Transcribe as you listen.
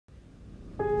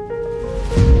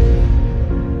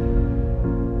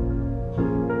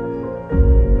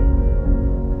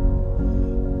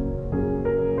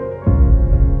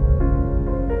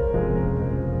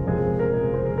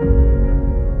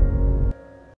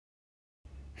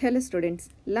Hello students,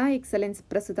 law excellence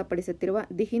ಪ್ರಸ್ತುತಪಡಿಸುತ್ತಿರುವ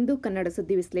the Hindu Kannada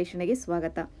ಸುದ್ದಿ ವಿಶ್ಲೇಷಣೆಗೆ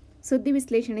ಸ್ವಾಗತ. ಸುದ್ದಿ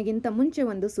ವಿಶ್ಲೇಷಣೆಗಿಂತ ಮುಂಚೆ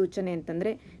ಒಂದು ಸೂಚನೆ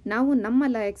ಅಂತಂದರೆ, ನಾವು ನಮ್ಮ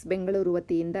ಲಾ ಎಕ್ಸ್ ಬೆಂಗಳೂರು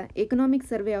ವತಿಯಿಂದ ಎಕನಾಮಿಕ್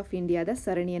ಸರ್ವೆ ಆಫ್ ಇಂಡಿಯಾದ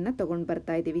ಸರಣಿಯನ್ನು ತಗೊಂಡು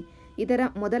ಬರ್ತಾ ಇದ್ದೀವಿ. ಇದರ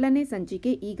ಮೊದಲನೇ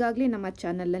ಸಂಚಿಕೆ ಈಗಾಗಲೇ ನಮ್ಮ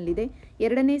ಚಾನಲ್ನಲ್ಲಿದೆ.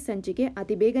 ಎರಡನೇ ಸಂಚಿಕೆ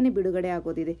ಅತಿ ಬೇಗನೆ ಬಿಡುಗಡೆ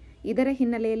ಆಗೋದಿದೆ. ಇದರ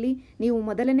ಹಿನ್ನೆಲೆಯಲ್ಲಿ ನೀವು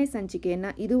ಮೊದಲನೇ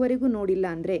ಸಂಚಿಕೆಯನ್ನು ಇದುವರೆಗೂ ನೋಡಿಲ್ಲ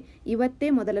ಅಂದರೆ ಇವತ್ತೇ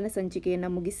ಮೊದಲನೇ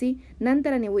ಸಂಚಿಕೆಯನ್ನು ಮುಗಿಸಿ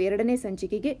ನಂತರ ನೀವು ಎರಡನೇ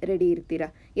ಸಂಚಿಕೆಗೆ ರೆಡಿ ಇರ್ತೀರಾ.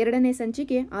 ಎರಡನೇ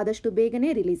ಸಂಚಿಕೆ ಆದಷ್ಟು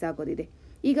ಬೇಗನೆ ರಿಲೀಸ್ ಆಗೋದಿದೆ.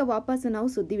 ಈಗ ವಾಪಸ್ಸು ನಾವು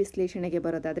ಸುದ್ದಿ ವಿಶ್ಲೇಷಣೆಗೆ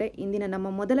ಬರೋದಾದರೆ, ಇಂದಿನ ನಮ್ಮ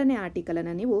ಮೊದಲನೇ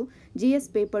ಆರ್ಟಿಕಲನ್ನು ನೀವು GS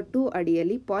ಪೇಪರ್ 2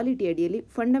 ಅಡಿಯಲ್ಲಿ, ಪಾಲಿಟಿ ಅಡಿಯಲ್ಲಿ,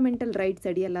 ಫಂಡಮೆಂಟಲ್ ರೈಟ್ಸ್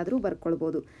ಅಡಿಯಲ್ಲಾದರೂ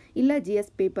ಬರ್ಕೊಳ್ಬೋದು. ಇಲ್ಲ GS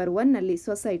ಪೇಪರ್ 1ನಲ್ಲಿ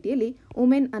ಸೊಸೈಟಿಯಲ್ಲಿ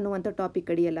ವುಮೆನ್ ಅನ್ನುವಂಥ ಟಾಪಿಕ್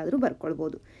ಅಡಿಯಲ್ಲಾದರೂ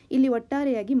ಬರ್ಕೊಳ್ಬೋದು. ಇಲ್ಲಿ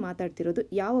ಒಟ್ಟಾರೆಯಾಗಿ ಮಾತಾಡ್ತಿರೋದು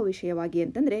ಯಾವ ವಿಷಯವಾಗಿ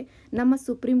ಅಂತಂದರೆ, ನಮ್ಮ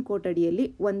ಸುಪ್ರೀಂ ಕೋರ್ಟ್ ಅಡಿಯಲ್ಲಿ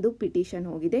ಒಂದು ಪಿಟಿಷನ್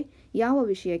ಹೋಗಿದೆ. ಯಾವ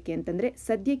ವಿಷಯಕ್ಕೆ ಅಂತಂದರೆ,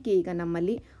 ಸದ್ಯಕ್ಕೆ ಈಗ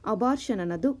ನಮ್ಮಲ್ಲಿ ಅಬಾರ್ಷನ್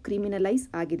ಅನ್ನೋದು ಕ್ರಿಮಿನಲೈಸ್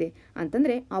ಆಗಿದೆ.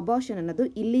 ಅಂತಂದರೆ ಅಬಾರ್ಷನ್ ಅನ್ನೋದು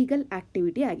ಇಲ್ಲೀಗಲ್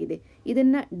ಆಕ್ಟಿವಿಟಿ ಆಗಿದೆ.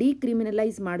 ಇದನ್ನು ಡಿಕ್ರಿಮಿನಲೈಸ್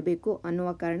ಮಾಡಬೇಕು ಅನ್ನುವ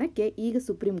ಕಾರಣಕ್ಕೆ ಈಗ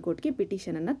ಸುಪ್ರೀಂ ಕೋರ್ಟ್ಗೆ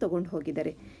ಪಿಟಿಷನ್ ಅನ್ನು ತಗೊಂಡು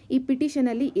ಹೋಗಿದ್ದಾರೆ. ಈ ಪಿಟಿಷನ್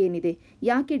ಅಲ್ಲಿ ಏನಿದೆ,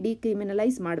 ಯಾಕೆ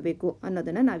ಡಿಕ್ರಿಮಿನಲೈಸ್ ಮಾಡಬೇಕು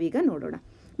ಅನ್ನೋದನ್ನ ನಾವೀಗ ನೋಡೋಣ.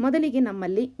 ಮೊದಲಿಗೆ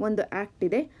ನಮ್ಮಲ್ಲಿ ಒಂದು ಆಕ್ಟ್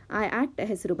ಇದೆ. ಆ ಆಕ್ಟ್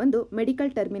ಹೆಸರು ಬಂದು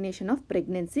medical termination of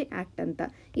pregnancy act ಅಂತ.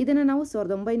 ಇದನ್ನು ನಾವು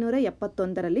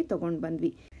 1971ರಲ್ಲಿ ತಗೊಂಡು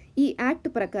ಬಂದ್ವಿ. ಈ ಆಕ್ಟ್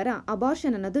ಪ್ರಕಾರ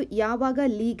ಅಬಾರ್ಷನ್ ಅನ್ನೋದು ಯಾವಾಗ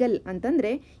ಲೀಗಲ್ ಅಂತಂದರೆ,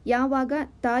 ಯಾವಾಗ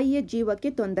ತಾಯಿಯ ಜೀವಕ್ಕೆ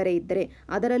ತೊಂದರೆ ಇದ್ದರೆ,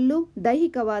 ಅದರಲ್ಲೂ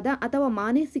ದೈಹಿಕವಾದ ಅಥವಾ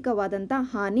ಮಾನಸಿಕವಾದಂಥ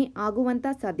ಹಾನಿ ಆಗುವಂಥ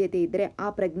ಸಾಧ್ಯತೆ ಇದ್ದರೆ ಆ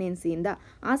ಪ್ರೆಗ್ನೆನ್ಸಿಯಿಂದ,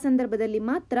 ಆ ಸಂದರ್ಭದಲ್ಲಿ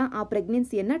ಮಾತ್ರ ಆ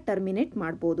ಪ್ರೆಗ್ನೆನ್ಸಿಯನ್ನು ಟರ್ಮಿನೇಟ್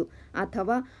ಮಾಡ್ಬೋದು.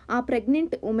 ಅಥವಾ ಆ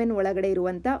ಪ್ರೆಗ್ನೆಂಟ್ ವುಮೆನ್ ಒಳಗಡೆ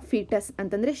ಇರುವಂಥ ಫೀಟಸ್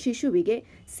ಅಂತಂದರೆ ಶಿಶುವಿಗೆ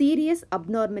ಸೀರಿಯಸ್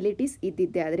ಅಬ್ನಾರ್ಮಲಿಟೀಸ್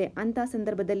ಇದ್ದಿದ್ದೆ ಆದರೆ ಅಂಥ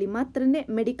ಸಂದರ್ಭದಲ್ಲಿ ಮಾತ್ರನೇ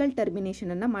ಮೆಡಿಕಲ್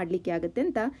ಟರ್ಮಿನೇಷನನ್ನು ಮಾಡಲಿಕ್ಕೆ ಆಗುತ್ತೆ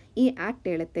ಅಂತ ಈ ಆಕ್ಟ್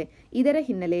ಹೇಳುತ್ತೆ. ಇದರ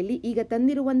ಹಿನ್ನೆಲೆಯಲ್ಲಿ ಈಗ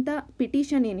ತಂದಿರುವಂಥ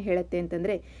ಪಿಟಿಷನ್ ಏನು ಹೇಳುತ್ತೆ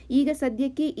ಅಂತಂದರೆ, ಈಗ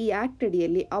ಸದ್ಯಕ್ಕೆ ಈ ಆಕ್ಟ್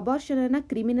ಅಡಿಯಲ್ಲಿ ಅಬಾರ್ಷನ್ ಅನ್ನು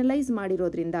ಕ್ರಿಮಿನಲೈಸ್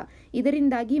ಮಾಡಿರೋದ್ರಿಂದ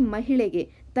ಇದರಿಂದಾಗಿ ಮಹಿಳೆಗೆ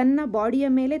ತನ್ನ ಬಾಡಿಯ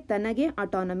ಮೇಲೆ ತನಗೆ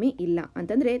ಅಟಾನಮಿ ಇಲ್ಲ,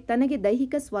 ಅಂತಂದರೆ ತನಗೆ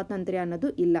ದೈಹಿಕ ಸ್ವಾತಂತ್ರ್ಯ ಅನ್ನೋದು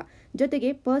ಇಲ್ಲ, ಜೊತೆಗೆ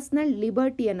ಪರ್ಸನಲ್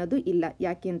ಲಿಬರ್ಟಿ ಅನ್ನೋದು ಇಲ್ಲ.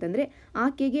 ಯಾಕೆ ಅಂತಂದರೆ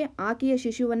ಆಕೆಯ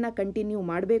ಶಿಶುವನ್ನು ಕಂಟಿನ್ಯೂ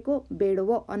ಮಾಡಬೇಕೋ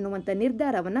ಬೇಡವೋ ಅನ್ನುವಂಥ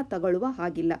ನಿರ್ಧಾರವನ್ನು ತಗೊಳ್ಳುವ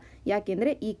ಹಾಗಿಲ್ಲ.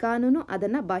 ಯಾಕೆಂದರೆ ಈ ಕಾನೂನು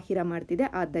ಅದನ್ನು ಬಾಹಿರ ಮಾಡ್ತಿದೆ.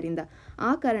 ಆದ್ದರಿಂದ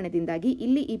ಆ ಕಾರಣದಿಂದಾಗಿ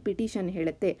ಇಲ್ಲಿ ಈ ಪಿಟಿಷನ್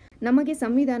ಹೇಳುತ್ತೆ, ನಮಗೆ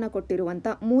ಸಂವಿಧಾನ ಕೊಟ್ಟಿರುವಂಥ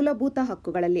ಮೂಲಭೂತ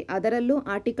ಹಕ್ಕುಗಳಲ್ಲಿ, ಅದರಲ್ಲೂ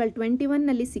ಆರ್ಟಿಕಲ್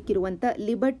 21ನಲ್ಲಿ ಸಿಕ್ಕಿರುವಂಥ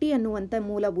ಲಿಬರ್ಟಿ ಅನ್ನುವಂಥ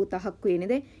ಮೂಲಭೂತ ಹಕ್ಕು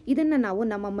ಏನಿದೆ, ಇದನ್ನು ನಾವು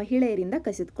ನಮ್ಮ ಮಹಿಳೆಯರಿಂದ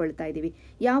ಕಸಿದುಕೊಳ್ತಾ ಇದ್ದೀವಿ.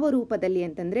 ಯಾವ ರೂಪದಲ್ಲಿ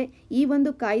ಅಂತಂದರೆ, ಈ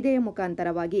ಒಂದು ಕಾಯ್ದೆಯ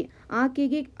ಮುಖಾಂತರವಾಗಿ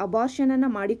ಆಕೆಗೆ ಅಬಾರ್ಷನ್ ಅನ್ನು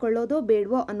ಮಾಡಿಕೊಳ್ಳೋದೋ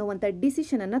ಬೇಡವೋ ಅನ್ನುವಂಥ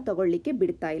ಡಿಸಿಷನ್ ಅನ್ನು ತಗೊಳ್ಳಿಕ್ಕೆ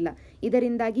ಬಿಡ್ತಾ ಇಲ್ಲ.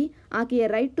 ಇದರಿಂದಾಗಿ ಆಕೆಯ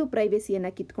ರೈಟ್ ಟು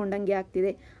ಪ್ರೈವೇಸಿಯನ್ನು ಕಿತ್ಕೊಂಡಂಗೆ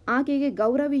ಆಗ್ತಿದೆ. ಆಕೆಗೆ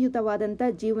ಗೌರವಯುತವಾದಂಥ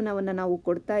ಜೀವನವನ್ನು ನಾವು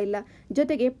ಕೊಡ್ತಾ ಇಲ್ಲ.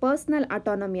 ಜೊತೆಗೆ ಪರ್ಸನಲ್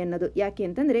ಅಟಾನಮಿ ಅನ್ನೋದು, ಯಾಕೆ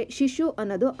ಅಂತಂದರೆ ಶಿಶು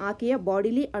ಅನ್ನೋದು ಆಕೆಯ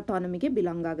ಬಾಡಿಲಿ ಅಟಾನಮಿಗೆ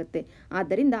ಬಿಲಾಂಗ್ ಆಗುತ್ತೆ.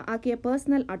 ಆದ್ದರಿಂದ ಆಕೆಯ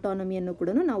ಪರ್ಸನಲ್ ಅಟಾನಮಿಯನ್ನು ಕೂಡ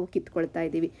ನಾವು ಕಿತ್ಕೊಳ್ತಾ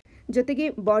ಇದ್ದೀವಿ. ಜೊತೆಗೆ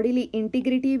ಬಾಡಿಲಿ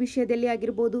ಇಂಟಿಗ್ರಿಟಿ ವಿಷಯದಲ್ಲಿ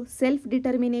ಆಗಿರ್ಬೋದು, ಸೆಲ್ಫ್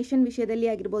ಡಿಟರ್ಮಿನೇಷನ್ ವಿಷಯದಲ್ಲಿ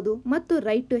ಆಗಿರ್ಬೋದು, ಮತ್ತು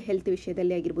ರೈಟ್ ಟು ಹೆಲ್ತ್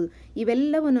ವಿಷಯದಲ್ಲಿ ಆಗಿರ್ಬೋದು,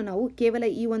 ಇವೆಲ್ಲವನ್ನು ನಾವು ಕೇವಲ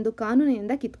ಈ ಒಂದು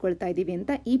ಕಾನೂನಿನಿಂದ ಕಿತ್ಕೊಳ್ತಾ ಇದ್ದೀವಿ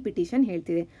ಅಂತ ಈ ಪಿಟಿಷನ್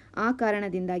ಹೇಳ್ತಿದೆ. ಆ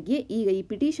ಕಾರಣದಿಂದಾಗಿಯೇ ಈಗ ಈ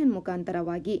ಪಿಟಿಷನ್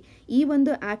ಮುಖಾಂತರವಾಗಿ ಈ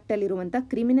ಒಂದು ಆಕ್ಟ್ ಅಲ್ಲಿರುವಂಥ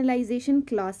ಕ್ರಿಮಿನಲೈಸೇಷನ್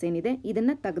ಕ್ಲಾಸ್ ಏನಿದೆ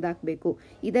ಇದನ್ನು ತೆಗೆದಾಕಬೇಕು.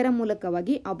 ಇದರ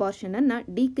ಮೂಲಕವಾಗಿ ಅಬಾರ್ಷನ್ ಅನ್ನ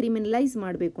ಡಿಕ್ರಿಮಿನಲೈಸ್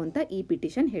ಮಾಡಬೇಕು ಅಂತ ಈ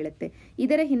ಪಿಟಿಷನ್ ಹೇಳುತ್ತೆ.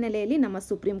 ಇದರ ಹಿನ್ನೆಲೆಯಲ್ಲಿ ನಮ್ಮ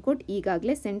ಸುಪ್ರೀಂ ಕೋರ್ಟ್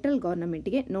ಈಗಾಗಲೇ ಸೆಂಟ್ರಲ್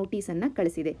ಗವರ್ನಮೆಂಟ್ಗೆ ನೋಟಿಸ್ ಅನ್ನ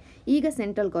ಕಳಿಸಿದೆ. ಈಗ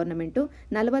ಸೆಂಟ್ರಲ್ ಗವರ್ನಮೆಂಟ್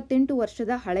 48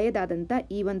 ವರ್ಷದ ಹಳೆಯದಾದಂಥ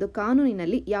ಈ ಒಂದು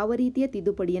ಕಾನೂನಿನಲ್ಲಿ ಯಾವ ರೀತಿಯ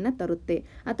ತಿದ್ದುಪಡಿಯನ್ನು ತರುತ್ತೆ,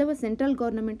 ಅಥವಾ ಸೆಂಟ್ರಲ್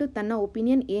ಗವರ್ನಮೆಂಟ್ ತನ್ನ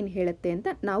ಒಪಿನಿಯನ್ ಏನು ಹೇಳುತ್ತೆ ಅಂತ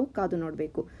ನಾವು ಕಾದು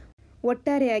ನೋಡಬೇಕು.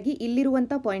 ಒಟ್ಟಾರೆಯಾಗಿ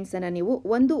ಇಲ್ಲಿರುವಂಥ ಪಾಯಿಂಟ್ಸನ್ನು ನೀವು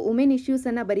ಒಂದು ವುಮೆನ್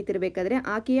ಇಶ್ಯೂಸನ್ನು ಬರಿತಿರಬೇಕಾದ್ರೆ,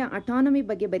 ಆಕೆಯ ಅಟಾನಮಿ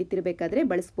ಬಗ್ಗೆ ಬರಿತಿರಬೇಕಾದ್ರೆ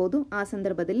ಬಳಸ್ಬೋದು. ಆ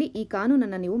ಸಂದರ್ಭದಲ್ಲಿ ಈ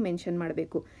ಕಾನೂನನ್ನು ನೀವು ಮೆನ್ಷನ್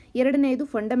ಮಾಡಬೇಕು. ಎರಡನೆಯದು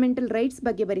ಫಂಡಮೆಂಟಲ್ ರೈಟ್ಸ್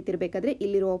ಬಗ್ಗೆ ಬರಿತಿರಬೇಕಾದ್ರೆ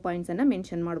ಇಲ್ಲಿರುವ ಪಾಯಿಂಟ್ಸನ್ನು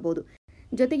ಮೆನ್ಷನ್ ಮಾಡ್ಬೋದು.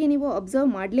 ಜೊತೆಗೆ ನೀವು ಅಬ್ಸರ್ವ್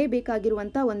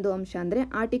ಮಾಡಲೇಬೇಕಾಗಿರುವಂಥ ಒಂದು ಅಂಶ ಅಂದರೆ,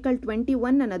 ಆರ್ಟಿಕಲ್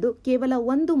 21 ಅನ್ನೋದು ಕೇವಲ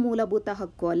ಒಂದು ಮೂಲಭೂತ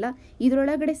ಹಕ್ಕು ಅಲ್ಲ,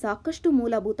 ಇದರೊಳಗಡೆ ಸಾಕಷ್ಟು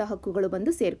ಮೂಲಭೂತ ಹಕ್ಕುಗಳು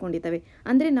ಬಂದು ಸೇರ್ಕೊಂಡಿದ್ದಾವೆ.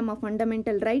 ಅಂದರೆ ನಮ್ಮ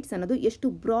ಫಂಡಮೆಂಟಲ್ ರೈಟ್ಸ್ ಅನ್ನೋದು ಎಷ್ಟು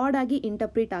ಬ್ರಾಡ್ ಆಗಿ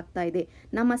ಇಂಟರ್ಪ್ರಿಟ್ ಆಗ್ತಾ ಇದೆ.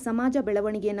 ನಮ್ಮ ಸಮಾಜ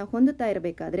ಬೆಳವಣಿಗೆಯನ್ನು ಹೊಂದುತ್ತಾ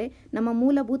ಇರಬೇಕಾದ್ರೆ ನಮ್ಮ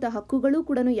ಮೂಲಭೂತ ಹಕ್ಕುಗಳು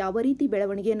ಕೂಡ ಯಾವ ರೀತಿ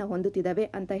ಬೆಳವಣಿಗೆಯನ್ನು ಹೊಂದುತ್ತಿದ್ದಾವೆ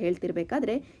ಅಂತ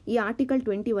ಹೇಳ್ತಿರ್ಬೇಕಾದ್ರೆ ಈ ಆರ್ಟಿಕಲ್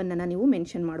 21 ನೀವು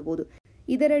ಮೆನ್ಷನ್ ಮಾಡ್ಬೋದು.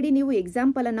 ಇದರಡಿ ನೀವು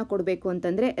ಎಕ್ಸಾಂಪಲ್ ಅನ್ನು ಕೊಡಬೇಕು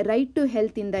ಅಂತಂದರೆ, ರೈಟ್ ಟು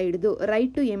ಹೆಲ್ತ್ ಇಂದ ಹಿಡಿದು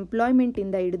ರೈಟ್ ಟು ಎಂಪ್ಲಾಯ್ಮೆಂಟ್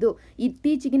ಇಂದ ಹಿಡಿದು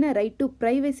ಇತ್ತೀಚೆಗಿನ ರೈಟ್ ಟು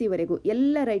ಪ್ರೈವೇಸಿವರೆಗೂ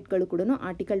ಎಲ್ಲ ರೈಟ್ಗಳು ಕೂಡ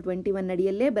ಆರ್ಟಿಕಲ್ 21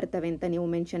 ಅಡಿಯಲ್ಲೇ ಬರ್ತವೆ ಅಂತ ನೀವು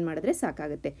ಮೆನ್ಷನ್ ಮಾಡಿದ್ರೆ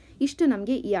ಸಾಕಾಗುತ್ತೆ. ಇಷ್ಟು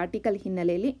ನಮಗೆ ಈ ಆರ್ಟಿಕಲ್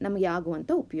ಹಿನ್ನೆಲೆಯಲ್ಲಿ ನಮಗೆ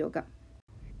ಆಗುವಂಥ ಉಪಯೋಗ.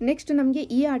 ನೆಕ್ಸ್ಟ್ ನಮಗೆ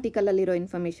ಈ ಆರ್ಟಿಕಲಲ್ಲಿರೋ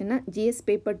ಇನ್ಫಾರ್ಮೇಷನ್ನ GS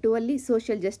ಪೇಪರ್ 2 ಅಲ್ಲಿ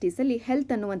ಸೋಷಿಯಲ್ ಜಸ್ಟಿಸಲ್ಲಿ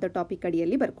ಹೆಲ್ತ್ ಅನ್ನುವಂಥ ಟಾಪಿಕ್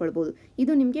ಅಡಿಯಲ್ಲಿ ಬರ್ಕೊಳ್ಬೋದು.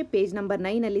 ಇದು ನಿಮಗೆ ಪೇಜ್ ನಂಬರ್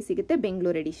 9ನಲ್ಲಿ ಸಿಗುತ್ತೆ,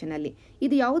 ಬೆಂಗಳೂರು ಎಡಿಷನಲ್ಲಿ.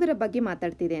 ಇದು ಯಾವುದರ ಬಗ್ಗೆ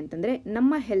ಮಾತಾಡ್ತಿದೆ ಅಂತಂದರೆ,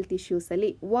 ನಮ್ಮ ಹೆಲ್ತ್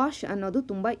ಇಶ್ಯೂಸಲ್ಲಿ ವಾಶ್ ಅನ್ನೋದು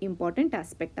ತುಂಬ ಇಂಪಾರ್ಟೆಂಟ್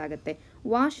ಆಸ್ಪೆಕ್ಟ್ ಆಗುತ್ತೆ.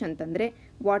 ವಾಶ್ ಅಂತಂದರೆ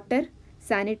ವಾಟರ್,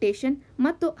 ಸ್ಯಾನಿಟೇಷನ್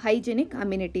ಮತ್ತು ಹೈಜಿನಿಕ್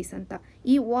ಅಮ್ಯುನಿಟೀಸ್ ಅಂತ.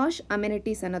 ಈ ವಾಶ್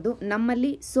ಅಮ್ಯುನಿಟೀಸ್ ಅನ್ನೋದು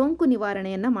ನಮ್ಮಲ್ಲಿ ಸೋಂಕು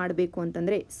ನಿವಾರಣೆಯನ್ನು ಮಾಡಬೇಕು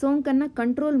ಅಂತಂದರೆ, ಸೋಂಕನ್ನು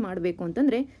ಕಂಟ್ರೋಲ್ ಮಾಡಬೇಕು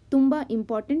ಅಂತಂದರೆ ತುಂಬ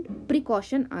ಇಂಪಾರ್ಟೆಂಟ್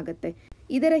ಪ್ರಿಕಾಷನ್ ಆಗುತ್ತೆ.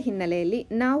 ಇದರ ಹಿನ್ನೆಲೆಯಲ್ಲಿ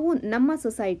ನಾವು ನಮ್ಮ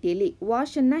ಸೊಸೈಟಿಯಲ್ಲಿ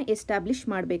ವಾಶನ್ನು ಎಸ್ಟಾಬ್ಲಿಷ್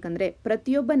ಮಾಡಬೇಕಂದ್ರೆ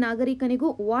ಪ್ರತಿಯೊಬ್ಬ ನಾಗರಿಕನಿಗೂ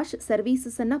ವಾಶ್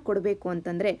ಸರ್ವೀಸಸನ್ನು ಕೊಡಬೇಕು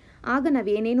ಅಂತಂದರೆ ಆಗ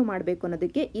ನಾವೇನೇನು ಮಾಡಬೇಕು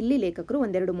ಅನ್ನೋದಕ್ಕೆ ಇಲ್ಲಿ ಲೇಖಕರು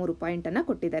 1-2-3 ಪಾಯಿಂಟನ್ನು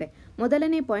ಕೊಟ್ಟಿದ್ದಾರೆ.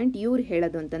 ಮೊದಲನೇ ಪಾಯಿಂಟ್ ಇವ್ರು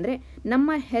ಹೇಳೋದು ಅಂತಂದರೆ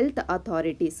ನಮ್ಮ ಹೆಲ್ತ್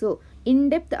ಅಥಾರಿಟೀಸು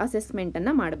ಇನ್ಡೆಪ್ತ್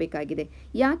ಅಸೆಸ್ಮೆಂಟನ್ನು ಮಾಡಬೇಕಾಗಿದೆ.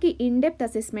 ಯಾಕೆ ಇನ್ಡೆಪ್ತ್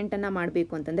ಅಸೆಸ್ಮೆಂಟನ್ನು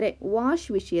ಮಾಡಬೇಕು ಅಂತಂದರೆ ವಾಶ್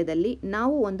ವಿಷಯದಲ್ಲಿ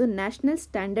ನಾವು ಒಂದು ನ್ಯಾಷನಲ್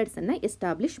ಸ್ಟ್ಯಾಂಡರ್ಡ್ಸನ್ನು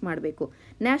ಎಸ್ಟಾಬ್ಲಿಷ್ ಮಾಡಬೇಕು.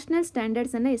 ನ್ಯಾಷನಲ್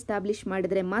ಸ್ಟ್ಯಾಂಡರ್ಡ್ಸನ್ನು ಎಸ್ಟಾಬ್ಲಿಷ್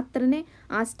ಮಾಡಿದರೆ ಮಾತ್ರನೇ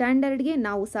ಆ ಸ್ಟ್ಯಾಂಡರ್ಡ್ಗೆ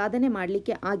ನಾವು ಸಾಧನೆ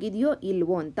ಮಾಡಲಿಕ್ಕೆ ಆಗಿದೆಯೋ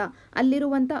ಇಲ್ವೋ ಅಂತ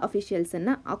ಅಲ್ಲಿರುವಂಥ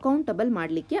ಅಫಿಷಿಯಲ್ಸನ್ನು ಅಕೌಂಟಬಲ್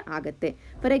ಮಾಡಲಿಕ್ಕೆ ಆಗತ್ತೆ.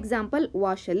 ಫಾರ್ ಎಕ್ಸಾಂಪಲ್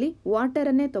ವಾಶಲ್ಲಿ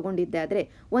ವಾಟರನ್ನೇ ತಗೊಂಡಿದ್ದೆ ಆದರೆ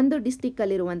ಒಂದು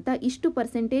ಡಿಸ್ಟಿಕ್ಕಲ್ಲಿರುವಂಥ ಇಷ್ಟು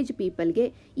ಪರ್ಸೆಂಟೇಜ್ ಪೀಪಲ್ಗೆ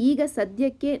ಈಗ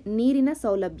ಸದ್ಯಕ್ಕೆ ನೀರಿನ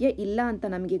ಸೌಲಭ್ಯ ಇಲ್ಲ ಅಂತ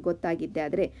ನಮಗೆ ಗೊತ್ತಾಗಿದ್ದೆ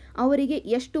ಆದರೆ ಅವರಿಗೆ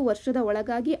ಎಷ್ಟು ವರ್ಷದ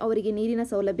ಒಳಗಾಗಿ ಅವರಿಗೆ ನೀರಿನ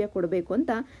ಸೌಲಭ್ಯ ಕೊಡಬೇಕು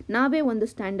ಅಂತ ನಾವೇ ಒಂದು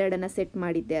ಸ್ಟ್ಯಾಂಡರ್ಡನ್ನು ಸೆಟ್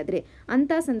ಮಾಡಿದ್ದೆ ಆದರೆ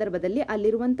ಅಂಥ ಸಂದರ್ಭದಲ್ಲಿ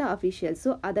ಅಲ್ಲಿರುವಂಥ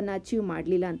ಅಫಿಷಿಯಲ್ಸು ಅದನ್ನು ಅಚೀವ್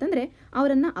ಮಾಡಲಿಲ್ಲ ಅಂತಂದರೆ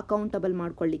ಅವರನ್ನು ಅಕೌಂಟಬಲ್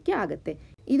ಮಾಡ್ಕೊಳ್ಳಿಕ್ಕೆ ಆಗುತ್ತೆ.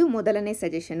 ಇದು ಮೊದಲನೇ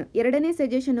ಸಜೆಷನ್. ಎರಡನೇ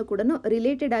ಸಜೆಷನ್ ಕೂಡ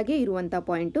ರಿಲೇಟೆಡ್ ಆಗೇ ಇರುವಂಥ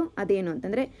ಪಾಯಿಂಟು ಅದೇನು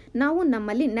ಅಂತಂದರೆ ನಾವು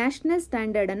ನಮ್ಮಲ್ಲಿ ನ್ಯಾಷನಲ್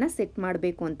ಸ್ಟ್ಯಾಂಡರ್ಡನ್ನು ಸೆಟ್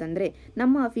ಮಾಡಬೇಕು ಅಂತಂದರೆ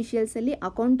ನಮ್ಮ ಅಫಿಷಿಯಲ್ಸಲ್ಲಿ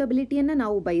ಅಕೌಂಟಬಿಲಿಟಿಯನ್ನು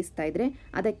ನಾವು ಬಯಸ್ತಾ ಇದ್ರೆ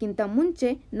ಅದಕ್ಕಿಂತ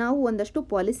ಮುಂಚೆ ನಾವು ಒಂದಷ್ಟು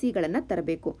ಪಾಲಿಸಿಗಳನ್ನು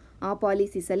ತರಬೇಕು. ಆ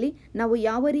ಪಾಲಿಸೀಸಲ್ಲಿ ನಾವು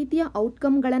ಯಾವ ರೀತಿಯ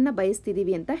ಔಟ್ಕಮ್ಗಳನ್ನು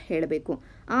ಬಯಸ್ತಿದ್ದೀವಿ ಅಂತ ಹೇಳಬೇಕು.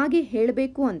 ಹಾಗೆ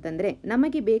ಹೇಳಬೇಕು ಅಂತಂದರೆ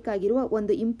ನಮಗೆ ಬೇಕಾಗಿರುವ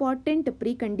ಒಂದು ಇಂಪಾರ್ಟೆಂಟ್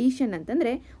ಪ್ರೀ ಕಂಡೀಷನ್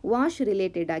ಅಂತಂದರೆ ವಾಶ್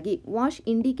ರಿಲೇಟೆಡ್ ಆಗಿ ವಾಶ್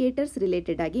ಇಂಡಿಕೇಟರ್ಸ್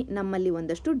ರಿಲೇಟೆಡ್ ಆಗಿ ನಮ್ಮಲ್ಲಿ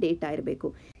ಒಂದಷ್ಟು ಡೇಟಾ ಇರಬೇಕು.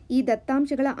 ಈ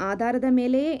ದತ್ತಾಂಶಗಳ ಆಧಾರದ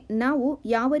ಮೇಲೆಯೇ ನಾವು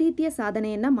ಯಾವ ರೀತಿಯ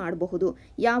ಸಾಧನೆಯನ್ನು ಮಾಡಬಹುದು,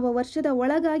 ಯಾವ ವರ್ಷದ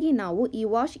ಒಳಗಾಗಿ ನಾವು ಈ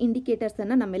ವಾಶ್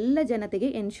ಇಂಡಿಕೇಟರ್ಸನ್ನು ನಮ್ಮೆಲ್ಲ ಜನತೆಗೆ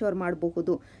ಎನ್ಶೋರ್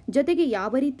ಮಾಡಬಹುದು, ಜೊತೆಗೆ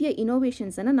ಯಾವ ರೀತಿಯ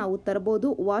ಇನೋವೇಷನ್ಸನ್ನು ನಾವು ತರಬಹುದು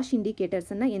ವಾಶ್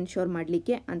ಇಂಡಿಕೇಟರ್ಸನ್ನು ಎನ್ಶೋರ್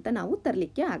ಮಾಡಲಿಕ್ಕೆ ಅಂತ ನಾವು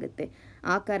ತರಲಿಕ್ಕೆ ಆಗುತ್ತೆ.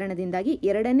 ಆ ಕಾರಣದಿಂದಾಗಿ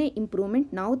ಎರಡನೇ ಇಂಪ್ರೂವ್ಮೆಂಟ್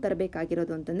ನಾವು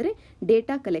ತರಬೇಕಾಗಿರೋದು ಅಂತಂದರೆ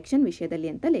ಡೇಟಾ ಕಲೆಕ್ಷನ್ ವಿಷಯದಲ್ಲಿ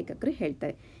ಅಂತ ಲೇಖಕರು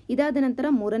ಹೇಳ್ತಾರೆ. ಇದಾದ ನಂತರ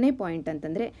ಮೂರನೇ ಪಾಯಿಂಟ್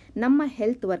ಅಂತಂದರೆ ನಮ್ಮ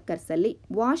ಹೆಲ್ತ್ ವರ್ಕರ್ಸಲ್ಲಿ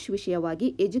ವಾಶ್ ವಿಷಯವಾಗಿ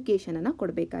ಎಜುಕೇಷನನ್ನು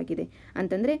ಕೊಡಬೇಕಾಗಿದೆ.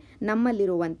 ಅಂತಂದರೆ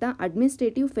ನಮ್ಮಲ್ಲಿರುವಂಥ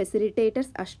ಅಡ್ಮಿನಿಸ್ಟ್ರೇಟಿವ್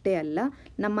ಫೆಸಿಲಿಟೇಟರ್ಸ್ ಅಷ್ಟೇ ಅಲ್ಲ,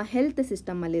 ನಮ್ಮ ಹೆಲ್ತ್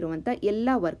ಸಿಸ್ಟಮಲ್ಲಿರುವಂಥ ಎಲ್ಲ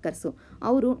ವರ್ಕರ್ಸು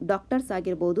ಅವರು ಡಾಕ್ಟರ್ಸ್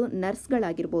ಆಗಿರ್ಬೋದು,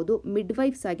 ನರ್ಸ್ಗಳಾಗಿರ್ಬೋದು,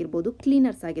 ಮಿಡ್ವೈಫ್ಸ್ ಆಗಿರ್ಬೋದು,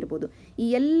 ಕ್ಲೀನರ್ಸ್ ಆಗಿರ್ಬೋದು, ಈ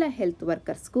ಎಲ್ಲ ಹೆಲ್ತ್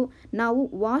ವರ್ಕರ್ಸ್ಗೂ ನಾವು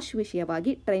ವಾಶ್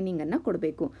ವಿಷಯವಾಗಿ ಟ್ರೈನಿಂಗನ್ನು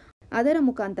ಕೊಡಬೇಕು. ಅದರ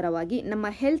ಮುಖಾಂತರವಾಗಿ ನಮ್ಮ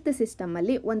ಹೆಲ್ತ್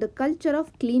ಸಿಸ್ಟಮಲ್ಲಿ ಒಂದು ಕಲ್ಚರ್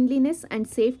ಆಫ್ ಕ್ಲೀನ್ಲಿನೆಸ್ ಆ್ಯಂಡ್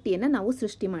ಸೇಫ್ಟಿಯನ್ನು ನಾವು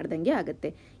ಸೃಷ್ಟಿ ಮಾಡ್ದಂಗೆ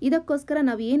ಆಗುತ್ತೆ. ಇದಕ್ಕೋಸ್ಕರ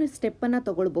ನಾವು ಏನು ಸ್ಟೆಪ್ಪನ್ನು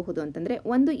ತಗೊಳ್ಬಹುದು ಅಂತಂದರೆ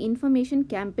ಒಂದು ಇನ್ಫಾರ್ಮೇಷನ್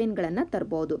ಕ್ಯಾಂಪೇನ್ಗಳನ್ನು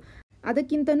ತರಬಹುದು.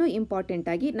 ಅದಕ್ಕಿಂತನೂ ಇಂಪಾರ್ಟೆಂಟ್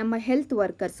ಆಗಿ ನಮ್ಮ ಹೆಲ್ತ್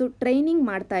ವರ್ಕರ್ಸು ಟ್ರೈನಿಂಗ್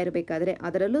ಮಾಡ್ತಾ ಇರಬೇಕಾದ್ರೆ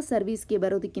ಅದರಲ್ಲೂ ಸರ್ವಿಸ್ಗೆ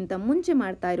ಬರೋದಕ್ಕಿಂತ ಮುಂಚೆ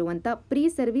ಮಾಡ್ತಾ ಇರುವಂಥ ಪ್ರೀ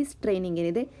ಸರ್ವಿಸ್ ಟ್ರೈನಿಂಗ್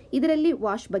ಏನಿದೆ ಇದರಲ್ಲಿ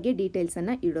ವಾಶ್ ಬಗ್ಗೆ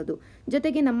ಡೀಟೇಲ್ಸನ್ನು ಇಡೋದು.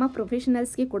 ಜೊತೆಗೆ ನಮ್ಮ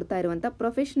ಪ್ರೊಫೆಷನಲ್ಸ್ಗೆ ಕೊಡ್ತಾ ಇರುವಂಥ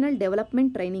ಪ್ರೊಫೆಷನಲ್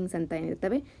ಡೆವಲಪ್ಮೆಂಟ್ ಟ್ರೈನಿಂಗ್ಸ್ ಅಂತ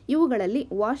ಏನಿರ್ತವೆ ಇವುಗಳಲ್ಲಿ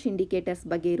ವಾಶ್ ಇಂಡಿಕೇಟರ್ಸ್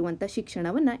ಬಗ್ಗೆ ಇರುವಂಥ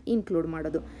ಶಿಕ್ಷಣವನ್ನು ಇನ್ಕ್ಲೂಡ್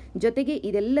ಮಾಡೋದು. ಜೊತೆಗೆ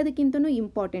ಇದೆಲ್ಲದಕ್ಕಿಂತನೂ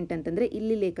ಇಂಪಾರ್ಟೆಂಟ್ ಅಂತಂದರೆ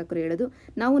ಇಲ್ಲಿ ಲೇಖಕರು ಹೇಳೋದು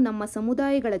ನಾವು ನಮ್ಮ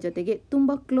ಸಮುದಾಯಗಳ ಜೊತೆಗೆ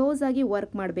ತುಂಬ ಕ್ಲೋಸ್ ಆಗಿ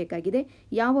ವರ್ಕ್ ಮಾಡಬೇಕಾಗಿದೆ.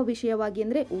 ಯಾವ ವಿಷಯವಾಗಿ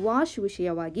ಅಂದರೆ ವಾಶ್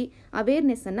ವಿಷಯವಾಗಿ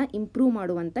ಅವೇರ್ನೆಸ್ ಅನ್ನು ಇಂಪ್ರೂವ್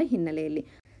ಮಾಡುವಂಥ ಹಿನ್ನೆಲೆಯಲ್ಲಿ.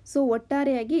 ಸೊ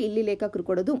ಒಟ್ಟಾರೆಯಾಗಿ ಇಲ್ಲಿ ಲೇಖಕರು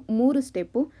ಕೊಡೋದು 3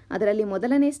 ಸ್ಟೆಪ್ಪು. ಅದರಲ್ಲಿ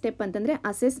ಮೊದಲನೇ ಸ್ಟೆಪ್ ಅಂತಂದರೆ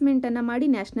ಅಸೆಸ್ಮೆಂಟನ್ನು ಮಾಡಿ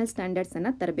ನ್ಯಾಷನಲ್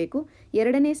ಸ್ಟ್ಯಾಂಡರ್ಡ್ಸನ್ನು ತರಬೇಕು.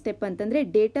 ಎರಡನೇ ಸ್ಟೆಪ್ ಅಂತಂದರೆ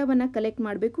ಡೇಟಾವನ್ನು ಕಲೆಕ್ಟ್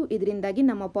ಮಾಡಬೇಕು. ಇದರಿಂದಾಗಿ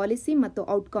ನಮ್ಮ ಪಾಲಿಸಿ ಮತ್ತು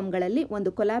ಔಟ್ಕಮ್ಗಳಲ್ಲಿ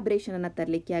ಒಂದು ಕೊಲಾಬ್ರೇಷನನ್ನು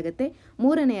ತರಲಿಕ್ಕೆ ಆಗುತ್ತೆ.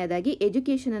 ಮೂರನೆಯದಾಗಿ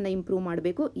ಎಜುಕೇಷನನ್ನು ಇಂಪ್ರೂವ್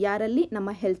ಮಾಡಬೇಕು. ಯಾರಲ್ಲಿ? ನಮ್ಮ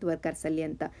ಹೆಲ್ತ್ ವರ್ಕರ್ಸಲ್ಲಿ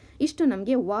ಅಂತ. ಇಷ್ಟು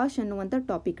ನಮಗೆ ವಾಶ್ ಅನ್ನುವಂಥ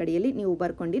ಟಾಪಿಕ್ ಅಡಿಯಲ್ಲಿ ನೀವು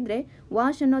ಬರ್ಕೊಂಡಿದ್ರೆ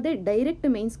ವಾಶ್ ಅನ್ನೋದೇ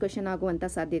ಡೈರೆಕ್ಟ್ ಮೇನ್ಸ್ ಕ್ವೆಶನ್ ಆಗುವಂಥ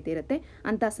ಸಾಧ್ಯತೆ ಇರುತ್ತೆ.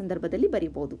 ಅಂಥ ಸಂದರ್ಭದಲ್ಲಿ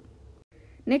ಬರಿಬೋದು.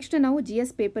 ನೆಕ್ಸ್ಟ್ ನಾವು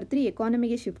GS ಪೇಪರ್ 3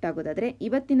 ಎಕಾನಮಿಗೆ ಶಿಫ್ಟ್ ಆಗೋದಾದರೆ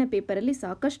ಇವತ್ತಿನ ಪೇಪರಲ್ಲಿ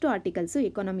ಸಾಕಷ್ಟು ಆರ್ಟಿಕಲ್ಸು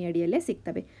ಎಕಾನಮಿ ಅಡಿಯಲ್ಲೇ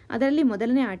ಸಿಗ್ತವೆ. ಅದರಲ್ಲಿ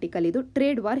ಮೊದಲನೇ ಆರ್ಟಿಕಲ್ ಇದು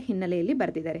ಟ್ರೇಡ್ ವಾರ್ ಹಿನ್ನೆಲೆಯಲ್ಲಿ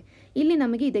ಬರೆದಿದ್ದಾರೆ. ಇಲ್ಲಿ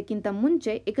ನಮಗೆ ಇದಕ್ಕಿಂತ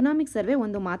ಮುಂಚೆ ಎಕನಾಮಿಕ್ ಸರ್ವೆ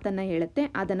ಒಂದು ಮಾತನ್ನು ಹೇಳುತ್ತೆ,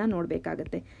 ಅದನ್ನು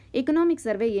ನೋಡಬೇಕಾಗತ್ತೆ. ಎಕನಾಮಿಕ್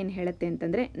ಸರ್ವೆ ಏನು ಹೇಳುತ್ತೆ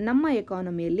ಅಂತಂದರೆ ನಮ್ಮ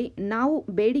ಎಕಾನಮಿಯಲ್ಲಿ ನಾವು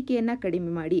ಬೇಡಿಕೆಯನ್ನು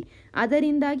ಕಡಿಮೆ ಮಾಡಿ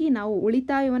ಅದರಿಂದಾಗಿ ನಾವು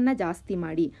ಉಳಿತಾಯವನ್ನು ಜಾಸ್ತಿ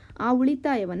ಮಾಡಿ ಆ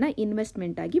ಉಳಿತಾಯವನ್ನು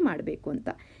ಇನ್ವೆಸ್ಟ್ಮೆಂಟ್ ಆಗಿ ಮಾಡಬೇಕು ಅಂತ.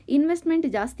 ಇನ್ವೆಸ್ಟ್ಮೆಂಟ್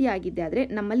ಜಾಸ್ತಿ ಆಗಿದ್ದೆ ಆದರೆ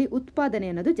ನಮ್ಮಲ್ಲಿ ಉತ್ಪಾದನೆ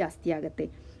ಅನ್ನೋದು ಜಾಸ್ತಿ ಆಗುತ್ತೆ.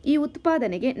 ಈ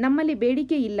ಉತ್ಪಾದನೆಗೆ ನಮ್ಮಲ್ಲಿ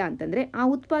ಬೇಡಿಕೆ ಇಲ್ಲ ಅಂತಂದರೆ ಆ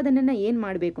ಉತ್ಪಾದನೆಯನ್ನು ಏನು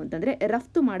ಮಾಡಬೇಕು ಅಂತಂದರೆ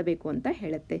ರಫ್ತು ಮಾಡಬೇಕು ಅಂತ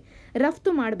ಹೇಳುತ್ತೆ. ರಫ್ತು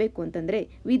ಮಾಡಬೇಕು ಅಂತಂದರೆ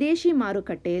ವಿದೇಶಿ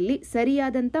ಮಾರುಕಟ್ಟೆಯಲ್ಲಿ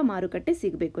ಸರಿಯಾದಂಥ ಮಾರುಕಟ್ಟೆ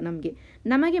ಸಿಗಬೇಕು.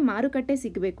 ನಮಗೆ ಮಾರುಕಟ್ಟೆ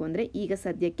ಸಿಗಬೇಕು ಅಂದರೆ ಈಗ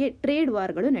ಸದ್ಯಕ್ಕೆ ಟ್ರೇಡ್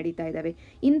ವಾರ್ಗಳು ನಡೀತಾ ಇದ್ದಾವೆ.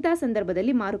 ಇಂಥ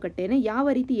ಸಂದರ್ಭದಲ್ಲಿ ಮಾರುಕಟ್ಟೆಯನ್ನು ಯಾವ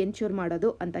ರೀತಿ ಎನ್ಶೂರ್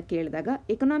ಮಾಡೋದು ಅಂತ ಕೇಳಿದಾಗ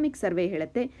ಎಕನಾಮಿಕ್ ಸರ್ವೆ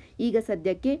ಹೇಳುತ್ತೆ ಈಗ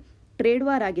ಸದ್ಯಕ್ಕೆ ಟ್ರೇಡ್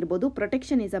ವಾರ್ ಆಗಿರ್ಬೋದು,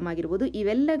 ಪ್ರೊಟೆಕ್ಷನಿಸಮ್ ಆಗಿರ್ಬೋದು,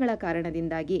 ಇವೆಲ್ಲಗಳ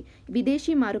ಕಾರಣದಿಂದಾಗಿ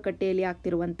ವಿದೇಶಿ ಮಾರುಕಟ್ಟೆಯಲ್ಲಿ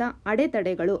ಆಗ್ತಿರುವಂಥ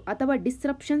ಅಡೆತಡೆಗಳು ಅಥವಾ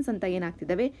ಡಿಸ್ರಪ್ಷನ್ಸ್ ಅಂತ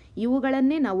ಏನಾಗ್ತಿದ್ದಾವೆ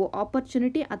ಇವುಗಳನ್ನೇ ನಾವು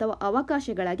ಆಪರ್ಚುನಿಟಿ ಅಥವಾ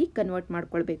ಅವಕಾಶಗಳಾಗಿ ಕನ್ವರ್ಟ್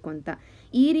ಮಾಡ್ಕೊಳ್ಬೇಕು ಅಂತ.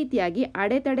 ಈ ರೀತಿಯಾಗಿ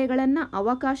ಅಡೆತಡೆಗಳನ್ನು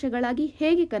ಅವಕಾಶಗಳಾಗಿ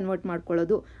ಹೇಗೆ ಕನ್ವರ್ಟ್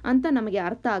ಮಾಡ್ಕೊಳ್ಳೋದು ಅಂತ ನಮಗೆ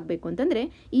ಅರ್ಥ ಆಗಬೇಕು ಅಂತಂದರೆ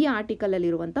ಈ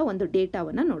ಆರ್ಟಿಕಲಲ್ಲಿರುವಂಥ ಒಂದು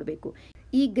ಡೇಟಾವನ್ನು ನೋಡಬೇಕು.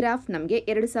 ಈ ಗ್ರಾಫ್ ನಮಗೆ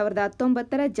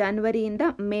 2019 ಜಾನ್ವರಿಯಿಂದ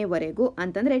ಮೇವರೆಗೂ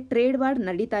ಅಂತಂದರೆ ಟ್ರೇಡ್ ವಾರ್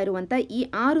ನಡೀತಾ ಇರುವಂಥ ಈ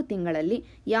 6 ತಿಂಗಳಲ್ಲಿ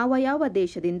ಯಾವ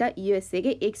ದೇಶದಿಂದ USA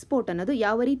ಎಕ್ಸ್ಪೋರ್ಟ್ ಅನ್ನೋದು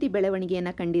ಯಾವ ರೀತಿ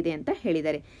ಬೆಳವಣಿಗೆಯನ್ನು ಕಂಡಿದೆ ಅಂತ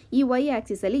ಹೇಳಿದ್ದಾರೆ. ಈ ವೈ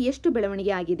ಆಕ್ಸಿಸ್ ಅಲ್ಲಿ ಎಷ್ಟು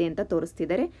ಬೆಳವಣಿಗೆ ಆಗಿದೆ ಅಂತ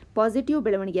ತೋರಿಸ್ತಿದ್ದಾರೆ. ಪಾಸಿಟಿವ್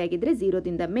ಬೆಳವಣಿಗೆ ಆಗಿದ್ರೆ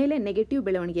 0ದಿಂದ ಮೇಲೆ, ನೆಗೆಟಿವ್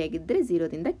ಬೆಳವಣಿಗೆ ಆಗಿದ್ರೆ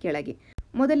 0ದಿಂದ ಕೆಳಗೆ.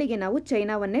 ಮೊದಲಿಗೆ ನಾವು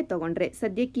ಚೈನಾವನ್ನೇ ತಗೊಂಡ್ರೆ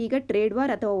ಸದ್ಯಕ್ಕೀಗ ಟ್ರೇಡ್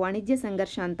ವಾರ್ ಅಥವಾ ವಾಣಿಜ್ಯ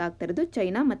ಸಂಘರ್ಷ ಅಂತ ಆಗ್ತಾ ಇರೋದು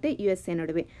ಚೈನಾ ಮತ್ತು USA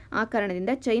ನಡುವೆ. ಆ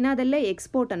ಕಾರಣದಿಂದ ಚೈನಾದಲ್ಲೇ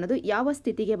ಎಕ್ಸ್ಪೋರ್ಟ್ ಅನ್ನೋದು ಯಾವ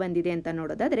ಸ್ಥಿತಿಗೆ ಬಂದಿದೆ ಅಂತ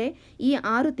ನೋಡೋದಾದರೆ ಈ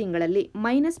 6 ತಿಂಗಳಲ್ಲಿ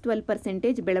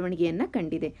 -12% ಬೆಳವಣಿಗೆಯನ್ನು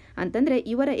ಕಂಡಿದೆ. ಅಂತಂದರೆ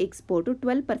ಇವರ ಎಕ್ಸ್ಪೋರ್ಟು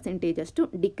 12% ಅಷ್ಟು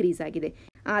ಡಿಕ್ರೀಸ್ ಆಗಿದೆ.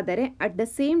 ಆದರೆ ಅಟ್ ದ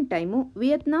ಸೇಮ್ ಟೈಮು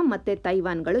ವಿಯತ್ನಾಂ ಮತ್ತು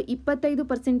ತೈವಾನ್ಗಳು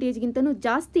 25%ಗಿಂತನೂ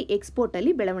ಜಾಸ್ತಿ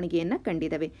ಎಕ್ಸ್ಪೋರ್ಟಲ್ಲಿ ಬೆಳವಣಿಗೆಯನ್ನು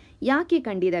ಕಂಡಿದ್ದಾವೆ. ಯಾಕೆ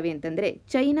ಕಂಡಿದ್ದಾವೆ ಅಂತಂದರೆ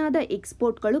ಚೈನಾದ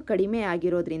ಎಕ್ಸ್ಪೋರ್ಟ್ಗಳು ಕಡಿಮೆ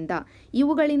ಆಗಿರೋದ್ರಿಂದ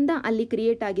ಇವುಗಳಿಂದ ಅಲ್ಲಿ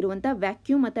ಕ್ರಿಯೇಟ್ ಆಗಿರುವಂಥ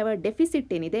ವ್ಯಾಕ್ಯೂಮ್ ಅಥವಾ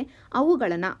ಡೆಫಿಸಿಟ್ ಏನಿದೆ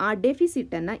ಅವುಗಳನ್ನು ಆ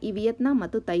ಡೆಫಿಸಿಟನ್ನು ಈ ವಿಯತ್ನಾಂ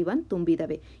ಮತ್ತು ತೈವಾನ್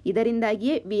ತುಂಬಿದ್ದಾವೆ.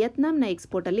 ಇದರಿಂದಾಗಿಯೇ ವಿಯತ್ನಾಂನ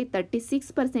ಎಕ್ಸ್ಪೋರ್ಟಲ್ಲಿ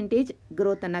 36%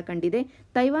 ಗ್ರೋತನ್ನು ಕಂಡಿದೆ,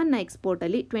 ತೈವಾನ್ನ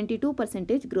ಎಕ್ಸ್ಪೋರ್ಟಲ್ಲಿ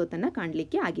 22% ಗ್ರೋತನ್ನು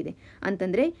ಕಾಣಲಿಕ್ಕೆ ಆಗಿದೆ.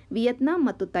 ಅಂತಂದರೆ ವಿಯತ್ನಾಂ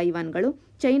ಮತ್ತು ತೈವಾನ್ಗಳು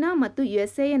ಚೈನಾ ಮತ್ತು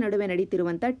USA ನಡುವೆ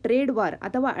ನಡೀತಿರುವಂಥ ಟ್ರೇಡ್ ವಾರ್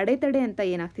ಅಥವಾ ಅಡೆತಡೆ ಅಂತ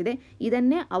ಏನಾಗ್ತಿದೆ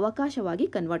ಇದನ್ನೇ ಅವಕಾಶವಾಗಿ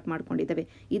ಕನ್ವರ್ಟ್ ಮಾಡ್ಕೊಂಡಿದ್ದಾವೆ.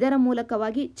 ಇದರ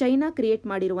ಮೂಲಕವಾಗಿ ಚೈನಾ ಕ್ರಿಯೇಟ್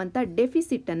ಮಾಡಿರುವಂಥ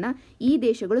ಡೆಫಿಸಿಟನ್ನು ಈ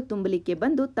ದೇಶಗಳು ತುಂಬಲಿಕ್ಕೆ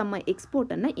ಬಂದು ತಮ್ಮ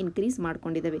ಎಕ್ಸ್ಪೋರ್ಟನ್ನು ಇನ್ಕ್ರೀಸ್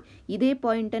ಮಾಡ್ಕೊಂಡಿದ್ದಾವೆ. ಇದೇ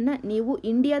ಪಾಯಿಂಟನ್ನು ನೀವು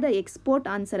ಇಂಡಿಯಾದ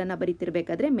ಎಕ್ಸ್ಪೋರ್ಟ್ ಆನ್ಸರನ್ನು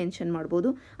ಬರೀತಿರಬೇಕಾದ್ರೆ ಮೆನ್ಷನ್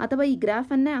ಮಾಡ್ಬೋದು ಅಥವಾ ಈ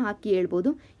ಗ್ರಾಫನ್ನೇ ಹಾಕಿ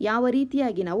ಹೇಳ್ಬೋದು ಯಾವ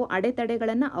ರೀತಿಯಾಗಿ ನಾವು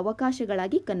ಅಡೆತಡೆಗಳನ್ನು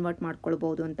ಅವಕಾಶಗಳಾಗಿ ಕನ್ವರ್ಟ್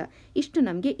ಮಾಡ್ಕೊಳ್ಬೋದು ಅಂತ. ಇಷ್ಟು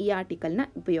ನಮಗೆ ಈ ಆರ್ಟಿಕಲ್ನ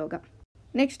ಉಪಯೋಗ.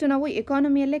 ನೆಕ್ಸ್ಟ್ ನಾವು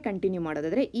ಎಕಾನಮಿಯಲ್ಲೇ ಕಂಟಿನ್ಯೂ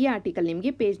ಮಾಡೋದಾದರೆ ಈ ಆರ್ಟಿಕಲ್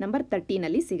ನಿಮಗೆ ಪೇಜ್ ನಂಬರ್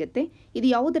 13ನಲ್ಲಿ ಸಿಗುತ್ತೆ. ಇದು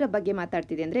ಯಾವುದರ ಬಗ್ಗೆ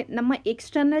ಮಾತಾಡ್ತಿದೆ ಅಂದರೆ ನಮ್ಮ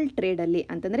ಎಕ್ಸ್ಟರ್ನಲ್ ಟ್ರೇಡಲ್ಲಿ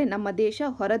ಅಂತಂದರೆ ನಮ್ಮ ದೇಶ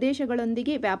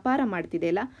ಹೊರದೇಶಗಳೊಂದಿಗೆ ವ್ಯಾಪಾರ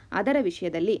ಮಾಡ್ತಿದೆಯಲ್ಲ ಅದರ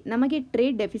ವಿಷಯದಲ್ಲಿ ನಮಗೆ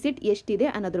ಟ್ರೇಡ್ ಡೆಫಿಸಿಟ್ ಎಷ್ಟಿದೆ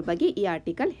ಅನ್ನೋದ್ರ ಬಗ್ಗೆ ಈ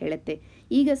ಆರ್ಟಿಕಲ್ ಹೇಳುತ್ತೆ.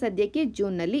 ಈಗ ಸದ್ಯಕ್ಕೆ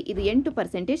ಜೂನ್ನಲ್ಲಿ ಇದು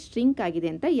 8% ಶ್ರಿಂಕ್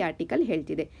ಆಗಿದೆ ಅಂತ ಈ ಆರ್ಟಿಕಲ್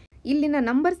ಹೇಳ್ತಿದೆ. ಇಲ್ಲಿನ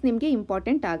ನಂಬರ್ಸ್ ನಿಮಗೆ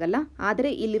ಇಂಪಾರ್ಟೆಂಟ್ ಆಗಲ್ಲ, ಆದರೆ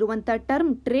ಇಲ್ಲಿರುವಂಥ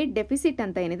ಟರ್ಮ್ ಟ್ರೇಡ್ ಡೆಫಿಸಿಟ್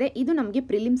ಅಂತ ಏನಿದೆ ಇದು ನಮಗೆ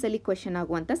ಪ್ರಿಲಿಮ್ಸಲ್ಲಿ ಕ್ವೆಶನ್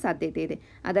ಆಗುವಂಥ ಸಾಧ್ಯತೆ ಇದೆ.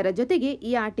 ಅದರ ಜೊತೆಗೆ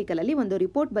ಈ ಆರ್ಟಿಕಲಲ್ಲಿ ಒಂದು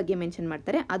ರಿಪೋರ್ಟ್ ಬಗ್ಗೆ ಮೆನ್ಷನ್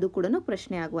ಮಾಡ್ತಾರೆ, ಅದು ಕೂಡ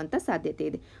ಪ್ರಶ್ನೆ ಆಗುವಂಥ ಸಾಧ್ಯತೆ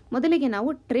ಇದೆ. ಮೊದಲಿಗೆ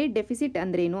ನಾವು ಟ್ರೇಡ್ ಡೆಫಿಸಿಟ್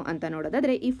ಅಂದ್ರೇನು ಅಂತ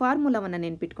ನೋಡೋದಾದರೆ ಈ ಫಾರ್ಮುಲಾವನ್ನು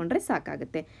ನೆನ್ಪಿಟ್ಕೊಂಡ್ರೆ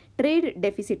ಸಾಕಾಗುತ್ತೆ. ಟ್ರೇಡ್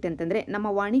ಡೆಫಿಸಿಟ್ ಅಂತಂದರೆ ನಮ್ಮ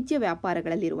ವಾಣಿಜ್ಯ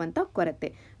ವ್ಯಾಪಾರಗಳಲ್ಲಿರುವಂಥ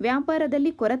ಕೊರತೆ.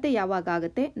 ವ್ಯಾಪಾರದಲ್ಲಿ ಕೊರತೆ ಯಾವಾಗ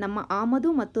ಆಗುತ್ತೆ? ನಮ್ಮ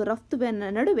ಆಮದು ಮತ್ತು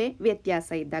ರಫ್ತುವಿನ ನಡುವೆ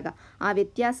ವ್ಯತ್ಯಾಸ ಇದ್ದಾಗ. ಆ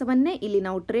ವ್ಯತ್ಯಾಸವನ್ನೇ ಇಲ್ಲಿ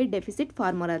ನಾವು ಟ್ರೇಡ್ ಡೆಫಿಸಿಟ್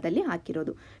ಫಾರ್ಮುಲಾದಲ್ಲಿ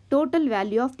ಹಾಕಿರೋದು. Total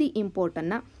value of the import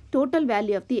ಅನ್ನ total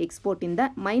value of the export ಇಂದ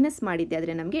ಮೈನಸ್ ಮಾಡಿದ್ದೆ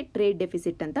ಆದರೆ ನಮಗೆ ಟ್ರೇಡ್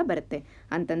ಡೆಫಿಸಿಟ್ ಅಂತ ಬರುತ್ತೆ.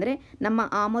 ಅಂತಂದ್ರೆ ನಮ್ಮ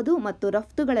ಆಮದು ಮತ್ತು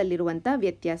ರಫ್ತುಗಳಲ್ಲಿರುವಂಥ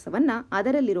ವ್ಯತ್ಯಾಸವನ್ನ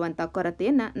ಅದರಲ್ಲಿರುವಂಥ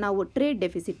ಕೊರತೆಯನ್ನ ನಾವು ಟ್ರೇಡ್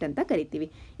ಡೆಫಿಸಿಟ್ ಅಂತ ಕರಿತೀವಿ.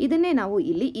 ಇದನ್ನೇ ನಾವು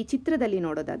ಇಲ್ಲಿ ಈ ಚಿತ್ರದಲ್ಲಿ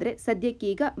ನೋಡೋದಾದ್ರೆ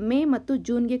ಸದ್ಯಕ್ಕೀಗ ಮೇ ಮತ್ತು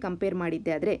ಜೂನ್ಗೆ ಕಂಪೇರ್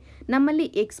ಮಾಡಿದ್ದೆ ಆದರೆ ನಮ್ಮಲ್ಲಿ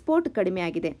ಎಕ್ಸ್ಪೋರ್ಟ್ ಕಡಿಮೆ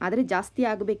ಆಗಿದೆ, ಆದರೆ ಜಾಸ್ತಿ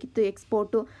ಆಗಬೇಕಿತ್ತು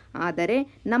ಎಕ್ಸ್ಪೋರ್ಟು. ಆದರೆ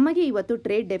ನಮಗೆ ಇವತ್ತು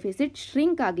ಟ್ರೇಡ್ ಡೆಫಿಸಿಟ್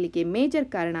ಶ್ರಿಂಕ್ ಆಗಲಿಕ್ಕೆ ಮೇಜರ್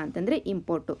ಕಾರಣ ಅಂತಂದ್ರೆ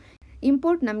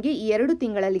ಇಂಪೋರ್ಟ್ ನಮಗೆ ಈ 2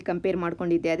 ತಿಂಗಳಲ್ಲಿ ಕಂಪೇರ್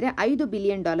ಮಾಡ್ಕೊಂಡಿದ್ದೆ ಆದರೆ $5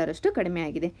 ಬಿಲಿಯನ್ ಅಷ್ಟು ಕಡಿಮೆ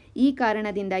ಆಗಿದೆ. ಈ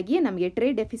ಕಾರಣದಿಂದಾಗಿಯೇ ನಮಗೆ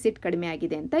ಟ್ರೇಡ್ ಡೆಫಿಸಿಟ್ ಕಡಿಮೆ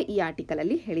ಆಗಿದೆ ಅಂತ ಈ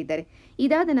ಆರ್ಟಿಕಲಲ್ಲಿ ಹೇಳಿದ್ದಾರೆ.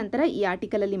 ಇದಾದ ನಂತರ ಈ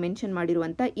ಆರ್ಟಿಕಲಲ್ಲಿ ಮೆನ್ಷನ್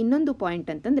ಮಾಡಿರುವಂಥ ಇನ್ನೊಂದು ಪಾಯಿಂಟ್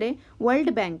ಅಂತಂದರೆ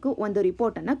ವರ್ಲ್ಡ್ ಬ್ಯಾಂಕು ಒಂದು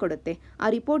ರಿಪೋರ್ಟನ್ನು ಕೊಡುತ್ತೆ. ಆ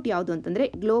ರಿಪೋರ್ಟ್ ಯಾವುದು ಅಂತಂದರೆ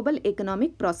ಗ್ಲೋಬಲ್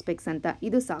ಎಕನಾಮಿಕ್ ಪ್ರಾಸ್ಪೆಕ್ಟ್ಸ್ ಅಂತ.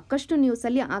 ಇದು ಸಾಕಷ್ಟು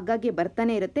ನ್ಯೂಸಲ್ಲಿ ಆಗಾಗ್ಗೆ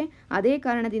ಬರ್ತಾನೆ ಇರುತ್ತೆ. ಅದೇ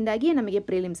ಕಾರಣದಿಂದಾಗಿಯೇ ನಮಗೆ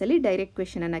ಪ್ರಿಲಿಮ್ಸಲ್ಲಿ ಡೈರೆಕ್ಟ್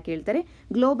ಕ್ವೆಶನ್ ಅನ್ನು ಕೇಳ್ತಾರೆ.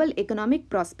 ಗ್ಲೋಬಲ್ ಎಕನಾಮಿಕ್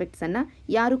ಪ್ರಾಸ್ಪೆಕ್ಟ್ಸ್ ಅನ್ನು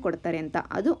ಯಾರು ಕೊಡ್ತಾರೆ ಅಂತ,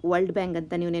 ಅದು ವರ್ಲ್ಡ್ ಬ್ಯಾಂಕ್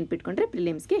ಅಂತ ನೀವು ನೆನ್ಪಿಟ್ಕೊಂಡ್ರೆ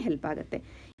ಪ್ರಿಲಿಮ್ಸ್ಗೆ ಹೆಲ್ಪ್ ಆಗುತ್ತೆ.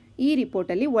 ಈ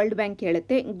ರಿಪೋರ್ಟಲ್ಲಿ ವರ್ಲ್ಡ್ ಬ್ಯಾಂಕ್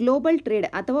ಹೇಳುತ್ತೆ ಗ್ಲೋಬಲ್ ಟ್ರೇಡ್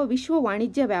ಅಥವಾ ವಿಶ್ವ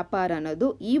ವಾಣಿಜ್ಯ ವ್ಯಾಪಾರ ಅನ್ನೋದು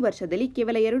ಈ ವರ್ಷದಲ್ಲಿ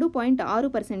ಕೇವಲ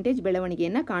 2.6%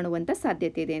 ಬೆಳವಣಿಗೆಯನ್ನು ಕಾಣುವಂಥ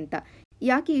ಸಾಧ್ಯತೆ ಇದೆ ಅಂತ.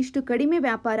 ಯಾಕೆ ಇಷ್ಟು ಕಡಿಮೆ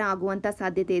ವ್ಯಾಪಾರ ಆಗುವಂಥ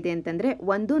ಸಾಧ್ಯತೆ ಇದೆ ಅಂತಂದರೆ,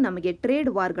 ಒಂದು ನಮಗೆ ಟ್ರೇಡ್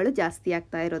ವಾರ್ಗಳು ಜಾಸ್ತಿ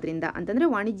ಆಗ್ತಾ ಇರೋದ್ರಿಂದ, ಅಂತಂದರೆ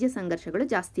ವಾಣಿಜ್ಯ ಸಂಘರ್ಷಗಳು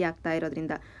ಜಾಸ್ತಿ ಆಗ್ತಾ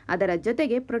ಇರೋದ್ರಿಂದ, ಅದರ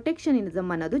ಜೊತೆಗೆ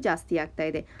ಪ್ರೊಟೆಕ್ಷನಿಸಮ್ ಅನ್ನೋದು ಜಾಸ್ತಿ ಆಗ್ತಾ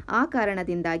ಇದೆ. ಆ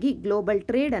ಕಾರಣದಿಂದಾಗಿ ಗ್ಲೋಬಲ್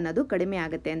ಟ್ರೇಡ್ ಅನ್ನೋದು ಕಡಿಮೆ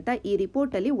ಆಗುತ್ತೆ ಅಂತ ಈ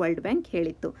ರಿಪೋರ್ಟಲ್ಲಿ ವರ್ಲ್ಡ್ ಬ್ಯಾಂಕ್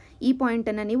ಹೇಳಿತ್ತು. ಈ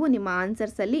ಪಾಯಿಂಟನ್ನು ನೀವು ನಿಮ್ಮ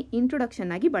ಆನ್ಸರ್ಸಲ್ಲಿ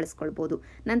ಇಂಟ್ರೊಡಕ್ಷನ್ ಆಗಿ ಬಳಸ್ಕೊಳ್ಬೋದು.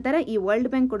 ನಂತರ ಈ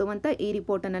ವರ್ಲ್ಡ್ ಬ್ಯಾಂಕ್ ಕೊಡುವಂಥ ಈ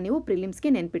ರಿಪೋರ್ಟನ್ನು ನೀವು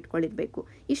ಪ್ರಿಲಿಮ್ಸ್ಗೆ ನೆನ್ಪಿಟ್ಕೊಳ್ಳಿರಬೇಕು.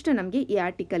 ಇಷ್ಟು ನಮಗೆ ಈ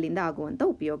ಆರ್ಟಿಕಲಿಂದ ಆಗುವಂಥ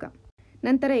ಉಪಯೋಗ.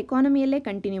 ನಂತರ ಎಕಾನಮಿಯಲ್ಲೇ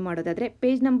ಕಂಟಿನ್ಯೂ ಮಾಡೋದಾದರೆ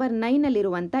ಪೇಜ್ ನಂಬರ್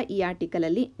 9ನಲ್ಲಿರುವಂಥ ಈ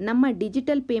ಆರ್ಟಿಕಲಲ್ಲಿ ನಮ್ಮ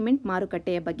ಡಿಜಿಟಲ್ ಪೇಮೆಂಟ್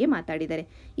ಮಾರುಕಟ್ಟೆಯ ಬಗ್ಗೆ ಮಾತಾಡಿದ್ದಾರೆ.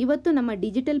 ಇವತ್ತು ನಮ್ಮ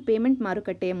ಡಿಜಿಟಲ್ ಪೇಮೆಂಟ್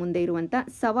ಮಾರುಕಟ್ಟೆಯ ಮುಂದೆ ಇರುವಂಥ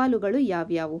ಸವಾಲುಗಳು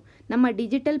ಯಾವ್ಯಾವು, ನಮ್ಮ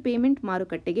ಡಿಜಿಟಲ್ ಪೇಮೆಂಟ್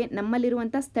ಮಾರುಕಟ್ಟೆಗೆ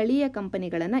ನಮ್ಮಲ್ಲಿರುವಂಥ ಸ್ಥಳೀಯ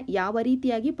ಕಂಪನಿಗಳನ್ನು ಯಾವ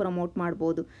ರೀತಿಯಾಗಿ ಪ್ರಮೋಟ್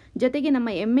ಮಾಡ್ಬೋದು, ಜೊತೆಗೆ ನಮ್ಮ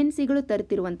MNCಗಳು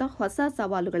ತರುತ್ತಿರುವಂಥ ಹೊಸ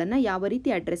ಸವಾಲುಗಳನ್ನು ಯಾವ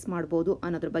ರೀತಿ ಅಡ್ರೆಸ್ ಮಾಡ್ಬೋದು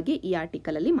ಅನ್ನೋದ್ರ ಬಗ್ಗೆ ಈ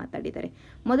ಆರ್ಟಿಕಲಲ್ಲಿ ಮಾತಾಡಿದ್ದಾರೆ.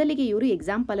 ಮೊದಲಿಗೆ ಇವರು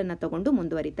ಎಕ್ಸಾಂಪಲನ್ನು ತಗೊಂಡು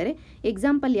ಮುಂದುವರಿತಾರೆ.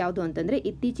 ಎಕ್ಸಾಂಪಲ್ ಯಾವುದು ಅಂತಂದರೆ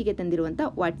ಇತ್ತೀಚೆಗೆ ತಂದಿರುವಂಥ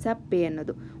ವಾಟ್ಸ್ಆ್ಯಪ್ ಪೇ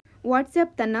ಅನ್ನೋದು.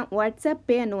 ವಾಟ್ಸಪ್ ತನ್ನ ವಾಟ್ಸಪ್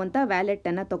ಪೇ ಅನ್ನುವಂಥ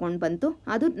ವ್ಯಾಲೆಟನ್ನು ತೊಗೊಂಡು ಬಂತು.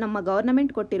 ಅದು ನಮ್ಮ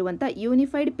ಗವರ್ನಮೆಂಟ್ ಕೊಟ್ಟಿರುವಂಥ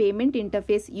unified payment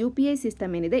interface UPI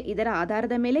system ಏನಿದೆ ಇದರ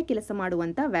ಆಧಾರದ ಮೇಲೆ ಕೆಲಸ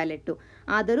ಮಾಡುವಂಥ ವ್ಯಾಲೆಟ್ಟು.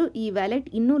 ಆದರೂ ಈ ವ್ಯಾಲೆಟ್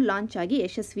ಇನ್ನೂ ಲಾಂಚ್ ಆಗಿ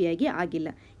ಯಶಸ್ವಿಯಾಗಿ ಆಗಿಲ್ಲ.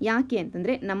 ಯಾಕೆ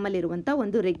ಅಂತಂದರೆ ನಮ್ಮಲ್ಲಿರುವಂಥ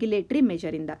ಒಂದು ರೆಗ್ಯುಲೇಟರಿ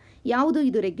ಮೆಜರಿಂದ. ಯಾವುದು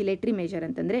ಇದು ರೆಗ್ಯುಲೇಟರಿ ಮೆಜರ್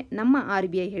ಅಂತಂದರೆ ನಮ್ಮ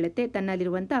RBI ಹೇಳುತ್ತೆ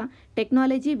ತನ್ನಲ್ಲಿರುವಂಥ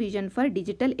ಟೆಕ್ನಾಲಜಿ ವಿಷನ್ ಫಾರ್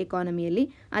ಡಿಜಿಟಲ್ ಎಕಾನಮಿಯಲ್ಲಿ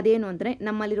ಅದೇನು ಅಂದರೆ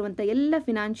ನಮ್ಮಲ್ಲಿರುವಂಥ ಎಲ್ಲ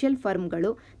ಫಿನಾನ್ಷಿಯಲ್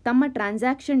ಫರ್ಮ್ಗಳು ತಮ್ಮ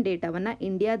ಟ್ರಾನ್ಸಾಕ್ಷನ್ ಡೇಟಾವನ್ನು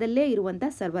ಇಂಡಿಯಾದಲ್ಲೇ ಇರುವಂಥ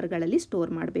ಸರ್ವರ್ಗಳಲ್ಲಿ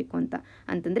ಸ್ಟೋರ್ ಮಾಡಬೇಕು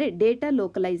ಅಂತಂದರೆ ಡೇಟಾ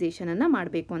ಲೋಕಲೈಸೇಷನ್ ಅನ್ನು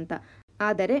ಮಾಡಬೇಕು ಅಂತ.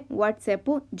 ಆದರೆ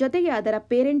ವಾಟ್ಸಪ್ಪು ಜೊತೆಗೆ ಅದರ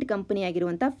ಪೇರೆಂಟ್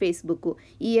ಕಂಪನಿಯಾಗಿರುವಂಥ ಫೇಸ್ಬುಕ್ಕು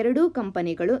ಈ ಎರಡೂ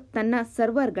ಕಂಪನಿಗಳು ತನ್ನ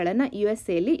ಸರ್ವರ್ಗಳನ್ನು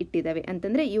USA ಇಟ್ಟಿದ್ದಾವೆ.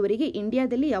 ಅಂತಂದರೆ ಇವರಿಗೆ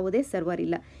ಇಂಡಿಯಾದಲ್ಲಿ ಯಾವುದೇ ಸರ್ವರ್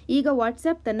ಇಲ್ಲ. ಈಗ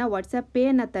ವಾಟ್ಸಪ್ ತನ್ನ ವಾಟ್ಸಪ್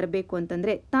ಪೇಯನ್ನು ತರಬೇಕು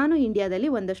ಅಂತಂದರೆ ತಾನು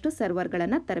ಇಂಡಿಯಾದಲ್ಲಿ ಒಂದಷ್ಟು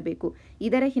ಸರ್ವರ್ಗಳನ್ನು ತರಬೇಕು.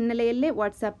 ಇದರ ಹಿನ್ನೆಲೆಯಲ್ಲೇ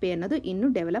ವಾಟ್ಸಪ್ ಪೇ ಅನ್ನೋದು ಇನ್ನೂ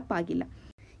ಡೆವಲಪ್ ಆಗಿಲ್ಲ.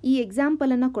 ಈ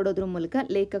ಎಕ್ಸಾಂಪಲನ್ನು ಕೊಡೋದ್ರ ಮೂಲಕ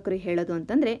ಲೇಖಕರು ಹೇಳೋದು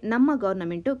ಅಂತಂದರೆ ನಮ್ಮ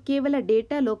ಗೌರ್ನಮೆಂಟು ಕೇವಲ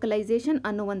ಡೇಟಾ ಲೋಕಲೈಸೇಷನ್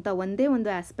ಅನ್ನುವಂಥ ಒಂದೇ ಒಂದು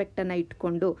ಆಸ್ಪೆಕ್ಟನ್ನು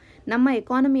ಇಟ್ಕೊಂಡು ನಮ್ಮ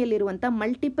ಎಕಾನಮಿಯಲ್ಲಿರುವಂಥ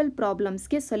ಮಲ್ಟಿಪಲ್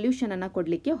ಪ್ರಾಬ್ಲಮ್ಸ್ಗೆ ಸೊಲ್ಯೂಷನನ್ನು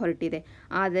ಕೊಡಲಿಕ್ಕೆ ಹೊರಟಿದೆ.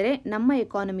 ಆದರೆ ನಮ್ಮ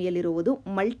ಎಕಾನಮಿಯಲ್ಲಿರುವುದು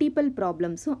ಮಲ್ಟಿಪಲ್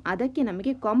ಪ್ರಾಬ್ಲಮ್ಸು, ಅದಕ್ಕೆ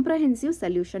ನಮಗೆ ಕಾಂಪ್ರಹೆನ್ಸಿವ್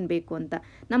ಸೊಲ್ಯೂಷನ್ ಬೇಕು ಅಂತ.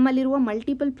 ನಮ್ಮಲ್ಲಿರುವ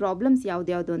ಮಲ್ಟಿಪಲ್ ಪ್ರಾಬ್ಲಮ್ಸ್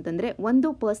ಯಾವ್ದ್ಯಾವುದು ಅಂತಂದರೆ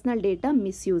ಒಂದು ಪರ್ಸ್ನಲ್ ಡೇಟಾ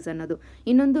ಮಿಸ್ಯೂಸ್ ಅನ್ನೋದು,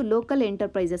 ಇನ್ನೊಂದು ಲೋಕಲ್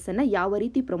ಎಂಟರ್ಪ್ರೈಸಸನ್ನು ಯಾವ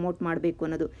ರೀತಿ ಪ್ರಮೋಟ್ ಮಾಡಬೇಕು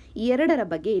ಅನ್ನೋದು. ಈ ಎರಡರ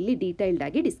ಬಗ್ಗೆ ಇಲ್ಲಿ ಡೀಟೈಲ್ಡ್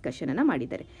ಆಗಿ ಡಿಸ್ಕಷನನ್ನು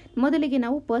ಮಾಡಿದ್ದಾರೆ. ಮೊದಲಿಗೆ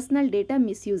ನಾವು ಪರ್ಸನಲ್ ಡೇಟಾ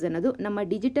ಮಿಸ್ಯೂಸ್ ಅನ್ನೋದು ನಮ್ಮ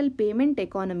ಡಿಜಿಟಲ್ ಪೇಮೆಂಟ್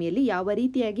ಎಕಾನಮಿಯಲ್ಲಿ ಯಾವ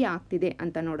ರೀತಿಯಾಗಿ ಆಗ್ತಿದೆ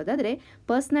ಅಂತ ನೋಡೋದಾದ್ರೆ,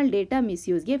 ಪರ್ಸನಲ್ ಡೇಟಾ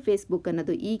ಮಿಸ್ಯೂಸ್ಗೆ ಫೇಸ್ಬುಕ್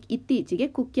ಅನ್ನೋದು ಇತ್ತೀಚೆಗೆ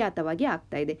ಕುಖ್ಯಾತವಾಗಿ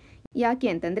ಆಗ್ತಾ ಇದೆ. ಯಾಕೆ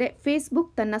ಅಂತಂದರೆ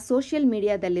ಫೇಸ್ಬುಕ್ ತನ್ನ ಸೋಷಿಯಲ್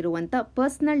ಮೀಡಿಯಾದಲ್ಲಿರುವಂಥ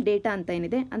ಪರ್ಸನಲ್ ಡೇಟಾ ಅಂತ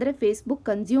ಏನಿದೆ ಅಂದರೆ ಫೇಸ್ಬುಕ್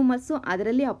ಕನ್ಸ್ಯೂಮರ್ಸು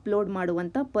ಅದರಲ್ಲಿ ಅಪ್ಲೋಡ್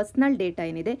ಮಾಡುವಂಥ ಪರ್ಸನಲ್ ಡೇಟಾ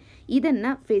ಏನಿದೆ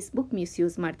ಇದನ್ನು ಫೇಸ್ಬುಕ್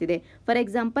ಮಿಸ್ಯೂಸ್ ಮಾಡ್ತಿದೆ. ಫಾರ್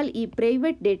ಎಕ್ಸಾಂಪಲ್ ಈ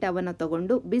ಪ್ರೈವೇಟ್ ಡೇಟಾವನ್ನು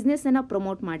ತಗೊಂಡು ಬಿಸ್ನೆಸ್ಸನ್ನು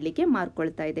ಪ್ರಮೋಟ್ ಮಾಡಲಿಕ್ಕೆ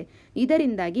ಮಾರ್ಕೊಳ್ತಾ ಇದೆ.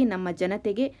 ಇದರಿಂದಾಗಿ ನಮ್ಮ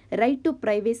ಜನತೆಗೆ ರೈಟ್ ಟು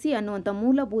ಪ್ರೈವೇಸಿ ಅನ್ನುವಂಥ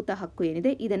ಮೂಲಭೂತ ಹಕ್ಕು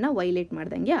ಏನಿದೆ ಇದನ್ನು ವೈಲೇಟ್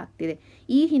ಮಾಡ್ದಂಗೆ ಆಗ್ತಿದೆ.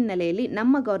 ಈ ಹಿನ್ನೆಲೆಯಲ್ಲಿ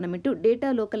ನಮ್ಮ ಗವರ್ನಮೆಂಟು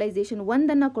ಡೇಟಾ ಲೋಕಲೈಸೇಷನ್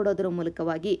ಒಂದನ್ನು ಕೊಡೋದ್ರ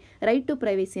ಮೂಲಕವಾಗಿ ರೈಟ್ ಟು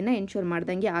ಪ್ರೈವೇಸಿನ ಎನ್ಶೋರ್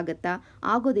ಮಾಡ್ದಂಗೆ ಆಗುತ್ತಾ?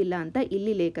 ಆಗೋದಿಲ್ಲ ಅಂತ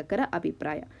ಇಲ್ಲಿ ಲೇಖಕರ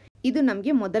ಅಭಿಪ್ರಾಯ. ಇದು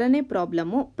ನಮಗೆ ಮೊದಲನೇ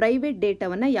ಪ್ರಾಬ್ಲಮ್ಮು, ಪ್ರೈವೇಟ್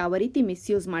ಡೇಟಾವನ್ನು ಯಾವ ರೀತಿ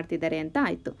ಮಿಸ್ಯೂಸ್ ಮಾಡ್ತಿದ್ದಾರೆ ಅಂತ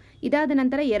ಆಯಿತು. ಇದಾದ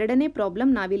ನಂತರ ಎರಡನೇ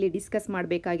ಪ್ರಾಬ್ಲಮ್ ನಾವಿಲ್ಲಿ ಡಿಸ್ಕಸ್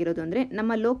ಮಾಡಬೇಕಾಗಿರೋದು ಅಂದರೆ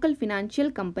ನಮ್ಮ ಲೋಕಲ್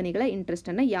ಫಿನಾನ್ಷಿಯಲ್ ಕಂಪನಿಗಳ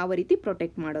ಇಂಟ್ರೆಸ್ಟನ್ನು ಯಾವ ರೀತಿ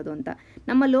ಪ್ರೊಟೆಕ್ಟ್ ಮಾಡೋದು ಅಂತ.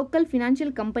 ನಮ್ಮ ಲೋಕಲ್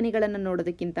ಫಿನಾನ್ಷಿಯಲ್ ಕಂಪನಿಗಳನ್ನು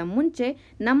ನೋಡೋದಕ್ಕಿಂತ ಮುಂಚೆ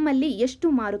ನಮ್ಮಲ್ಲಿ ಎಷ್ಟು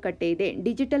ಮಾರುಕಟ್ಟೆ ಇದೆ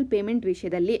ಡಿಜಿಟಲ್ ಪೇಮೆಂಟ್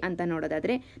ವಿಷಯದಲ್ಲಿ ಅಂತ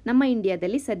ನೋಡೋದಾದರೆ, ನಮ್ಮ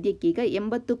ಇಂಡಿಯಾದಲ್ಲಿ ಸದ್ಯಕ್ಕೀಗ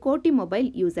 80 ಕೋಟಿ ಮೊಬೈಲ್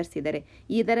ಯೂಸರ್ಸ್ ಇದ್ದಾರೆ.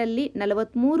 ಇದರಲ್ಲಿ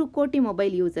 43 ಕೋಟಿ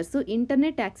ಮೊಬೈಲ್ ಯೂಸರ್ಸು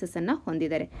ಇಂಟರ್ನೆಟ್ ಆಕ್ಸೆಸ್ ಅನ್ನು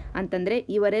ಹೊಂದಿದ್ದಾರೆ. ಅಂತಂದರೆ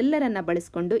ಇವರೆಲ್ಲರನ್ನ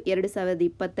ಬಳಸಿಕೊಂಡು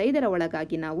 2025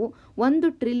 ಒಳಗಾಗಿ ನಾವು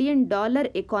 $1 ಟ್ರಿಲಿಯನ್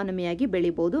ಎಕಾನಮಿಯಾಗಿ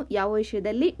ಬೆಳಿಬಹುದು. ಯಾವ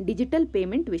ವಿಷಯದಲ್ಲಿ? ಡಿಜಿಟಲ್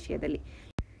ಪೇಮೆಂಟ್ ವಿಷಯದಲ್ಲಿ.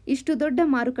 ಇಷ್ಟು ದೊಡ್ಡ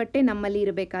ಮಾರುಕಟ್ಟೆ ನಮ್ಮಲ್ಲಿ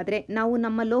ಇರಬೇಕಾದ್ರೆ ನಾವು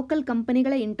ನಮ್ಮ ಲೋಕಲ್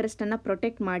ಕಂಪನಿಗಳ ಇಂಟ್ರೆಸ್ಟನ್ನು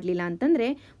ಪ್ರೊಟೆಕ್ಟ್ ಮಾಡಲಿಲ್ಲ ಅಂತಂದರೆ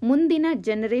ಮುಂದಿನ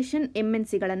ಜನರೇಷನ್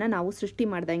MNCಗಳನ್ನು ನಾವು ಸೃಷ್ಟಿ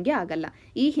ಮಾಡ್ದಂಗೆ ಆಗಲ್ಲ.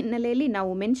 ಈ ಹಿನ್ನೆಲೆಯಲ್ಲಿ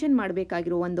ನಾವು ಮೆನ್ಷನ್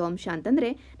ಮಾಡಬೇಕಾಗಿರುವ ಒಂದು ಅಂಶ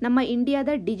ಅಂತಂದರೆ ನಮ್ಮ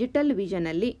ಇಂಡಿಯಾದ ಡಿಜಿಟಲ್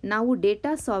ವಿಷನಲ್ಲಿ ನಾವು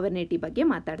ಡೇಟಾ ಸಾವರ್ನಿಟಿ ಬಗ್ಗೆ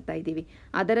ಮಾತಾಡ್ತಾ ಇದ್ದೀವಿ.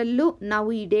 ಅದರಲ್ಲೂ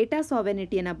ನಾವು ಈ ಡೇಟಾ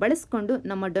ಸಾವರ್ನಿಟಿಯನ್ನು ಬಳಸ್ಕೊಂಡು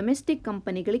ನಮ್ಮ ಡೊಮೆಸ್ಟಿಕ್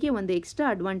ಕಂಪನಿಗಳಿಗೆ ಒಂದು ಎಕ್ಸ್ಟ್ರಾ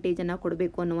ಅಡ್ವಾಂಟೇಜನ್ನು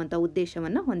ಕೊಡಬೇಕು ಅನ್ನುವಂಥ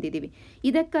ಉದ್ದೇಶವನ್ನು ಹೊಂದಿದ್ದೀವಿ.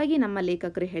 ಇದಕ್ಕಾಗಿ ನಮ್ಮ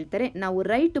ಲೇಖಕರು ಹೇಳ್ತಾರೆ, ನಾವು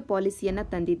ರೈಟ್ ಪಾಲಿಸಿಯನ್ನು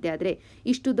ತಂದಿದ್ದೆ ಆದರೆ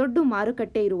ಇಷ್ಟು ದೊಡ್ಡ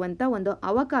ಮಾರುಕಟ್ಟೆ ಇರುವಂಥ ಒಂದು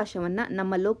ಅವಕಾಶವನ್ನು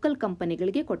ನಮ್ಮ ಲೋಕಲ್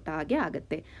ಕಂಪನಿಗಳಿಗೆ ಕೊಟ್ಟ ಹಾಗೆ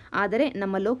ಆಗುತ್ತೆ. ಆದರೆ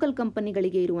ನಮ್ಮ ಲೋಕಲ್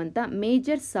ಕಂಪನಿಗಳಿಗೆ ಇರುವಂಥ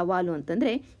ಮೇಜರ್ ಸವಾಲು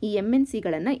ಅಂತಂದರೆ ಈ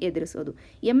MNCಗಳನ್ನು ಎದುರಿಸೋದು.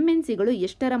 MNCಗಳು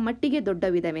ಎಷ್ಟರ ಮಟ್ಟಿಗೆ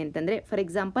ದೊಡ್ಡವಿದ್ದಾವೆ ಅಂತಂದರೆ, ಫಾರ್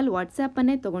ಎಕ್ಸಾಂಪಲ್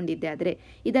ವಾಟ್ಸಪ್ಪನ್ನೇ ತಗೊಂಡಿದ್ದೆ ಆದರೆ,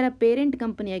 ಇದರ ಪೇರೆಂಟ್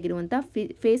ಕಂಪನಿಯಾಗಿರುವಂಥ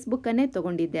ಫೇಸ್ಬುಕ್ಕನ್ನೇ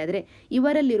ತಗೊಂಡಿದ್ದೆ ಆದರೆ,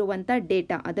 ಇವರಲ್ಲಿರುವಂಥ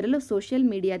ಡೇಟಾ, ಅದರಲ್ಲೂ ಸೋಷಿಯಲ್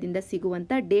ಮೀಡಿಯಾದಿಂದ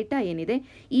ಸಿಗುವಂಥ ಡೇಟಾ ಏನಿದೆ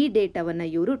ಈ ಡೇಟಾವನ್ನು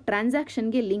ಇವರು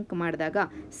ಟ್ರಾನ್ಸಾಕ್ಷನ್ಗೆ ಲಿಂಕ್ ಮಾಡಿದಾಗ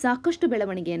ಸಾಕಷ್ಟು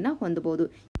ಬೆಳವಣಿಗೆಯನ್ನು ಹೊಂದಬಹುದು.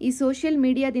 ಈ ಸೋಷಿಯಲ್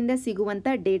ಮೀಡಿಯಾದಿಂದ ಸಿಗುವಂಥ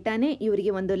ಡೇಟಾನೇ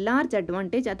ಇವರಿಗೆ ಒಂದು ಲಾರ್ಜ್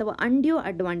ಅಡ್ವಾಂಟೇಜ್ ಅಥವಾ ಅನ್ಡ್ಯೂ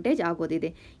ಅಡ್ವಾಂಟೇಜ್ ಆಗೋದಿದೆ.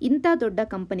 ಇಂಥ ದೊಡ್ಡ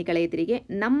ಕಂಪನಿಗಳ ಎದುರಿಗೆ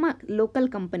ನಮ್ಮ ಲೋಕಲ್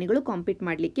ಕಂಪನಿಗಳು ಕಾಂಪೀಟ್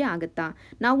ಮಾಡಲಿಕ್ಕೆ ಆಗುತ್ತಾ?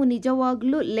 ನಾವು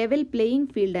ನಿಜವಾಗ್ಲೂ ಲೆವೆಲ್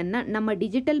ಪ್ಲೇಯಿಂಗ್ ಫೀಲ್ಡನ್ನು ನಮ್ಮ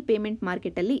ಡಿಜಿಟಲ್ ಪೇಮೆಂಟ್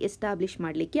ಮಾರ್ಕೆಟಲ್ಲಿ ಎಸ್ಟಾಬ್ಲಿಷ್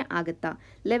ಮಾಡಲಿಕ್ಕೆ ಆಗುತ್ತಾ?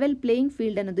 ಲೆವೆಲ್ ಪ್ಲೇಯಿಂಗ್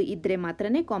ಫೀಲ್ಡ್ ಅನ್ನೋದು ಇದ್ದರೆ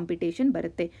ಮಾತ್ರನೇ ಕಾಂಪಿಟೇಷನ್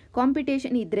ಬರುತ್ತೆ.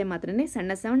 ಕಾಂಪಿಟೇಷನ್ ಇದ್ದರೆ ಮಾತ್ರನೇ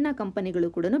ಸಣ್ಣ ಸಣ್ಣ ಕಂಪನಿಗಳು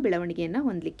ಕೂಡ ಬೆಳವಣಿಗೆಯನ್ನು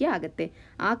ಹೊಂದಲಿಕ್ಕೆ ಆಗುತ್ತೆ.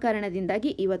 ಆ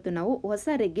ಕಾರಣದಿಂದಾಗಿ ಇವತ್ತು ನಾವು ಹೊಸ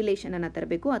ರೆಗ್ಯುಲೇಷನ್ ಅನ್ನು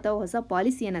ತರಬೇಕು ಅಥವಾ ಹೊಸ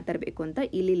ಪಾಲಿಸಿಯನ್ನು ತರಬೇಕು ಅಂತ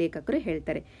ಇಲ್ಲಿ ಲೇಖಕರು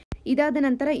ಹೇಳ್ತಾರೆ. ಇದಾದ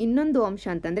ನಂತರ ಇನ್ನೊಂದು ಅಂಶ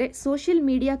ಅಂತಂದರೆ ಸೋಷಿಯಲ್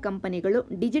ಮೀಡಿಯಾ ಕಂಪನಿಗಳು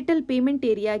ಡಿಜಿಟಲ್ ಪೇಮೆಂಟ್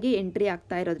ಏರಿಯಾಗೆ ಎಂಟ್ರಿ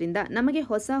ಆಗ್ತಾ ಇರೋದ್ರಿಂದ ನಮಗೆ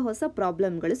ಹೊಸ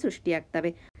ಪ್ರಾಬ್ಲಮ್ಗಳು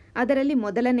ಸೃಷ್ಟಿಯಾಗ್ತವೆ. ಅದರಲ್ಲಿ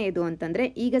ಮೊದಲನೆಯದು ಅಂತಂದರೆ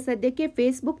ಈಗ ಸದ್ಯಕ್ಕೆ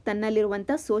ಫೇಸ್ಬುಕ್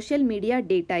ತನ್ನಲ್ಲಿರುವಂಥ ಸೋಷಿಯಲ್ ಮೀಡಿಯಾ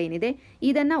ಡೇಟಾ ಏನಿದೆ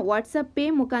ಇದನ್ನು ವಾಟ್ಸಪ್ ಪೇ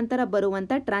ಮುಖಾಂತರ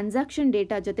ಬರುವಂಥ ಟ್ರಾನ್ಸಾಕ್ಷನ್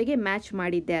ಡೇಟಾ ಜೊತೆಗೆ ಮ್ಯಾಚ್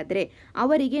ಮಾಡಿದ್ದೆ ಆದರೆ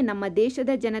ಅವರಿಗೆ ನಮ್ಮ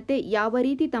ದೇಶದ ಜನತೆ ಯಾವ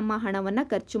ರೀತಿ ತಮ್ಮ ಹಣವನ್ನು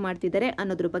ಖರ್ಚು ಮಾಡ್ತಿದ್ದಾರೆ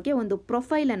ಅನ್ನೋದ್ರ ಬಗ್ಗೆ ಒಂದು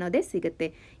ಪ್ರೊಫೈಲ್ ಅನ್ನೋದೇ ಸಿಗುತ್ತೆ.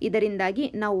 ಇದರಿಂದಾಗಿ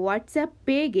ನಾವು ವಾಟ್ಸಪ್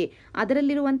ಪೇಗೆ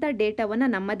ಅದರಲ್ಲಿರುವಂಥ ಡೇಟಾವನ್ನು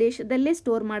ನಮ್ಮ ದೇಶದಲ್ಲೇ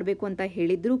ಸ್ಟೋರ್ ಮಾಡಬೇಕು ಅಂತ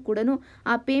ಹೇಳಿದ್ರೂ ಕೂಡ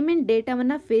ಆ ಪೇಮೆಂಟ್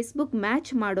ಡೇಟಾವನ್ನು ಫೇಸ್ಬುಕ್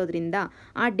ಮ್ಯಾಚ್ ಮಾಡೋದ್ರಿಂದ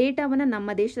ಆ ಡೇಟಾವನ್ನು ನಮ್ಮ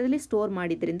ದೇಶದಲ್ಲಿ ಸ್ಟೋರ್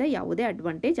ಮಾಡಿದ್ರಿಂದ ಯಾವುದೇ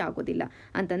ಅಡ್ವಾಂಟೇಜ್ ಆಗೋದಿಲ್ಲ.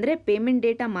 ಅಂತಂದರೆ ಪೇಮೆಂಟ್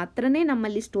ಡೇಟಾ ಮಾತ್ರನೇ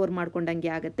ನಮ್ಮಲ್ಲಿ ಸ್ಟೋರ್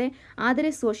ಮಾಡ್ಕೊಂಡಂಗೆ ಆಗುತ್ತೆ.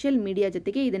 ಆದರೆ ಸೋಷಿಯಲ್ ಮೀಡಿಯಾ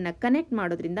ಜೊತೆಗೆ ಇದನ್ನು ಕನೆಕ್ಟ್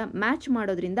ಮಾಡೋದ್ರಿಂದ, ಮ್ಯಾಚ್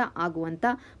ಮಾಡೋದ್ರಿಂದ ಆಗುವಂಥ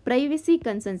ಪ್ರೈವಸಿ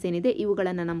ಕನ್ಸರ್ನ್ಸ್ ಏನಿದೆ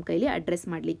ಇವುಗಳನ್ನು ನಮ್ಮ ಕೈಲಿ ಅಡ್ರೆಸ್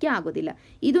ಮಾಡಲಿಕ್ಕೆ ಆಗೋದಿಲ್ಲ.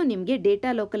 ಇದು ನಿಮಗೆ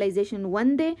ಡೇಟಾ ಲೋಕಲೈಸೇಷನ್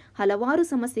ಒಂದೇ ಹಲವಾರು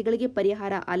ಸಮಸ್ಯೆಗಳಿಗೆ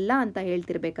ಪರಿಹಾರ ಅಲ್ಲ ಅಂತ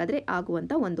ಹೇಳ್ತಿರ್ಬೇಕಾದ್ರೆ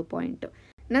ಆಗುವಂಥ ಒಂದು ಪಾಯಿಂಟ್.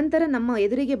 ನಂತರ ನಮ್ಮ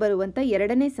ಎದುರಿಗೆ ಬರುವಂಥ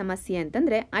ಎರಡನೇ ಸಮಸ್ಯೆ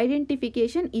ಅಂತಂದರೆ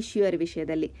ಐಡೆಂಟಿಫಿಕೇಷನ್ ಇಶ್ಯೂಯರ್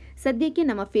ವಿಷಯದಲ್ಲಿ. ಸದ್ಯಕ್ಕೆ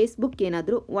ನಮ್ಮ ಫೇಸ್ಬುಕ್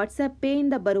ಏನಾದರೂ ವಾಟ್ಸಪ್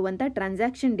ಪೇಯಿಂದ ಬರುವಂಥ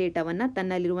ಟ್ರಾನ್ಸಾಕ್ಷನ್ ಡೇಟಾವನ್ನು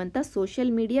ತನ್ನಲ್ಲಿರುವಂಥ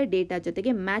ಸೋಷಿಯಲ್ ಮೀಡಿಯಾ ಡೇಟಾ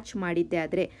ಜೊತೆಗೆ ಮ್ಯಾಚ್ ಮಾಡಿದ್ದೆ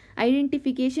ಆದರೆ,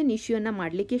 ಐಡೆಂಟಿಫಿಕೇಷನ್ ಇಶ್ಯೂಯನ್ನು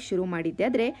ಮಾಡಲಿಕ್ಕೆ ಶುರು ಮಾಡಿದ್ದೆ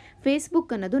ಆದರೆ,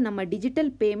 ಫೇಸ್ಬುಕ್ ಅನ್ನೋದು ನಮ್ಮ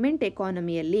ಡಿಜಿಟಲ್ ಪೇಮೆಂಟ್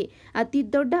ಎಕಾನಮಿಯಲ್ಲಿ ಅತಿ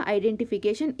ದೊಡ್ಡ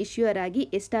ಐಡೆಂಟಿಫಿಕೇಷನ್ ಇಶ್ಯೂಯರ್ ಆಗಿ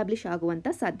ಎಸ್ಟಾಬ್ಲಿಷ್ ಆಗುವಂಥ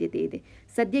ಸಾಧ್ಯತೆ ಇದೆ.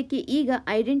 ಸದ್ಯಕ್ಕೆ ಈಗ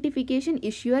ಐಡೆಂಟಿಫಿಕೇಷನ್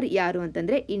ಇಶ್ಯೂಯರ್ ಯಾರು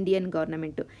ಅಂತಂದರೆ ಇಂಡಿಯನ್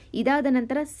ಗವರ್ನಮೆಂಟು. ಇದಾದ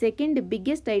ನಂತರ ಸೆಕೆಂಡ್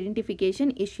ಬಿಗ್ಗೆಸ್ಟ್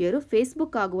ಐಡೆಂಟಿಫಿಕೇಷನ್ ಇಶ್ಯೂಯರು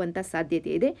ಫೇಸ್ಬುಕ್ ಆಗುವಂಥ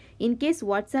ಸಾಧ್ಯತೆ ಇದೆ. ಇನ್ ಕೇಸ್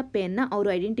ವಾಟ್ಸಪ್ ಪೇಯನ್ನು ಅವರು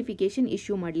ಐಡೆಂಟಿಫಿಕೇಷನ್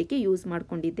ಇಶ್ಯೂ ಮಾಡಲಿಕ್ಕೆ ಯೂಸ್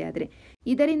ಮಾಡ್ಕೊಂಡಿದ್ದೆ ಆದರೆ.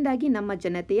 ಇದರಿಂದಾಗಿ ನಮ್ಮ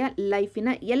ಜನತೆಯ ಲೈಫಿನ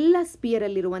ಎಲ್ಲ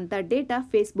ಸ್ಪಿಯರಲ್ಲಿರುವಂಥ ಡೇಟಾ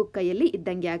ಫೇಸ್ಬುಕ್ ಕೈಯಲ್ಲಿ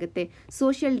ಇದ್ದಂಗೆ ಆಗುತ್ತೆ.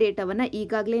 ಸೋಷಿಯಲ್ ಡೇಟಾವನ್ನು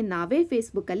ಈಗಾಗಲೇ ನಾವೇ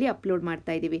ಫೇಸ್ಬುಕ್ಕಲ್ಲಿ ಅಪ್ಲೋಡ್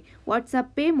ಮಾಡ್ತಾ ಇದ್ದೀವಿ.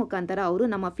 ವಾಟ್ಸಪ್ ಪೇ ಮುಖಾಂತರ ಅವರು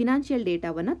ನಮ್ಮ ಫಿನಾನ್ಷಿಯಲ್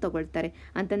ಡೇಟಾವನ್ನು ತಗೊಳ್ತಾರೆ.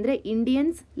 ಅಂತಂದರೆ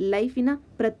ಇಂಡಿಯನ್ಸ್ ಲೈಫಿನ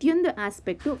ಪ್ರತಿಯೊಂದು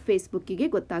ಆಸ್ಪೆಕ್ಟು ಫೇಸ್ಬುಕ್ಕಿಗೆ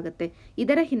ಗೊತ್ತಾಗುತ್ತೆ.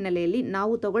 ಇದರ ಹಿನ್ನೆಲೆಯಲ್ಲಿ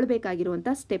ನಾವು ತಗೊಳ್ಬೇಕಾಗಿರುವಂಥ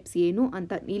ಸ್ಟೆಪ್ಸ್ ಏನು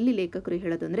ಅಂತ ಇಲ್ಲಿ ಲೇಖಕರು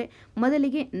ಹೇಳೋದಂದರೆ,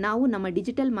 ಮೊದಲಿಗೆ ನಾವು ನಮ್ಮ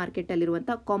ಡಿಜಿಟಲ್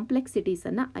ಮಾರ್ಕೆಟಲ್ಲಿರುವಂಥ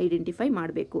ಕಾಂಪ್ಲೆಕ್ಸಿಟೀಸನ್ನು ಐಡೆಂಟಿಫೈ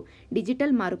ಮಾಡಬೇಕು.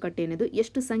 ಡಿಜಿಟಲ್ ಮಾರುಕಟ್ಟೆ ಅನ್ನೋದು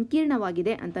ಎಷ್ಟು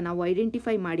ಸಂಕೀರ್ಣವಾಗಿದೆ ಅಂತ ನಾವು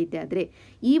ಐಡೆಂಟಿಫೈ ಮಾಡಿದ್ದೆ ಆದರೆ,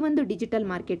 ಈ ಒಂದು ಡಿಜಿಟಲ್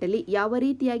ಮಾರ್ಕೆಟಲ್ಲಿ ಯಾವ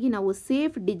ರೀತಿಯಾಗಿ ನಾವು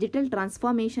ಸೇಫ್ ಡಿಜಿಟಲ್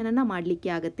ಟ್ರಾನ್ಸ್ಫಾರ್ಮೇಷನನ್ನು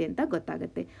ಮಾಡಲಿಕ್ಕೆ ಆಗುತ್ತೆ ಅಂತ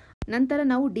ಗೊತ್ತಾಗುತ್ತೆ. ನಂತರ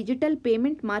ನಾವು ಡಿಜಿಟಲ್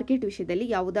ಪೇಮೆಂಟ್ ಮಾರ್ಕೆಟ್ ವಿಷಯದಲ್ಲಿ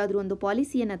ಯಾವುದಾದ್ರೂ ಒಂದು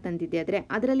ಪಾಲಿಸಿಯನ್ನು ತಂದಿದ್ದೆ ಆದರೆ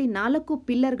ಅದರಲ್ಲಿ 4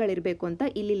 ಪಿಲ್ಲರ್ಗಳಿರಬೇಕು ಅಂತ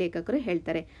ಇಲ್ಲಿ ಲೇಖಕರು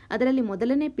ಹೇಳ್ತಾರೆ. ಅದರಲ್ಲಿ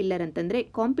ಮೊದಲನೇ ಪಿಲ್ಲರ್ ಅಂತಂದರೆ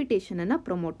ಕಾಂಪಿಟೇಷನನ್ನು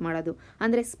ಪ್ರಮೋಟ್ ಮಾಡೋದು.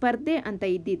 ಅಂದರೆ ಸ್ಪರ್ಧೆ ಅಂತ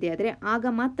ಇದ್ದಿದ್ದೆ ಆದರೆ ಆಗ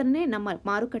ಮಾತ್ರನೇ ನಮ್ಮ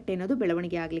ಮಾರುಕಟ್ಟೆ ಅನ್ನೋದು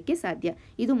ಬೆಳವಣಿಗೆ ಆಗಲಿಕ್ಕೆ ಸಾಧ್ಯ.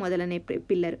 ಇದು ಮೊದಲನೇ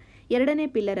ಪಿಲ್ಲರ್. ಎರಡನೇ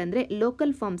ಪಿಲ್ಲರ್ ಅಂದರೆ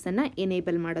ಲೋಕಲ್ ಫಾರ್ಮ್ಸನ್ನು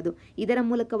ಎನೇಬಲ್ ಮಾಡೋದು. ಇದರ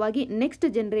ಮೂಲಕವಾಗಿ ನೆಕ್ಸ್ಟ್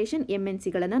ಜನರೇಷನ್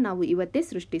MNCಗಳನ್ನು ನಾವು ಇವತ್ತೇ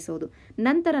ಸೃಷ್ಟಿಸೋದು.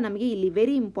 ನಂತರ ನಮಗೆ ಇಲ್ಲಿ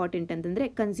ವೆರಿ ಇಂಪಾರ್ಟೆಂಟ್ ಅಂತಂದರೆ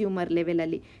ಕನ್ಸ್ಯೂಮರ್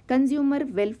ಲೆವೆಲಲ್ಲಿ ಕನ್ಸ್ಯೂಮರ್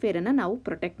ವೆಲ್ಫೇರ್ ನಾವು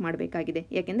ಪ್ರೊಟೆಕ್ಟ್ ಮಾಡಬೇಕಾಗಿದೆ.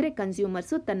 ಯಾಕೆಂದರೆ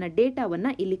ಕನ್ಸ್ಯೂಮರ್ಸು ತನ್ನ ಡೇಟಾವನ್ನು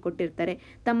ಇಲ್ಲಿ ಕೊಟ್ಟಿರ್ತಾರೆ,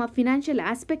 ತಮ್ಮ ಫಿನಾನ್ಷಿಯಲ್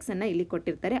ಆಸ್ಪೆಕ್ಟ್ಸ್ ಅನ್ನು ಇಲ್ಲಿ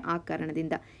ಕೊಟ್ಟಿರ್ತಾರೆ. ಆ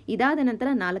ಕಾರಣದಿಂದ ಇದಾದ ನಂತರ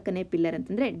 4ನೇ ಪಿಲ್ಲರ್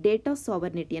ಅಂತಂದರೆ ಡೇಟಾ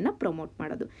ಸಾವರ್ನಿಟಿಯನ್ನು ಪ್ರಮೋಟ್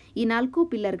ಮಾಡೋದು. ಈ 4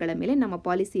 ಪಿಲ್ಲರ್ಗಳ ಮೇಲೆ ನಮ್ಮ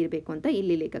ಪಾಲಿಸಿ ಇರಬೇಕು ಅಂತ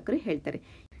ಇಲ್ಲಿ ಲೇಖಕರು ಹೇಳ್ತಾರೆ.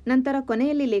 ನಂತರ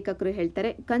ಕೊನೆಯಲ್ಲಿ ಲೇಖಕರು ಹೇಳ್ತಾರೆ,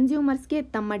 ಕನ್ಸ್ಯೂಮರ್ಸ್ಗೆ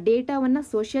ತಮ್ಮ ಡೇಟಾವನ್ನು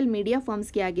ಸೋಷಿಯಲ್ ಮೀಡಿಯಾ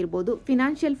ಫಾರ್ಮ್ಸ್ಗೆ ಆಗಿರ್ಬೋದು,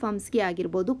 ಫಿನಾನ್ಷಿಯಲ್ ಫಾರ್ಮ್ಸ್ಗೆ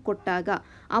ಆಗಿರ್ಬೋದು ಕೊಟ್ಟಾಗ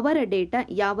ಅವರ ಡೇಟಾ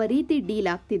ಯಾವ ರೀತಿ ಡೀಲ್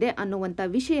ಆಗ್ತಿದೆ ಅನ್ನುವಂಥ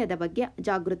ವಿಷಯದ ಬಗ್ಗೆ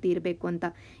ಜಾಗೃತಿ ಇರಬೇಕು ಅಂತ.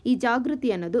 ಈ ಜಾಗೃತಿ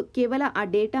ಅನ್ನೋದು ಕೇವಲ ಆ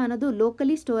ಡೇಟಾ ಅನ್ನೋದು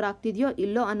ಲೋಕಲಿ ಸ್ಟೋರ್ ಆಗ್ತಿದೆಯೋ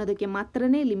ಇಲ್ಲೋ ಅನ್ನೋದಕ್ಕೆ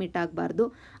ಮಾತ್ರನೇ ಲಿಮಿಟ್ ಆಗಬಾರ್ದು.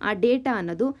 ಆ ಡೇಟಾ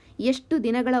ಅನ್ನೋದು ಎಷ್ಟು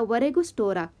ದಿನಗಳವರೆಗೂ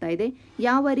ಸ್ಟೋರ್ ಆಗ್ತಾ ಇದೆ,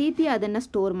 ಯಾವ ರೀತಿ ಅದನ್ನು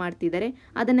ಸ್ಟೋರ್ ಮಾಡ್ತಿದ್ದಾರೆ,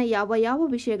 ಅದನ್ನು ಯಾವ ಯಾವ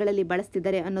ವಿಷಯಗಳಲ್ಲಿ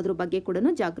ಬಳಸ್ತಿದ್ದಾರೆ ಅನ್ನೋದ್ರ ಬಗ್ಗೆ ಕೂಡ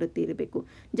ಜಾಗೃತಿ ಇರಬೇಕು.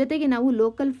 ಜೊತೆಗೆ ನಾವು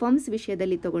ಲೋಕಲ್ ಫಾರ್ಮ್ಸ್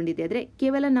ವಿಷಯದಲ್ಲಿ ತಗೊಂಡಿದೆ ಆದರೆ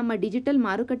ಕೇವಲ ನಮ್ಮ ಡಿಜಿಟಲ್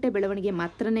ಮಾರುಕಟ್ಟೆ ಬೆಳವಣಿಗೆ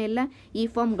ಮಾತ್ರನೇ ಅಲ್ಲ, ಈ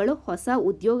ಫಾರ್ಮ್ಗಳು ಹೊಸ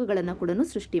ಉದ್ಯೋಗಗಳನ್ನು ಕೂಡ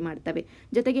ಸೃಷ್ಟಿ ಮಾಡ್ತವೆ,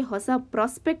 ಜೊತೆಗೆ ಹೊಸ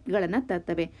ಪ್ರಾಸ್ಪೆಕ್ಟ್ಗಳನ್ನು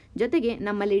ತರ್ತವೆ, ಜೊತೆಗೆ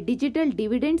ನಮ್ಮಲ್ಲಿ ಡಿಜಿಟಲ್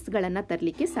ಡಿವಿಡೆಂಡ್ಸ್ಗಳನ್ನು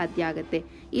ತರಲಿಕ್ಕೆ ಸಾಧ್ಯ ಆಗುತ್ತೆ.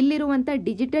 ಇಲ್ಲಿರುವಂಥ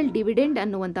ಡಿಜಿಟಲ್ ಡಿವಿಡೆಂಡ್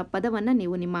ಅನ್ನುವಂಥ ಪದವನ್ನು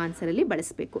ನೀವು ನಿಮ್ಮ ಆನ್ಸರಲ್ಲಿ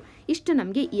ಬಳಸಬೇಕು. ಇಷ್ಟು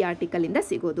ನಮಗೆ ಈ ಆರ್ಟಿಕಲಿಂದ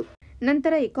ಸಿಗೋದು.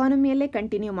 ನಂತರ ಎಕಾನಮಿಯಲ್ಲೇ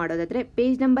ಕಂಟಿನ್ಯೂ ಮಾಡೋದಾದರೆ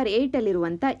ಪೇಜ್ ನಂಬರ್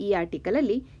 8ಅಲ್ಲಿರುವಂಥ ಈ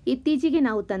ಆರ್ಟಿಕಲಲ್ಲಿ ಇತ್ತೀಚೆಗೆ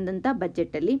ನಾವು ತಂದಂಥ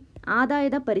ಬಜೆಟಲ್ಲಿ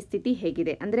ಆದಾಯದ ಪರಿಸ್ಥಿತಿ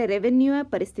ಹೇಗಿದೆ, ಅಂದರೆ ರೆವೆನ್ಯೂ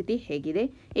ಪರಿಸ್ಥಿತಿ ಹೇಗಿದೆ,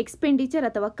 ಎಕ್ಸ್ಪೆಂಡಿಚರ್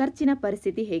ಅಥವಾ ಖರ್ಚಿನ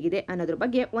ಪರಿಸ್ಥಿತಿ ಹೇಗಿದೆ ಅನ್ನೋದ್ರ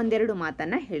ಬಗ್ಗೆ ಒಂದೆರಡು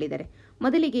ಮಾತನ್ನು ಹೇಳಿದ್ದಾರೆ.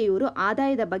 ಮೊದಲಿಗೆ ಇವರು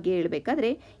ಆದಾಯದ ಬಗ್ಗೆ ಹೇಳಬೇಕಾದ್ರೆ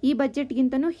ಈ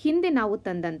ಬಜೆಟ್ಗಿಂತನೂ ಹಿಂದೆ ನಾವು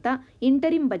ತಂದಂಥ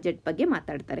ಇಂಟರಿಮ್ ಬಜೆಟ್ ಬಗ್ಗೆ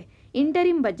ಮಾತಾಡ್ತಾರೆ.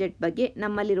 ಇಂಟರಿಮ್ ಬಜೆಟ್ ಬಗ್ಗೆ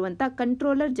ನಮ್ಮಲ್ಲಿರುವಂಥ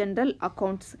ಕಂಟ್ರೋಲರ್ ಜನರಲ್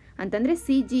ಅಕೌಂಟ್ಸ್ ಅಂತಂದರೆ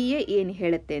CGA ಏನು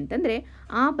ಹೇಳುತ್ತೆ ಅಂತಂದರೆ,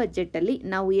 ಆ ಬಜೆಟಲ್ಲಿ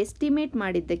ನಾವು ಎಸ್ಟಿಮೇಟ್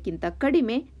ಮಾಡಿದ್ದಕ್ಕಿಂತ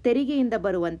ಕಡಿಮೆ ತೆರಿಗೆಯಿಂದ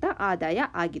ಬರುವಂಥ ಆದಾಯ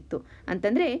ಆಗಿತ್ತು.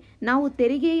 ಅಂತಂದರೆ ನಾವು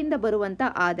ತೆರಿಗೆಯಿಂದ ಬರುವಂಥ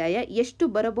ಆದಾಯ ಎಷ್ಟು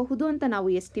ಬರಬಹುದು ಅಂತ ನಾವು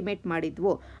ಎಸ್ಟಿಮೇಟ್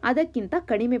ಮಾಡಿದ್ವೋ ಅದಕ್ಕಿಂತ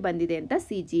ಕಡಿಮೆ ಬಂದಿದೆ ಅಂತ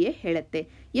CGA ಹೇಳುತ್ತೆ.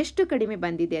 ಎಷ್ಟು ಕಡಿಮೆ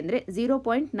ಬಂದಿದೆ ಅಂದರೆ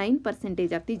 0.9%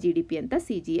 ಆಫ್ ದಿ GDP ಅಂತ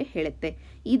CGA ಹೇಳುತ್ತೆ.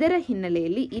 ಇದರ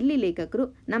ಹಿನ್ನೆಲೆಯಲ್ಲಿ ಇಲ್ಲಿ ಲೇಖಕರು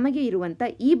ನಮಗೆ ಇರುವಂಥ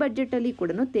ಈ ಬಜೆಟಲ್ಲಿ ಕೂಡ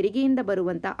ತೆರಿಗೆಯಿಂದ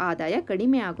ಬರುವಂಥ ಆದಾಯ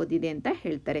ಕಡಿಮೆ ಆಗೋದಿದೆ ಅಂತ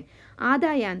ಹೇಳ್ತಾರೆ.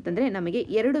 ಆದಾಯ ಅಂತಂದರೆ ನಮಗೆ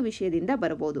 2 ವಿಷಯದಿಂದ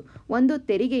ಬರಬಹುದು. ಒಂದು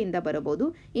ತೆರಿಗೆಯಿಂದ ಬರಬಹುದು,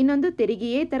 ಇನ್ನೊಂದು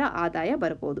ತೆರಿಗೆಯೇತರ ಆದಾಯ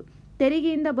ಬರಬಹುದು.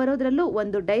 ತೆರಿಗೆಯಿಂದ ಬರೋದ್ರಲ್ಲೂ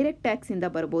ಒಂದು ಡೈರೆಕ್ಟ್ ಟ್ಯಾಕ್ಸಿಂದ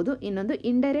ಬರ್ಬೋದು, ಇನ್ನೊಂದು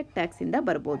ಇಂಡೈರೆಕ್ಟ್ ಟ್ಯಾಕ್ಸಿಂದ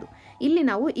ಬರ್ಬೋದು. ಇಲ್ಲಿ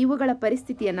ನಾವು ಇವುಗಳ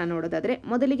ಪರಿಸ್ಥಿತಿಯನ್ನು ನೋಡೋದಾದರೆ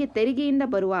ಮೊದಲಿಗೆ ತೆರಿಗೆಯಿಂದ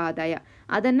ಬರುವ ಆದಾಯ,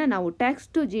 ಅದನ್ನು ನಾವು ಟ್ಯಾಕ್ಸ್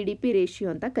ಟು GDP ರೇಷಿಯೋ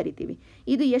ಅಂತ ಕರಿತೀವಿ.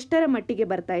 ಇದು ಎಷ್ಟರ ಮಟ್ಟಿಗೆ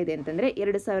ಬರ್ತಾ ಇದೆ ಅಂತಂದರೆ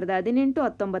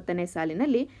 2018-19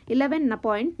 ಸಾಲಿನಲ್ಲಿ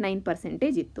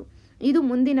 11.9% ಇತ್ತು. ಇದು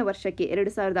ಮುಂದಿನ ವರ್ಷಕ್ಕೆ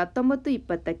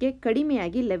 2019-20ಕ್ಕೆ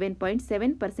ಕಡಿಮೆಯಾಗಿ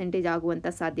 11.7% ಆಗುವಂಥ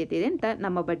ಸಾಧ್ಯತೆ ಇದೆ ಅಂತ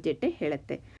ನಮ್ಮ ಬಜೆಟ್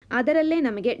ಹೇಳುತ್ತೆ. ಅದರಲ್ಲೇ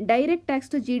ನಮಗೆ ಡೈರೆಕ್ಟ್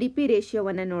ಟ್ಯಾಕ್ಸ್ ಟು GDP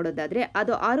ರೇಷಿಯೋವನ್ನು ನೋಡೋದಾದರೆ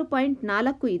ಅದು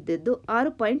 6.4 ಇದ್ದದ್ದು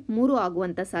 6.3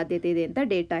 ಆಗುವಂಥ ಸಾಧ್ಯತೆ ಇದೆ ಅಂತ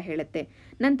ಡೇಟಾ ಹೇಳುತ್ತೆ.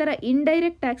 ನಂತರ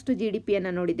ಇಂಡೈರೆಕ್ಟ್ ಟ್ಯಾಕ್ಸ್ ಟು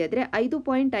GDPಯನ್ನು ನೋಡಿದರೆ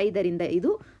 5.5ರಿಂದ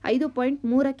ಇದು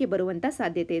 5.3ಕ್ಕೆ ಬರುವಂಥ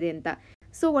ಸಾಧ್ಯತೆ ಇದೆ ಅಂತ.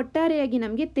 ಸೊ ಒಟ್ಟಾರೆಯಾಗಿ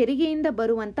ನಮಗೆ ತೆರಿಗೆಯಿಂದ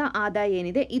ಬರುವಂಥ ಆದಾಯ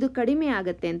ಏನಿದೆ ಇದು ಕಡಿಮೆ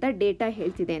ಆಗುತ್ತೆ ಅಂತ ಡೇಟಾ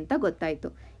ಹೇಳ್ತಿದೆ ಅಂತ ಗೊತ್ತಾಯಿತು.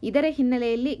 ಇದರ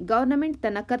ಹಿನ್ನೆಲೆಯಲ್ಲಿ ಗವರ್ನಮೆಂಟ್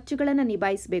ತನ್ನ ಖರ್ಚುಗಳನ್ನು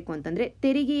ನಿಭಾಯಿಸಬೇಕು ಅಂತಂದರೆ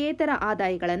ತೆರಿಗೆಯೇತರ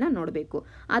ಆದಾಯಗಳನ್ನು ನೋಡಬೇಕು.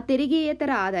 ಆ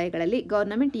ತೆರಿಗೆಯೇತರ ಆದಾಯಗಳಲ್ಲಿ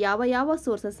ಗವರ್ನಮೆಂಟ್ ಯಾವ ಯಾವ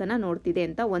ಸೋರ್ಸಸ್ಸನ್ನು ನೋಡ್ತಿದೆ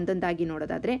ಅಂತ ಒಂದೊಂದಾಗಿ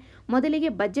ನೋಡೋದಾದರೆ,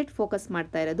 ಮೊದಲಿಗೆ ಬಜೆಟ್ ಫೋಕಸ್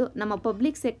ಮಾಡ್ತಾ ಇರೋದು ನಮ್ಮ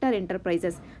ಪಬ್ಲಿಕ್ ಸೆಕ್ಟರ್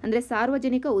ಎಂಟರ್ಪ್ರೈಸಸ್ ಅಂದರೆ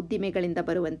ಸಾರ್ವಜನಿಕ ಉದ್ದಿಮೆಗಳಿಂದ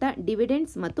ಬರುವಂಥ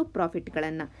ಡಿವಿಡೆಂಡ್ಸ್ ಮತ್ತು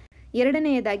ಪ್ರಾಫಿಟ್ಗಳನ್ನು.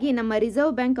 ಎರಡನೆಯದಾಗಿ ನಮ್ಮ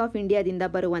ರಿಸರ್ವ್ ಬ್ಯಾಂಕ್ ಆಫ್ ಇಂಡಿಯಾದಿಂದ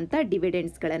ಬರುವಂಥ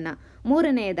ಡಿವಿಡೆಂಡ್ಸ್ಗಳನ್ನು.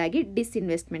 ಮೂರನೆಯದಾಗಿ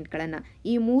ಡಿಸ್ಇನ್ವೆಸ್ಟ್ಮೆಂಟ್ಗಳನ್ನು.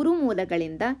 ಈ ಮೂರು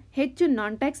ಮೂಲಗಳಿಂದ ಹೆಚ್ಚು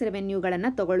ನಾನ್ ಟ್ಯಾಕ್ಸ್ ರೆವೆನ್ಯೂಗಳನ್ನು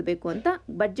ತಗೊಳ್ಬೇಕು ಅಂತ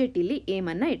ಬಜೆಟ್ ಇಲ್ಲಿ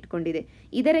ಏಮನ್ನು ಇಟ್ಕೊಂಡಿದೆ.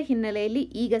 ಇದರ ಹಿನ್ನೆಲೆಯಲ್ಲಿ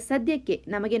ಈಗ ಸದ್ಯಕ್ಕೆ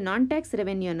ನಮಗೆ ನಾನ್ ಟ್ಯಾಕ್ಸ್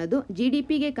ರೆವೆನ್ಯೂ ಅನ್ನೋದು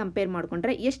GDPಗೆ ಕಂಪೇರ್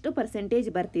ಮಾಡಿಕೊಂಡ್ರೆ ಎಷ್ಟು ಪರ್ಸೆಂಟೇಜ್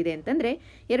ಬರ್ತಿದೆ ಅಂತಂದರೆ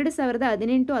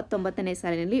 2018-19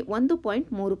 ಸಾಲಿನಲ್ಲಿ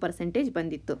 1.3%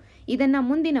 ಬಂದಿತ್ತು. ಇದನ್ನು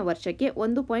ಮುಂದಿನ ವರ್ಷಕ್ಕೆ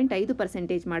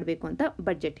 1.5% ಮಾಡಬೇಕು ಅಂತ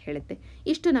ಬಜೆಟ್ ಹೇಳುತ್ತೆ.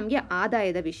 ಇಷ್ಟು ನಮಗೆ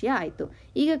ಆದಾಯದ ವಿಷಯ ಆಯಿತು.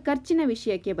 ಈಗ ಖರ್ಚಿನ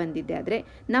ವಿಷಯಕ್ಕೆ ಬಂದಿದ್ದೆ ಆದರೆ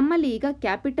ನಮ್ಮಲ್ಲಿ ಈಗ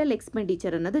ಕ್ಯಾಪಿಟಲ್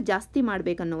ಎಕ್ಸ್ಪೆಂಡಿಚರ್ ಅನ್ನೋದು ಜಾಸ್ತಿ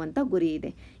ಮಾಡಬೇಕನ್ನುವಂಥ ಗುರಿ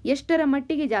ಇದೆ. ಎಷ್ಟರ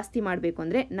ಮಟ್ಟಿಗೆ ಜಾಸ್ತಿ ಮಾಡಬೇಕು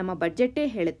ಅಂದರೆ ನಮ್ಮ ಬಜೆಟೇ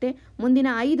ಹೇಳುತ್ತೆ ಮುಂದಿನ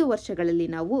 5 ವರ್ಷಗಳಲ್ಲಿ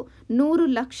ನಾವು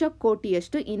 100 ಲಕ್ಷ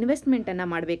ಕೋಟಿಯಷ್ಟು ಇನ್ವೆಸ್ಟ್ಮೆಂಟನ್ನು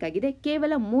ಮಾಡಬೇಕಾಗಿದೆ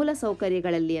ಕೇವಲ ಮೂಲ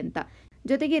ಸೌಕರ್ಯಗಳಲ್ಲಿ ಅಂತ.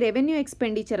 ಜೊತೆಗೆ ರೆವೆನ್ಯೂ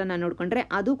ಎಕ್ಸ್ಪೆಂಡಿಚರನ್ನು ನೋಡಿಕೊಂಡ್ರೆ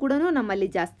ಅದು ಕೂಡ ನಮ್ಮಲ್ಲಿ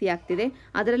ಜಾಸ್ತಿ ಆಗ್ತಿದೆ.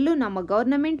 ಅದರಲ್ಲೂ ನಮ್ಮ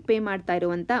ಗೌರ್ನಮೆಂಟ್ ಪೇ ಮಾಡ್ತಾ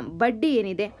ಇರುವಂಥ ಬಡ್ಡಿ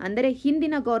ಏನಿದೆ ಅಂದರೆ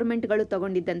ಹಿಂದಿನ ಗೌರ್ಮೆಂಟ್ಗಳು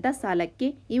ತಗೊಂಡಿದ್ದಂಥ ಸಾಲಕ್ಕೆ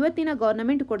ಇವತ್ತಿನ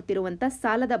ಗೌರ್ನಮೆಂಟ್ ಕೊಡ್ತಿರುವಂಥ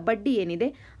ಸಾಲದ ಬಡ್ಡಿ ಏನಿದೆ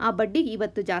ಆ ಬಡ್ಡಿ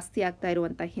ಇವತ್ತು ಜಾಸ್ತಿ ಆಗ್ತಾ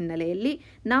ಇರುವಂಥ ಹಿನ್ನೆಲೆಯಲ್ಲಿ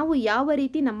ನಾವು ಯಾವ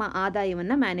ರೀತಿ ನಮ್ಮ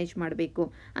ಆದಾಯವನ್ನು ಮ್ಯಾನೇಜ್ ಮಾಡಬೇಕು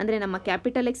ಅಂದರೆ ನಮ್ಮ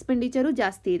ಕ್ಯಾಪಿಟಲ್ ಎಕ್ಸ್ಪೆಂಡಿಚರು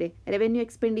ಜಾಸ್ತಿ ಇದೆ, ರೆವೆನ್ಯೂ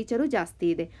ಎಕ್ಸ್ಪೆಂಡಿಚರು ಜಾಸ್ತಿ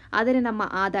ಇದೆ, ಆದರೆ ನಮ್ಮ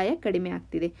ಆದಾಯ ಕಡಿಮೆ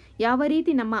ಆಗ್ತಿದೆ. ಯಾವ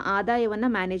ರೀತಿ ನಮ್ಮ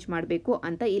ಆದಾಯವನ್ನು ಮ್ಯಾನೇಜ್ ಮಾಡಬೇಕು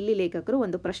ಅಂತ ಇಲ್ಲಿ ಲೇಖಕರು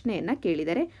ಒಂದು ಪ್ರಶ್ನೆಯನ್ನು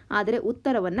ಕೇಳಿದರೆ ಆದರೆ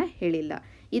ಉತ್ತರವನ್ನು ಹೇಳಿಲ್ಲ.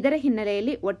 ಇದರ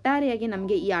ಹಿನ್ನೆಲೆಯಲ್ಲಿ ಒಟ್ಟಾರೆಯಾಗಿ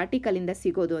ನಮಗೆ ಈ ಆರ್ಟಿಕಲಿಂದ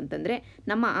ಸಿಗೋದು ಅಂತಂದರೆ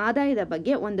ನಮ್ಮ ಆದಾಯದ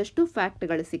ಬಗ್ಗೆ ಒಂದಷ್ಟು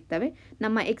ಫ್ಯಾಕ್ಟ್ಗಳು ಸಿಗ್ತವೆ,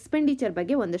 ನಮ್ಮ ಎಕ್ಸ್ಪೆಂಡಿಚರ್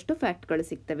ಬಗ್ಗೆ ಒಂದಷ್ಟು ಫ್ಯಾಕ್ಟ್ಗಳು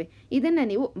ಸಿಗ್ತವೆ. ಇದನ್ನು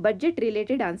ನೀವು ಬಜೆಟ್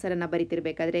ರಿಲೇಟೆಡ್ ಆನ್ಸರನ್ನು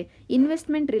ಬರಿತಿರಬೇಕಾದ್ರೆ,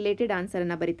 ಇನ್ವೆಸ್ಟ್ಮೆಂಟ್ ರಿಲೇಟೆಡ್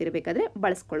ಆನ್ಸರನ್ನು ಬರಿತಿರಬೇಕಾದ್ರೆ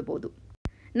ಬಳಸ್ಕೊಳ್ಬೋದು.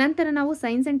 ನಂತರ ನಾವು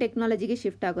ಸೈನ್ಸ್ ಆ್ಯಂಡ್ ಟೆಕ್ನಾಲಜಿಗೆ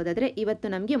ಶಿಫ್ಟ್ ಆಗೋದಾದರೆ ಇವತ್ತು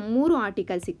ನಮಗೆ 3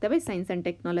 ಆರ್ಟಿಕಲ್ ಸಿಗ್ತವೆ ಸೈನ್ಸ್ ಆ್ಯಂಡ್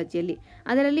ಟೆಕ್ನಾಲಜಿಯಲ್ಲಿ.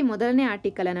 ಅದರಲ್ಲಿ ಮೊದಲನೇ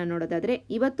ಆರ್ಟಿಕಲನ್ನು ನೋಡೋದಾದರೆ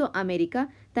ಇವತ್ತು ಅಮೆರಿಕ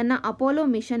ತನ್ನ ಅಪೋಲೋ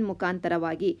ಮಿಷನ್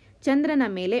ಮುಖಾಂತರವಾಗಿ ಚಂದ್ರನ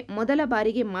ಮೇಲೆ ಮೊದಲ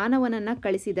ಬಾರಿಗೆ ಮಾನವನನ್ನು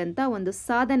ಕಳಿಸಿದಂಥ ಒಂದು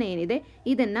ಸಾಧನೆ ಏನಿದೆ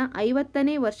ಇದನ್ನು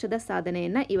 50ನೇ ವರ್ಷದ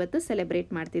ಸಾಧನೆಯನ್ನು ಇವತ್ತು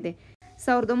ಸೆಲೆಬ್ರೇಟ್ ಮಾಡ್ತಿದೆ.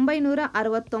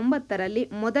 1969ರಲ್ಲಿ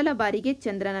ಮೊದಲ ಬಾರಿಗೆ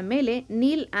ಚಂದ್ರನ ಮೇಲೆ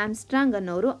ನೀಲ್ ಆಮ್ಸ್ಟ್ರಾಂಗ್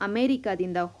ಅನ್ನೋರು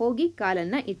ಅಮೆರಿಕಾದಿಂದ ಹೋಗಿ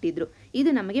ಕಾಲನ್ನು ಇಟ್ಟಿದ್ರು. ಇದು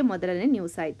ನಮಗೆ ಮೊದಲನೇ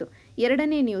ನ್ಯೂಸ್ ಆಯಿತು.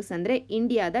 ಎರಡನೇ ನ್ಯೂಸ್ ಅಂದರೆ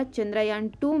ಇಂಡಿಯಾದ ಚಂದ್ರಯಾನ್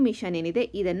 2 ಮಿಷನ್ ಏನಿದೆ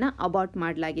ಇದನ್ನು ಅಬಾರ್ಟ್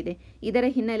ಮಾಡಲಾಗಿದೆ. ಇದರ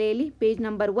ಹಿನ್ನೆಲೆಯಲ್ಲಿ ಪೇಜ್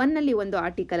ನಂಬರ್ 1ನಲ್ಲಿ ಒಂದು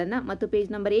ಆರ್ಟಿಕಲನ್ನು ಮತ್ತು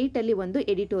ಪೇಜ್ ನಂಬರ್ 8ಲ್ಲಿ ಒಂದು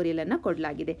ಎಡಿಟೋರಿಯಲನ್ನು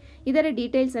ಕೊಡಲಾಗಿದೆ. ಇದರ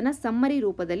ಡೀಟೇಲ್ಸನ್ನು ಸಮ್ಮರಿ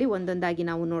ರೂಪದಲ್ಲಿ ಒಂದೊಂದಾಗಿ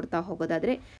ನಾವು ನೋಡ್ತಾ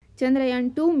ಹೋಗೋದಾದರೆ, ಚಂದ್ರಯಾನ್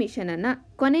 2 ಮಿಷನನ್ನು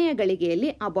ಕೊನೆಯ ಗಳಿಗೆಯಲ್ಲಿ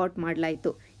ಅಬಾರ್ಟ್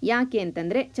ಮಾಡಲಾಯಿತು. ಯಾಕೆ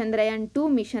ಅಂತಂದರೆ ಚಂದ್ರಯಾನ್ 2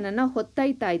 ಮಿಷನನ್ನು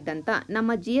ಹೊತ್ತೊಯ್ತಾ ಇದ್ದಂಥ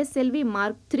ನಮ್ಮ GSLV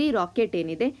ಮಾರ್ಕ್ 3 ರಾಕೆಟ್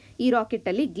ಏನಿದೆ ಈ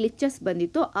ರಾಕೆಟಲ್ಲಿ ಗ್ಲಿಚಸ್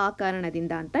ಬಂದಿತ್ತು ಆ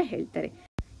ಕಾರಣದಿಂದ ಅಂತ ಹೇಳ್ತಾರೆ.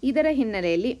 ಇದರ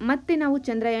ಹಿನ್ನೆಲೆಯಲ್ಲಿ ಮತ್ತೆ ನಾವು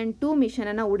ಚಂದ್ರಯಾನ್ 2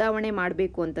 ಮಿಷನನ್ನು ಉಡಾವಣೆ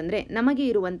ಮಾಡಬೇಕು ಅಂತಂದರೆ ನಮಗೆ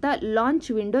ಇರುವಂಥ ಲಾಂಚ್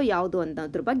ವಿಂಡೋ ಯಾವುದು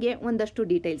ಅನ್ನೋದ್ರ ಬಗ್ಗೆ ಒಂದಷ್ಟು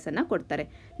ಡೀಟೇಲ್ಸನ್ನು ಕೊಡ್ತಾರೆ.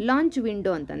 ಲಾಂಚ್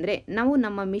ವಿಂಡೋ ಅಂತಂದರೆ ನಾವು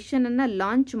ನಮ್ಮ ಮಿಷನನ್ನು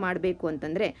ಲಾಂಚ್ ಮಾಡಬೇಕು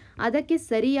ಅಂತಂದರೆ ಅದಕ್ಕೆ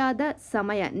ಸರಿಯಾದ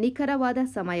ಸಮಯ, ನಿಖರವಾದ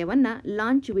ಸಮಯವನ್ನು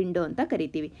ಲಾಂಚ್ ವಿಂಡೋ ಅಂತ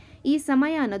ಕರಿತೀವಿ. ಈ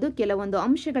ಸಮಯ ಅನ್ನೋದು ಕೆಲವೊಂದು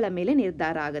ಅಂಶಗಳ ಮೇಲೆ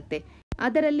ನಿರ್ಧಾರ ಆಗುತ್ತೆ.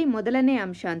 ಅದರಲ್ಲಿ ಮೊದಲನೇ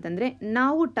ಅಂಶ ಅಂತಂದರೆ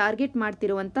ನಾವು ಟಾರ್ಗೆಟ್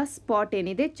ಮಾಡ್ತಿರುವಂಥ ಸ್ಪಾಟ್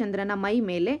ಏನಿದೆ ಚಂದ್ರನ ಮೈ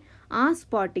ಮೇಲೆ, ಆ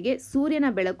ಸ್ಪಾಟ್ಗೆ ಸೂರ್ಯನ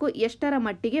ಬೆಳಕು ಎಷ್ಟರ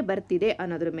ಮಟ್ಟಿಗೆ ಬರ್ತಿದೆ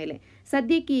ಅನ್ನೋದ್ರ ಮೇಲೆ.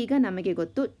 ಸದ್ಯಕ್ಕೆ ಈಗ ನಮಗೆ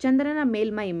ಗೊತ್ತು ಚಂದ್ರನ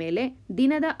ಮೇಲ್ಮೈ ಮೇಲೆ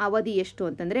ದಿನದ ಅವಧಿ ಎಷ್ಟು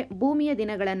ಅಂತಂದರೆ ಭೂಮಿಯ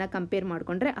ದಿನಗಳನ್ನು ಕಂಪೇರ್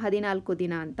ಮಾಡಿಕೊಂಡ್ರೆ 14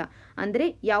 ದಿನ ಅಂತ. ಅಂದರೆ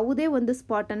ಯಾವುದೇ ಒಂದು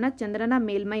ಸ್ಪಾಟನ್ನು ಚಂದ್ರನ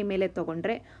ಮೇಲ್ಮೈ ಮೇಲೆ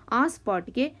ತಗೊಂಡ್ರೆ ಆ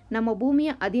ಸ್ಪಾಟ್ಗೆ ನಮ್ಮ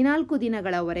ಭೂಮಿಯ 14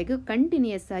 ದಿನಗಳವರೆಗೂ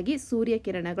ಕಂಟಿನ್ಯೂಸ್ ಆಗಿ ಸೂರ್ಯ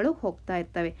ಕಿರಣಗಳು ಹೋಗ್ತಾ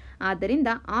ಇರ್ತವೆ. ಆದ್ದರಿಂದ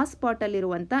ಆ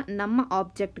ಸ್ಪಾಟಲ್ಲಿರುವಂಥ ನಮ್ಮ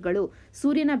ಆಬ್ಜೆಕ್ಟ್ಗಳು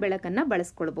ಸೂರ್ಯನ ಬೆಳಕನ್ನು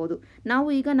ಬಳಸ್ಕೊಳ್ಬೋದು. ನಾವು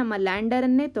ಈಗ ನಮ್ಮ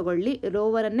ಲ್ಯಾಂಡರನ್ನೇ ತಗೊಳ್ಳಿ,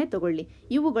 ರೋವರನ್ನೇ ತಗೊಳ್ಳಿ,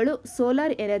 ಇವುಗಳು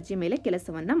ಸೋಲಾರ್ ಎನರ್ಜಿ ಮೇಲೆ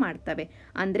ಕೆಲಸವನ್ನು ಮಾಡ್ತವೆ.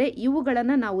 ಅಂದರೆ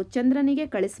ಇವುಗಳನ್ನು ನಾವು ಚಂದ್ರನಿಗೆ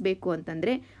ಕಳಿಸಬೇಕು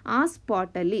ಅಂತಂದರೆ ಆ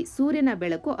ಸ್ಪಾಟಲ್ಲಿ ಸೂರ್ಯನ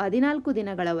ಬೆಳಕು 14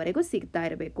 ದಿನಗಳವರೆಗೂ ಸಿಗ್ತಾ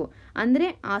ಇರಬೇಕು. ಅಂದರೆ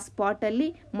ಆ ಸ್ಪಾಟಲ್ಲಿ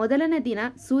ಮೊದಲನೇ ದಿನ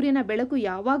ಸೂರ್ಯನ ಬೆಳಕು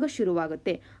ಯಾವಾಗ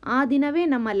ಶುರುವಾಗುತ್ತೆ ಆ ದಿನವೇ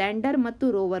ನಮ್ಮ ಲ್ಯಾಂಡರ್ ಮತ್ತು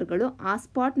ರೋವರ್ಗಳು ಆ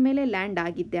ಸ್ಪಾಟ್ ಮೇಲೆ ಲ್ಯಾಂಡ್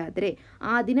ಆಗಿದ್ದೆ ಆದರೆ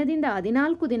ಆ ದಿನದಿಂದ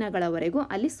 14 ದಿನಗಳವರೆಗೂ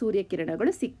ಅಲ್ಲಿ ಸೂರ್ಯ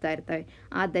ಕಿರಣಗಳು ಸಿಗ್ತಾ ಇರ್ತವೆ.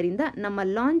 ಆದ್ದರಿಂದ ನಮ್ಮ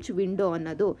ಲಾಂಚ್ ವಿಂಡೋ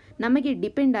ಅನ್ನೋದು ನಮಗೆ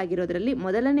ಡಿಪೆಂಡ್ ಆಗಿರೋದ್ರಲ್ಲಿ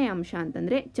ಮೊದಲನೇ ಅಂಶ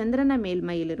ಅಂತಂದರೆ ಚಂದ್ರನ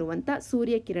ಮೇಲ್ಮೈಯಲ್ಲಿರುವಂಥ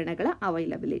ಸೂರ್ಯ ಕಿರಣಗಳ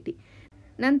ಅವೈಲಬಿಲಿಟಿ.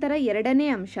 ನಂತರ ಎರಡನೇ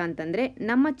ಅಂಶ ಅಂತಂದರೆ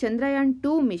ನಮ್ಮ ಚಂದ್ರಯಾನ್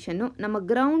 2 ಮಿಷನ್ನು ನಮ್ಮ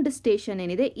ಗ್ರೌಂಡ್ ಸ್ಟೇಷನ್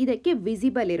ಏನಿದೆ ಇದಕ್ಕೆ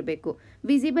ವಿಸಿಬಲ್ ಇರಬೇಕು.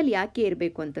 ವಿಸಿಬಲ್ ಯಾಕೆ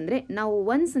ಇರಬೇಕು ಅಂತಂದರೆ ನಾವು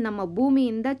ಒನ್ಸ್ ನಮ್ಮ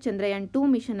ಭೂಮಿಯಿಂದ ಚಂದ್ರಯಾನ್ 2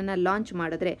 ಮಿಷನನ್ನು ಲಾಂಚ್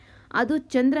ಮಾಡಿದ್ರೆ ಅದು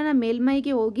ಚಂದ್ರನ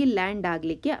ಮೇಲ್ಮೈಗೆ ಹೋಗಿ ಲ್ಯಾಂಡ್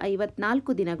ಆಗಲಿಕ್ಕೆ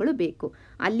 54 ದಿನಗಳು ಬೇಕು.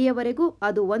 ಅಲ್ಲಿಯವರೆಗೂ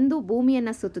ಅದು ಒಂದು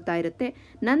ಭೂಮಿಯನ್ನು ಸುತ್ತುತ್ತಾ ಇರುತ್ತೆ,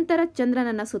 ನಂತರ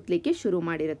ಚಂದ್ರನನ್ನು ಸುತ್ತಲಿಕ್ಕೆ ಶುರು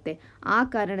ಮಾಡಿರುತ್ತೆ. ಆ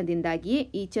ಕಾರಣದಿಂದಾಗಿಯೇ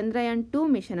ಈ ಚಂದ್ರಯಾನ್ 2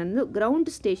 ಮಿಷನ್ ಅನ್ನು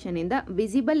ಗ್ರೌಂಡ್ ಸ್ಟೇಷನ್ ಇಂದ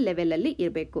ವಿಸಿಬಲ್ ಲೆವೆಲ್ ಅಲ್ಲಿ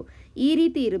ಇರಬೇಕು. ಈ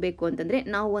ರೀತಿ ಇರಬೇಕು ಅಂತಂದ್ರೆ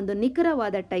ನಾವು ಒಂದು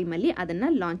ನಿಖರವಾದ ಟೈಮಲ್ಲಿ ಅದನ್ನ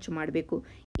ಲಾಂಚ್ ಮಾಡಬೇಕು.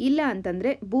 ಇಲ್ಲ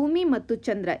ಅಂತಂದ್ರೆ ಭೂಮಿ ಮತ್ತು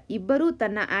ಚಂದ್ರ ಇಬ್ಬರೂ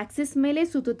ತನ್ನ ಆಕ್ಸಿಸ್ ಮೇಲೆ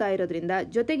ಸುತ್ತುತ್ತಾ ಇರೋದ್ರಿಂದ,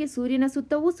 ಜೊತೆಗೆ ಸೂರ್ಯನ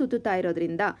ಸುತ್ತವೂ ಸುತ್ತುತ್ತಾ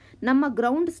ಇರೋದ್ರಿಂದ ನಮ್ಮ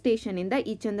ಗ್ರೌಂಡ್ ಸ್ಟೇಷನ್ ಇಂದ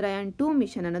ಈ ಚಂದ್ರಯಾನ್ 2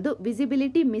 ಮಿಷನ್ ಅನ್ನೋದು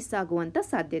ವಿಸಿಬಿಲಿಟಿ ಮಿಸ್ ಆಗುವಂತ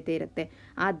ಸಾಧ್ಯತೆ ಇರುತ್ತೆ.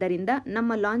 ಆದ್ದರಿಂದ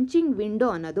ನಮ್ಮ ಲಾಂಚಿಂಗ್ ವಿಂಡೋ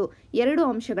ಅನ್ನೋದು 2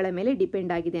 ಅಂಶಗಳ ಮೇಲೆ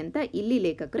ಡಿಪೆಂಡ್ ಆಗಿದೆ ಅಂತ ಇಲ್ಲಿ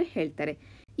ಲೇಖಕರು ಹೇಳ್ತಾರೆ.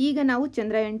 ಈಗ ನಾವು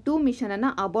ಚಂದ್ರಯಾನ್ 2 ಮಿಷನ್ ಅನ್ನ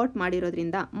ಅಬಾರ್ಟ್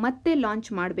ಮಾಡಿರೋದ್ರಿಂದ ಮತ್ತೆ ಲಾಂಚ್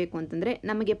ಮಾಡಬೇಕು ಅಂತಂದ್ರೆ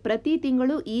ನಮಗೆ ಪ್ರತಿ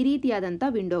ತಿಂಗಳು ಈ ರೀತಿಯಾದಂಥ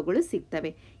ವಿಂಡೋಗಳು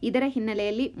ಸಿಗ್ತವೆ. ಇದರ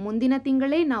ಹಿನ್ನೆಲೆಯಲ್ಲಿ ಮುಂದಿನ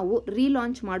ತಿಂಗಳೇ ನಾವು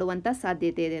ರೀಲಾಂಚ್ ಮಾಡುವಂತ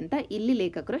ಸಾಧ್ಯತೆ ಇದೆ ಅಂತ ಇಲ್ಲಿ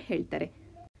ಲೇಖಕರು ಹೇಳ್ತಾರೆ.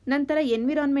 ನಂತರ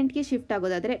ಎನ್ವಿರಾನ್ಮೆಂಟ್ಗೆ ಶಿಫ್ಟ್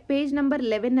ಆಗೋದಾದರೆ ಪೇಜ್ ನಂಬರ್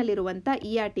 11ನಲ್ಲಿರುವಂಥ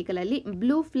ಈ ಆರ್ಟಿಕಲ್ ಅಲ್ಲಿ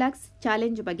ಬ್ಲೂ ಫ್ಲಾಗ್ಸ್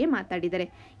ಚಾಲೆಂಜ್ ಬಗ್ಗೆ ಮಾತಾಡಿದ್ದಾರೆ.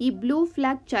 ಈ ಬ್ಲೂ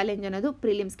ಫ್ಲಾಗ್ ಚಾಲೆಂಜ್ ಅನ್ನೋದು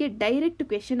ಪ್ರಿಲಿಮ್ಸ್ಗೆ ಡೈರೆಕ್ಟ್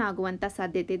ಕ್ವೆಶನ್ ಆಗುವಂಥ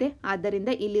ಸಾಧ್ಯತೆ ಇದೆ. ಆದ್ದರಿಂದ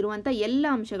ಇಲ್ಲಿರುವಂಥ ಎಲ್ಲ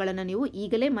ಅಂಶಗಳನ್ನು ನೀವು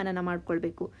ಈಗಲೇ ಮನನ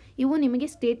ಮಾಡಿಕೊಳ್ಬೇಕು. ಇವು ನಿಮಗೆ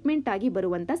ಸ್ಟೇಟ್ಮೆಂಟ್ ಆಗಿ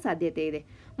ಬರುವಂಥ ಸಾಧ್ಯತೆ ಇದೆ.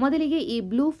 ಮೊದಲಿಗೆ ಈ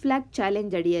ಬ್ಲೂ ಫ್ಲಾಗ್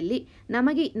ಚಾಲೆಂಜ್ ಅಡಿಯಲ್ಲಿ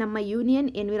ನಮಗೆ ನಮ್ಮ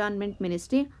ಯೂನಿಯನ್ ಎನ್ವಿರಾನ್ಮೆಂಟ್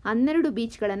ಮಿನಿಸ್ಟ್ರಿ 12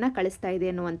 ಬೀಚ್ಗಳನ್ನು ಕಳಿಸ್ತಾ ಇದೆ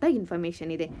ಅನ್ನುವಂಥ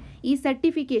ಇನ್ಫಾರ್ಮೇಷನ್ ಇದೆ. ಈ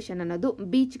ಸರ್ಟಿಫಿಕೇಶನ್ ಅನ್ನೋದು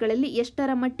ಬೀಚ್ಗಳಲ್ಲಿ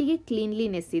ಎಷ್ಟರ ಮಟ್ಟಿಗೆ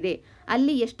ಕ್ಲೀನ್ಲಿನೆಸ್ ಇದೆ,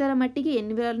 ಅಲ್ಲಿ ಎಷ್ಟರ ಮಟ್ಟಿಗೆ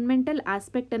ಎನ್ವಿರಾನ್ಮೆಂಟಲ್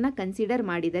ಆಸ್ಪೆಕ್ಟ್ ಅನ್ನ ಕನ್ಸಿಡರ್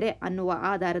ಮಾಡಿದರೆ ಅನ್ನುವ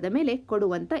ಆಧಾರದ ಮೇಲೆ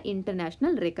ಕೊಡುವಂತ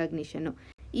ಇಂಟರ್ನ್ಯಾಷನಲ್ ರೆಕಗ್ನಿಷನ್.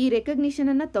 ಈ ರೆಕಗ್ನಿಷನ್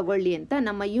ಅನ್ನ ತಗೊಳ್ಳಿ ಅಂತ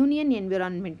ನಮ್ಮ ಯೂನಿಯನ್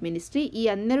ಎನ್ವಿರಾನ್ಮೆಂಟ್ ಮಿನಿಸ್ಟ್ರಿ ಈ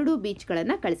 12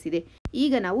 ಬೀಚ್ಗಳನ್ನು ಕಳಿಸಿದೆ.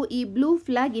 ಈಗ ನಾವು ಈ ಬ್ಲೂ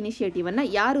ಫ್ಲಾಗ್ ಇನಿಷಿಯೇಟಿವ್ ಅನ್ನ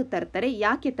ಯಾರು ತರ್ತಾರೆ,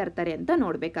 ಯಾಕೆ ತರ್ತಾರೆ ಅಂತ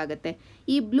ನೋಡಬೇಕಾಗತ್ತೆ.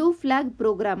 ಈ ಬ್ಲೂ ಫ್ಲಾಗ್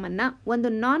ಪ್ರೋಗ್ರಾಮ್ ಅನ್ನ ಒಂದು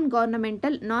ನಾನ್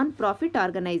ಗವರ್ನಮೆಂಟಲ್ ನಾನ್ ಪ್ರಾಫಿಟ್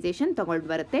ಆರ್ಗನೈಸೇಷನ್ ತಗೊಂಡು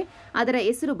ಬರುತ್ತೆ. ಅದರ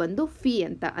ಹೆಸರು ಬಂದು ಫಿ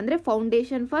ಅಂತ, ಅಂದ್ರೆ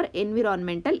ಫೌಂಡೇಶನ್ ಫಾರ್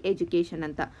ಎನ್ವಿರಾನ್ಮೆಂಟಲ್ ಎಜುಕೇಶನ್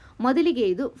ಅಂತ. ಮೊದಲಿಗೆ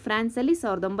ಇದು ಫ್ರಾನ್ಸ್ ಅಲ್ಲಿ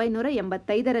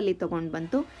 1985ರಲ್ಲಿ ತಗೊಂಡು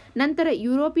ಬಂತು. ನಂತರ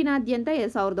ಯುರೋಪಿನಾದ್ಯಂತ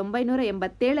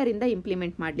 1987ರಿಂದ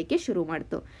ಇಂಪ್ಲಿಮೆಂಟ್ ಮಾಡಲಿಕ್ಕೆ ಶುರು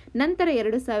ಮಾಡಿತು. ನಂತರ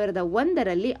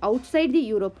 2001ರಲ್ಲಿ ಔಟ್ಸೈಡ್ ದಿ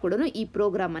ಯುರೋಪ್ ಕೂಡ ಈ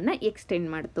ಪ್ರೋಗ್ರಾಮ್ ಅನ್ನ ಎಕ್ಸ್ಟೆಂಡ್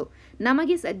ಮಾಡಿತು.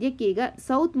 ನಮಗೆ ಸದ್ಯಕ್ಕೆ ಈಗ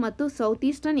ಸೌತ್ ಮತ್ತು ಸೌತ್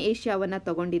ಈಸ್ಟರ್ನ್ ಏಷ್ಯಾವನ್ನ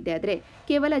ತಗೊಂಡಿದ್ದೆ ಆದರೆ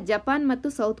ಕೇವಲ ಜಪಾನ್ ಮತ್ತು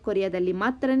ಸೌತ್ ಕೊರಿಯಾದಲ್ಲಿ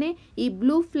ಮಾತ್ರನೇ ಈ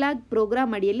ಬ್ಲೂ ಫ್ಲಾಗ್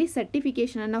ಪ್ರೋಗ್ರಾಮ್ ಅಡಿಯಲ್ಲಿ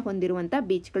ಸರ್ಟಿಫಿಕೇಶನ್ ಅನ್ನ ಹೊಂದಿರುವಂತಹ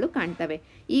ಬೀಚ್ಗಳು ಕಾಣ್ತವೆ.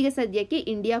 ಈಗ ಸದ್ಯಕ್ಕೆ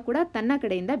ಇಂಡಿಯಾ ಕೂಡ ತನ್ನ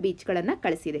ಕಡೆಯಿಂದ ಬೀಚ್ಗಳನ್ನು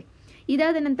ಕಳಿಸಿದೆ.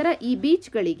 ಇದಾದ ನಂತರ ಈ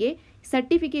ಬೀಚ್ಗಳಿಗೆ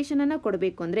ಸರ್ಟಿಫಿಕೇಶನ್ ಅನ್ನ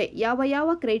ಕೊಡಬೇಕು ಅಂದ್ರೆ ಯಾವ ಯಾವ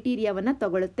ಕ್ರೈಟೀರಿಯಾವನ್ನ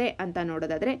ತಗೊಳುತ್ತೆ ಅಂತ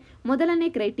ನೋಡೋದಾದ್ರೆ, ಮೊದಲನೇ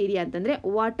ಕ್ರೈಟೀರಿಯಾ ಅಂತಂದ್ರೆ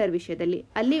ವಾಟರ್ ವಿಷಯದಲ್ಲಿ,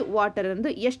 ಅಲ್ಲಿ ವಾಟರ್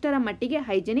ಅನ್ನೋದು ಎಷ್ಟರ ಮಟ್ಟಿಗೆ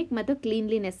ಹೈಜೆನಿಕ್ ಮತ್ತು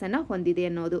ಕ್ಲೀನ್ಲಿನೆಸ್ ಅನ್ನ ಹೊಂದಿದೆ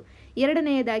ಅನ್ನೋದು.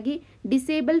 ಎರಡನೆಯದಾಗಿ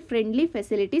ಡಿಸೇಬಲ್ ಫ್ರೆಂಡ್ಲಿ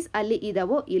ಫೆಸಿಲಿಟೀಸ್ ಅಲ್ಲಿ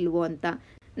ಇದಾವೋ ಇಲ್ವೋ ಅಂತ.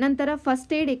 ನಂತರ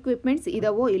ಫಸ್ಟ್ ಏಡ್ ಎಕ್ವಿಪ್ಮೆಂಟ್ಸ್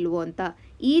ಇದಾವೋ ಇಲ್ವೋ ಅಂತ.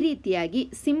 ಈ ರೀತಿಯಾಗಿ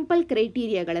ಸಿಂಪಲ್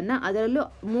ಕ್ರೈಟೀರಿಯಾಗಳನ್ನು, ಅದರಲ್ಲೂ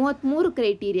 33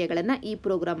 ಕ್ರೈಟೀರಿಯಾಗಳನ್ನು ಈ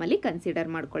ಪ್ರೋಗ್ರಾಮಲ್ಲಿ ಕನ್ಸಿಡರ್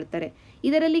ಮಾಡ್ಕೊಳ್ತಾರೆ.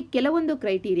 ಇದರಲ್ಲಿ ಕೆಲವೊಂದು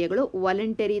ಕ್ರೈಟೀರಿಯಾಗಳು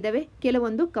ವಾಲಂಟರಿ ಇದಾವೆ,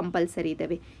 ಕೆಲವೊಂದು ಕಂಪಲ್ಸರಿ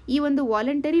ಇದಾವೆ. ಈ ಒಂದು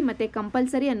ವಾಲಂಟರಿ ಮತ್ತು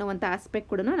ಕಂಪಲ್ಸರಿ ಅನ್ನುವಂಥ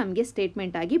ಆಸ್ಪೆಕ್ಟ್ ಕೂಡ ನಮಗೆ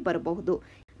ಸ್ಟೇಟ್ಮೆಂಟ್ ಆಗಿ ಬರಬಹುದು.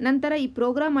 ನಂತರ ಈ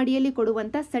ಪ್ರೋಗ್ರಾಮ್ ಅಡಿಯಲ್ಲಿ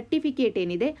ಕೊಡುವಂಥ ಸರ್ಟಿಫಿಕೇಟ್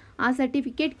ಏನಿದೆ, ಆ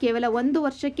ಸರ್ಟಿಫಿಕೇಟ್ ಕೇವಲ 1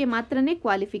 ವರ್ಷಕ್ಕೆ ಮಾತ್ರನೇ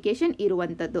ಕ್ವಾಲಿಫಿಕೇಶನ್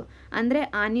ಇರುವಂಥದ್ದು. ಅಂದರೆ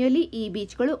ಆನ್ಯುಯಲಿ ಈ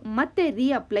ಬೀಚ್ಗಳು ಮತ್ತೆ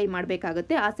ಅಪ್ಲೈ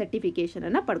ಮಾಡಬೇಕಾಗುತ್ತೆ ಆ ಸರ್ಟಿಫಿಕೇಶನ್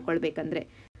ಅನ್ನು ಪಡ್ಕೊಳ್ಬೇಕಂದ್ರೆ.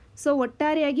 ಸೊ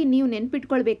ಒಟ್ಟಾರೆಯಾಗಿ ನೀವು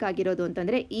ನೆನ್ಪಿಟ್ಕೊಳ್ಬೇಕಾಗಿರೋದು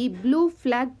ಅಂತಂದರೆ, ಈ ಬ್ಲೂ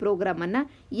ಫ್ಲಾಗ್ ಪ್ರೋಗ್ರಾಮ್ ಅನ್ನು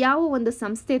ಯಾವ ಒಂದು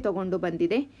ಸಂಸ್ಥೆ ತಗೊಂಡು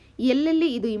ಬಂದಿದೆ, ಎಲ್ಲೆಲ್ಲಿ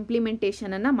ಇದು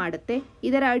ಇಂಪ್ಲಿಮೆಂಟೇಷನ್ ಅನ್ನು ಮಾಡುತ್ತೆ,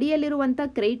 ಇದರ ಅಡಿಯಲ್ಲಿರುವಂಥ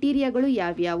ಕ್ರೈಟೀರಿಯಾಗಳು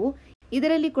ಯಾವ್ಯಾವು,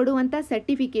 ಇದರಲ್ಲಿ ಕೊಡುವಂಥ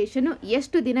ಸರ್ಟಿಫಿಕೇಶನ್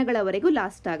ಎಷ್ಟು ದಿನಗಳವರೆಗೂ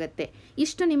ಲಾಸ್ಟ್ ಆಗುತ್ತೆ,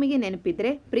 ಇಷ್ಟು ನಿಮಗೆ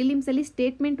ನೆನಪಿದ್ರೆ ಪ್ರಿಲಿಮ್ಸಲ್ಲಿ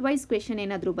ಸ್ಟೇಟ್ಮೆಂಟ್ ವೈಸ್ ಕ್ವೆಶನ್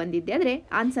ಏನಾದರೂ ಬಂದಿದ್ದೆ ಆದರೆ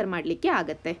ಆನ್ಸರ್ ಮಾಡಲಿಕ್ಕೆ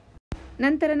ಆಗುತ್ತೆ.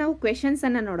 ನಂತರ ನಾವು ಕ್ವೆಶನ್ಸ್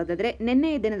ಅನ್ನು ನೋಡೋದಾದ್ರೆ,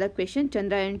 ನಿನ್ನೆಯ ದಿನದ ಕ್ವೆಶನ್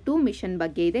ಚಂದ್ರಯಾನ್ 2 ಮಿಷನ್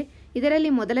ಬಗ್ಗೆ ಇದೆ. ಇದರಲ್ಲಿ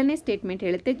ಮೊದಲನೇ ಸ್ಟೇಟ್ಮೆಂಟ್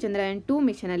ಹೇಳುತ್ತೆ ಚಂದ್ರಯಾನ್ 2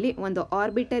 ಮಿಷನ್ ಅಲ್ಲಿ ಒಂದು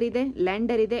ಆರ್ಬಿಟರ್ ಇದೆ,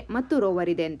 ಲ್ಯಾಂಡರ್ ಇದೆ ಮತ್ತು ರೋವರ್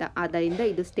ಇದೆ ಅಂತ. ಆದ್ದರಿಂದ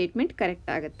ಇದು ಸ್ಟೇಟ್ಮೆಂಟ್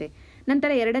ಕರೆಕ್ಟ್ ಆಗುತ್ತೆ. ನಂತರ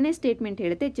ಎರಡನೇ ಸ್ಟೇಟ್ಮೆಂಟ್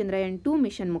ಹೇಳುತ್ತೆ ಚಂದ್ರಯಾನ್ 2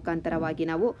 ಮಿಷನ್ ಮುಖಾಂತರವಾಗಿ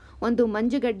ನಾವು ಒಂದು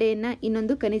ಮಂಜುಗಡ್ಡೆಯನ್ನ,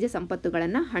 ಇನ್ನೊಂದು ಖನಿಜ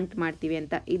ಸಂಪತ್ತುಗಳನ್ನು ಹಂಟ್ ಮಾಡ್ತೀವಿ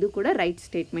ಅಂತ. ಇದು ಕೂಡ ರೈಟ್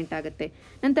ಸ್ಟೇಟ್ಮೆಂಟ್ ಆಗುತ್ತೆ.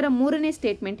 ನಂತರ ಮೂರನೇ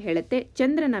ಸ್ಟೇಟ್ಮೆಂಟ್ ಹೇಳುತ್ತೆ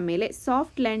ಚಂದ್ರನ ಮೇಲೆ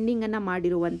ಸಾಫ್ಟ್ ಲ್ಯಾಂಡಿಂಗ್ ಅನ್ನ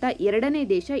ಮಾಡಿರುವಂತ ಎರಡನೇ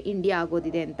ದೇಶ ಇಂಡಿಯಾ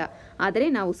ಆಗೋದಿದೆ ಅಂತ. ಆದರೆ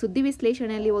ನಾವು ಸುದ್ದಿ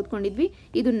ವಿಶ್ಲೇಷಣೆಯಲ್ಲಿ ಓದ್ಕೊಂಡಿದ್ವಿ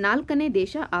ಇದು 4ನೇ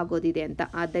ದೇಶ ಆಗೋದಿದೆ ಅಂತ.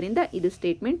 ಆದ್ದರಿಂದ ಇದು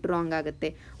ಸ್ಟೇಟ್ಮೆಂಟ್ ರಾಂಗ್ ಆಗುತ್ತೆ.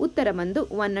 ಉತ್ತರ ಬಂದು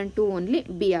 1 and 2 ಓನ್ಲಿ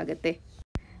ಬಿ ಆಗುತ್ತೆ.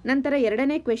 ನಂತರ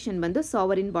ಎರಡನೇ ಕ್ವೆಶನ್ ಬಂದು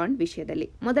ಸಾವರಿನ್ ಬಾಂಡ್ ವಿಷಯದಲ್ಲಿ.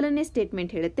 ಮೊದಲನೇ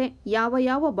ಸ್ಟೇಟ್ಮೆಂಟ್ ಹೇಳುತ್ತೆ ಯಾವ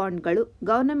ಯಾವ ಬಾಂಡ್ಗಳು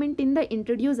ಗವರ್ನಮೆಂಟ್ ಇಂದ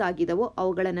ಇಂಟ್ರೊಡ್ಯೂಸ್ ಆಗಿದವೋ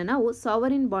ಅವುಗಳನ್ನು ನಾವು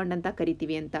ಸಾವರಿನ್ ಬಾಂಡ್ ಅಂತ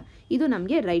ಕರಿತೀವಿ ಅಂತ. ಇದು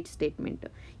ನಮಗೆ ರೈಟ್ ಸ್ಟೇಟ್ಮೆಂಟ್.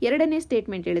 ಎರಡನೇ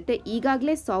ಸ್ಟೇಟ್ಮೆಂಟ್ ಹೇಳುತ್ತೆ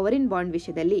ಈಗಾಗಲೇ ಸಾವರಿನ್ ಬಾಂಡ್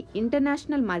ವಿಷಯದಲ್ಲಿ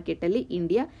ಇಂಟರ್ನ್ಯಾಷನಲ್ ಮಾರ್ಕೆಟ್ ಅಲ್ಲಿ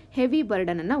ಇಂಡಿಯಾ ಹೆವಿ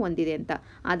ಬರ್ಡನ್ ಅನ್ನ ಹೊಂದಿದೆ ಅಂತ.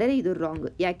 ಆದರೆ ಇದು ರಾಂಗ್.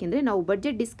 ಯಾಕೆಂದ್ರೆ ನಾವು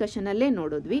ಬಜೆಟ್ ಡಿಸ್ಕಷನ್ ಅಲ್ಲೇ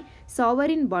ನೋಡಿದ್ವಿ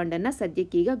ಸಾವರಿನ್ ಬಾಂಡ್ ಅನ್ನ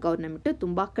ಸದ್ಯಕ್ಕೆ ಈಗ ಗವರ್ನಮೆಂಟ್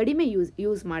ತುಂಬಾ ಕಡಿಮೆ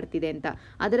ಯೂಸ್ ಮಾಡ್ತಿದೆ ಅಂತ.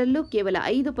 ಅದರಲ್ಲೂ ಕೇವಲ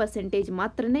 5%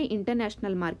 ಮಾತ್ರನೇ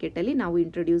ಇಂಟರ್ನ್ಯಾಷನಲ್ ಮಾರ್ಕೆಟ್ ಅಲ್ಲಿ ನಾವು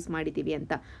ಇಂಟ್ರೊಡ್ಯೂಸ್ ಮಾಡಿದೀವಿ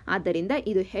ಅಂತ. ಆದ್ದರಿಂದ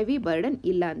ಇದು ಹೆವಿ ಬರ್ಡನ್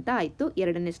ಇಲ್ಲ ಅಂತ ಆಯ್ತು.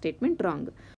 ಎರಡನೇ ಸ್ಟೇಟ್ಮೆಂಟ್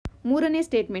ರಾಂಗ್. ಮೂರನೇ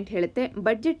ಸ್ಟೇಟ್ಮೆಂಟ್ ಹೇಳುತ್ತೆ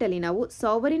ಬಜೆಟಲ್ಲಿ ನಾವು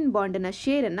ಸಾವರಿನ್ ಬಾಂಡ್ನ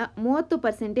ಶೇರನ್ನು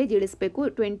 30% ಇಳಿಸಬೇಕು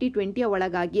 2020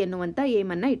 ಒಳಗಾಗಿ ಅನ್ನುವಂಥ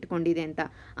ಏಮನ್ನು ಇಟ್ಕೊಂಡಿದೆ ಅಂತ.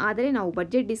 ಆದರೆ ನಾವು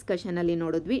ಬಜೆಟ್ ಡಿಸ್ಕಷನಲ್ಲಿ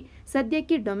ನೋಡಿದ್ವಿ,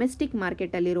 ಸದ್ಯಕ್ಕೆ ಡೊಮೆಸ್ಟಿಕ್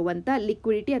ಮಾರ್ಕೆಟಲ್ಲಿರುವಂಥ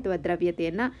ಲಿಕ್ವಿಡಿಟಿ ಅಥವಾ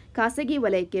ದ್ರವ್ಯತೆಯನ್ನು ಖಾಸಗಿ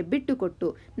ವಲಯಕ್ಕೆ ಬಿಟ್ಟುಕೊಟ್ಟು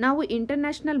ನಾವು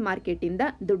ಇಂಟರ್ನ್ಯಾಷನಲ್ ಮಾರ್ಕೆಟಿಂದ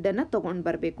ದುಡ್ಡನ್ನು ತೊಗೊಂಡು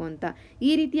ಬರಬೇಕು ಅಂತ.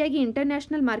 ಈ ರೀತಿಯಾಗಿ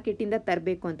ಇಂಟರ್ನ್ಯಾಷನಲ್ ಮಾರ್ಕೆಟಿಂದ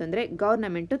ತರಬೇಕು ಅಂತಂದರೆ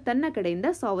ಗವರ್ನಮೆಂಟು ತನ್ನ ಕಡೆಯಿಂದ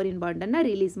ಸಾವರಿನ್ ಬಾಂಡನ್ನು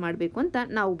ರಿಲೀಸ್ ಮಾಡಬೇಕು ಅಂತ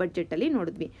ನಾವು ಬಜೆಟಲ್ಲಿ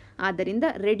ನೋಡಿದ್ವಿ. ಆದ್ದರಿಂದ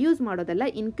ರೆಡ್ಯೂಸ್ ಮಾಡೋದಲ್ಲ,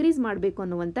 ಇನ್ಕ್ರೀಸ್ ಮಾಡಬೇಕು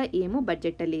ಅನ್ನುವಂಥ ಏಮು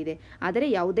ಬಜೆಟಲ್ಲಿ ಇದೆ. ಆದರೆ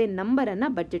ಯಾವುದೇ ನಂಬರನ್ನು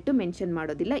ಬಜೆಟ್ ಮೆನ್ಷನ್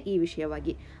ಮಾಡೋದಿಲ್ಲ ಈ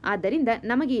ವಿಷಯವಾಗಿ. ಆದ್ದರಿಂದ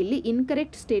ನಮಗೆ ಇಲ್ಲಿ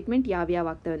ಇನ್ಕರೆಕ್ಟ್ ಸ್ಟೇಟ್ಮೆಂಟ್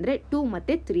ಯಾವ್ಯಾವ ಆಗ್ತವೆ ಅಂದರೆ 2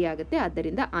 ಮತ್ತು 3 ಆಗುತ್ತೆ.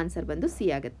 ಆದ್ದರಿಂದ ಆನ್ಸರ್ ಬಂದು ಸಿ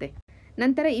ಆಗುತ್ತೆ.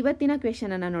 ನಂತರ ಇವತ್ತಿನ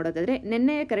ಕ್ವೆಶನ್ ಅನ್ನು ನೋಡೋದಾದ್ರೆ,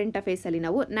 ನಿನ್ನೆಯ ಕರೆಂಟ್ ಅಫೇರ್ಸ್ ಅಲ್ಲಿ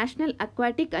ನಾವು ನ್ಯಾಷನಲ್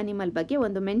ಅಕ್ವಾಟಿಕ್ ಅನಿಮಲ್ ಬಗ್ಗೆ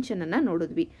ಒಂದು ಮೆನ್ಷನ್ ಅನ್ನ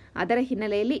ನೋಡಿದ್ವಿ. ಅದರ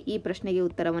ಹಿನ್ನೆಲೆಯಲ್ಲಿ ಈ ಪ್ರಶ್ನೆಗೆ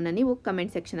ಉತ್ತರವನ್ನು ನೀವು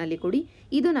ಕಮೆಂಟ್ ಸೆಕ್ಷನ್ ಅಲ್ಲಿ ಕೊಡಿ.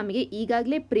 ಇದು ನಮಗೆ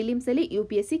ಈಗಾಗಲೇ ಪ್ರಿಲಿಮ್ಸ್ ಅಲ್ಲಿ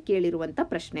UPSC ಕೇಳಿರುವಂತ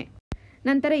ಪ್ರಶ್ನೆ.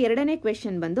 ನಂತರ ಎರಡನೇ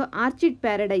ಕ್ವೆಶನ್ ಬಂದು ಆರ್ಚಿಡ್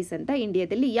ಪ್ಯಾರಡೈಸ್ ಅಂತ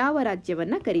ಇಂಡಿಯಾದಲ್ಲಿ ಯಾವ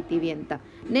ರಾಜ್ಯವನ್ನ ಕರಿತೀವಿ ಅಂತ.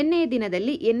 ನಿನ್ನೆಯ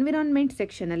ದಿನದಲ್ಲಿ ಎನ್ವಿರಾನ್ಮೆಂಟ್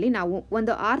ಸೆಕ್ಷನ್ ಅಲ್ಲಿ ನಾವು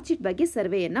ಒಂದು ಆರ್ಚಿಡ್ ಬಗ್ಗೆ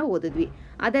ಸರ್ವೆಯನ್ನ ಓದಿದ್ವಿ.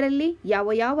 ಅದರಲ್ಲಿ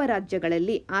ಯಾವ ಯಾವ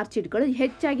ರಾಜ್ಯಗಳಲ್ಲಿ ಆರ್ಚಿಡ್ಗಳು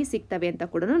ಹೆಚ್ಚಾಗಿ ಸಿಗ್ತವೆ ಅಂತ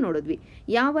ಕೂಡ ನೋಡಿದ್ವಿ.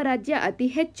 ಯಾವ ರಾಜ್ಯ ಅತಿ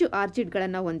ಹೆಚ್ಚು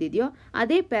ಆರ್ಚಿಡ್ಗಳನ್ನು ಹೊಂದಿದೆಯೋ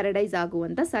ಅದೇ ಪ್ಯಾರಡೈಸ್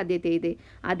ಆಗುವಂತ ಸಾಧ್ಯತೆ ಇದೆ.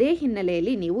 ಅದೇ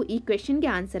ಹಿನ್ನೆಲೆಯಲ್ಲಿ ನೀವು ಈ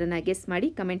ಕ್ವೆಶನ್ಗೆ ಆನ್ಸರನ್ನು ಗೆಸ್ ಮಾಡಿ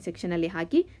ಕಮೆಂಟ್ ಸೆಕ್ಷನ್ ಅಲ್ಲಿ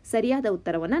ಹಾಕಿ. ಸರಿಯಾದ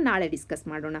ಉತ್ತರವನ್ನು ನಾಳೆ ಡಿಸ್ಕಸ್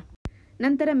ಮಾಡೋಣ.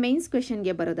 ನಂತರ ಮೇನ್ಸ್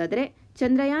ಕ್ವೆಶನ್ಗೆ ಬರೋದಾದರೆ,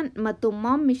 ಚಂದ್ರಯಾನ್ ಮತ್ತು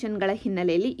ಮಾಮ್ ಮಿಷನ್ಗಳ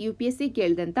ಹಿನ್ನೆಲೆಯಲ್ಲಿ UPSC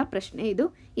ಕೇಳಿದಂಥ ಪ್ರಶ್ನೆ ಇದು.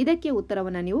 ಇದಕ್ಕೆ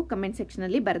ಉತ್ತರವನ್ನು ನೀವು ಕಮೆಂಟ್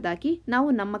ಸೆಕ್ಷನಲ್ಲಿ ಬರೆದಾಕಿ. ನಾವು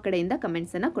ನಮ್ಮ ಕಡೆಯಿಂದ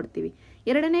ಕಮೆಂಟ್ಸನ್ನು ಕೊಡ್ತೀವಿ.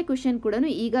 ಎರಡನೇ ಕ್ವೆಶನ್ ಕೂಡ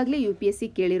ಈಗಾಗಲೇ UPSC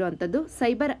ಕೇಳಿರುವಂಥದ್ದು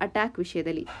ಸೈಬರ್ ಅಟ್ಯಾಕ್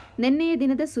ವಿಷಯದಲ್ಲಿ. ನಿನ್ನೆಯ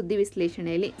ದಿನದ ಸುದ್ದಿ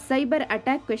ವಿಶ್ಲೇಷಣೆಯಲ್ಲಿ ಸೈಬರ್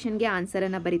ಅಟ್ಯಾಕ್ ಕ್ವೆಶನ್ಗೆ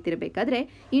ಆನ್ಸರನ್ನು ಬರೀತಿರಬೇಕಾದ್ರೆ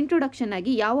ಇಂಟ್ರೊಡಕ್ಷನ್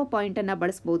ಆಗಿ ಯಾವ ಪಾಯಿಂಟನ್ನು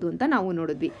ಬಳಸ್ಬೋದು ಅಂತ ನಾವು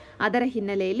ನೋಡಿದ್ವಿ. ಅದರ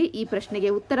ಹಿನ್ನೆಲೆಯಲ್ಲಿ ಈ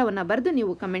ಪ್ರಶ್ನೆಗೆ ಉತ್ತರವನ್ನು ಬರೆದು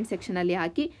ನೀವು ಕಮೆಂಟ್ ಸೆಕ್ಷನಲ್ಲಿ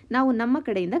ಹಾಕಿ. ನಾವು ನಮ್ಮ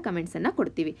ಕಡೆಯಿಂದ ಕಮೆಂಟ್ಸನ್ನು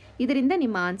ಕೊಡ್ತೀವಿ. ಇದರಿಂದ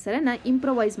ನಿಮ್ಮ ಆನ್ಸರನ್ನು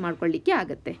ಇಂಪ್ರೊವೈಸ್ ಮಾಡ್ಕೊಳ್ಳಿಕ್ಕೆ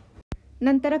ಆಗುತ್ತೆ.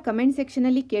 ನಂತರ ಕಮೆಂಟ್ ಸೆಕ್ಷನ್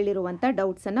ಅಲ್ಲಿ ಕೇಳಿರುವಂಥ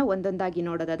ಡೌಟ್ಸ್ ಅನ್ನ ಒಂದೊಂದಾಗಿ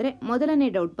ನೋಡೋದಾದ್ರೆ, ಮೊದಲನೇ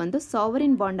ಡೌಟ್ ಬಂದು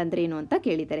ಸಾವರಿನ್ ಬಾಂಡ್ ಅಂದ್ರೆ ಏನು ಅಂತ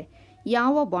ಕೇಳಿದ್ದಾರೆ.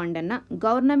 ಯಾವ ಬಾಂಡನ್ನು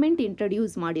ಗವರ್ನಮೆಂಟ್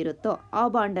ಇಂಟ್ರೊಡ್ಯೂಸ್ ಮಾಡಿರುತ್ತೋ ಆ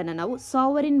ಬಾಂಡನ್ನು ನಾವು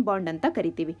ಸಾವರಿನ್ ಬಾಂಡ್ ಅಂತ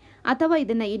ಕರಿತೀವಿ, ಅಥವಾ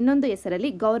ಇದನ್ನು ಇನ್ನೊಂದು ಹೆಸರಲ್ಲಿ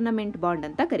ಗವರ್ನಮೆಂಟ್ ಬಾಂಡ್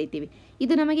ಅಂತ ಕರಿತೀವಿ.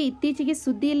 ಇದು ನಮಗೆ ಇತ್ತೀಚೆಗೆ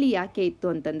ಸುದ್ದಿಯಲ್ಲಿ ಯಾಕೆ ಇತ್ತು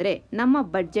ಅಂತಂದರೆ, ನಮ್ಮ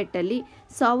ಬಡ್ಜೆಟಲ್ಲಿ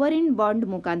ಸಾವರಿನ್ ಬಾಂಡ್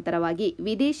ಮುಖಾಂತರವಾಗಿ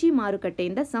ವಿದೇಶಿ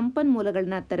ಮಾರುಕಟ್ಟೆಯಿಂದ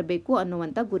ಸಂಪನ್ಮೂಲಗಳನ್ನ ತರಬೇಕು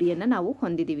ಅನ್ನುವಂಥ ಗುರಿಯನ್ನು ನಾವು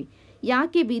ಹೊಂದಿದ್ದೀವಿ.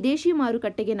 ಯಾಕೆ ವಿದೇಶಿ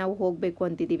ಮಾರುಕಟ್ಟೆಗೆ ನಾವು ಹೋಗಬೇಕು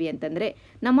ಅಂತಿದ್ದೀವಿ ಅಂತಂದರೆ,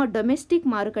 ನಮ್ಮ ಡೊಮೆಸ್ಟಿಕ್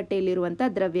ಮಾರುಕಟ್ಟೆಯಲ್ಲಿರುವಂಥ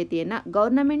ದ್ರವ್ಯತೆಯನ್ನು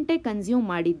ಗವರ್ನಮೆಂಟೇ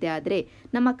ಕನ್ಸ್ಯೂಮ್ ಮಾಡಿದ್ದೇ ಆದರೆ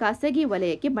ನಮ್ಮ ಖಾಸಗಿ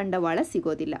ವಲಯಕ್ಕೆ ಬಂಡವಾಳ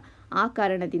ಸಿಗೋದಿಲ್ಲ. ಆ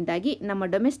ಕಾರಣದಿಂದಾಗಿ ನಮ್ಮ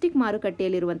ಡೊಮೆಸ್ಟಿಕ್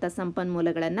ಮಾರುಕಟ್ಟೆಯಲ್ಲಿರುವಂಥ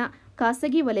ಸಂಪನ್ಮೂಲಗಳನ್ನು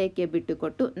ಖಾಸಗಿ ವಲಯಕ್ಕೆ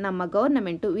ಬಿಟ್ಟುಕೊಟ್ಟು ನಮ್ಮ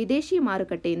ಗವರ್ನಮೆಂಟು ವಿದೇಶಿ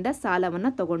ಮಾರುಕಟ್ಟೆಯಿಂದ ಸಾಲವನ್ನು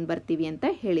ತಗೊಂಡು ಬರ್ತೀವಿ ಅಂತ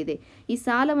ಹೇಳಿದೆ. ಈ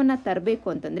ಸಾಲವನ್ನು ತರಬೇಕು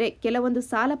ಅಂತಂದರೆ ಕೆಲವೊಂದು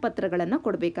ಸಾಲ ಪತ್ರಗಳನ್ನು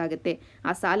ಕೊಡಬೇಕಾಗುತ್ತೆ.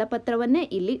 ಆ ಸಾಲ ಪತ್ರವನ್ನೇ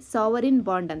ಇಲ್ಲಿ ಸಾವರಿನ್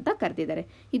ಬಾಂಡ್ ಅಂತ ಕರೆದಿದ್ದಾರೆ.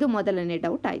 ಇದು ಮೊದಲನೇ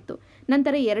ಡೌಟ್ ಆಯಿತು.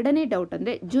 ನಂತರ ಎರಡನೇ ಡೌಟ್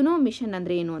ಅಂದರೆ ಜುನೋ ಮಿಷನ್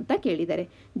ಅಂದರೆ ಏನು ಅಂತ ಕೇಳಿದ್ದಾರೆ.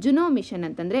 ಜುನೋ ಮಿಷನ್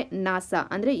ಅಂತಂದರೆ ನಾಸಾ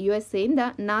ಅಂದರೆ USA ಇಂದ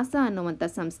ನಾಸಾ ಅನ್ನುವಂಥ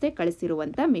ಸಂಸ್ಥೆ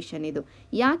ಕಳಿಸಿರುವಂಥ ಮಿಷನ್. ಇದು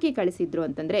ಯಾಕೆ ಕಳಿಸಿದ್ರು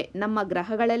ಅಂತಂದರೆ, ನಮ್ಮ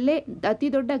ಗ್ರಹಗಳಲ್ಲೇ ಅತಿ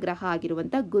ದೊಡ್ಡ ಗ್ರಹ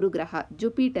ಆಗಿರುವಂಥ ಗುರುಗ್ರಹ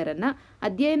ಜುಪಿಟರ್ ಅನ್ನ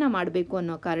ಅಧ್ಯಯನ ಮಾಡಬೇಕು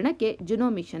ಅನ್ನೋ ಕಾರಣಕ್ಕೆ ಜುನೋ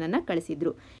ಮಿಷನ್ ಅನ್ನ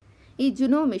ಕಳಿಸಿದ್ರು. ಈ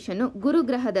ಜುನೋ ಮಿಷನ್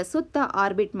ಗುರುಗ್ರಹದ ಸುತ್ತ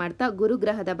ಆರ್ಬಿಟ್ ಮಾಡ್ತಾ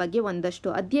ಗುರುಗ್ರಹದ ಬಗ್ಗೆ ಒಂದಷ್ಟು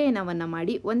ಅಧ್ಯಯನವನ್ನ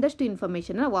ಮಾಡಿ ಒಂದಷ್ಟು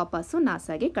ಇನ್ಫಾರ್ಮೇಶನ್ ವಾಪಸ್ಸು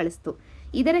ನಾಸಾಗೆ ಕಳಿಸ್ತು.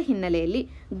 ಇದರ ಹಿನ್ನೆಲೆಯಲ್ಲಿ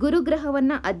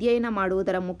ಗುರುಗ್ರಹವನ್ನ ಅಧ್ಯಯನ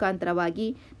ಮಾಡುವುದರ ಮುಖಾಂತರವಾಗಿ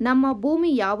ನಮ್ಮ ಭೂಮಿ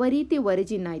ಯಾವ ರೀತಿ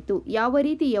ಒರಿಜಿನ್ ಆಯಿತು, ಯಾವ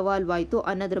ರೀತಿ ಎವಾಲ್ವ್ ಆಯಿತು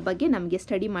ಅನ್ನೋದ್ರ ಬಗ್ಗೆ ನಮಗೆ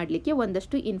ಸ್ಟಡಿ ಮಾಡಲಿಕ್ಕೆ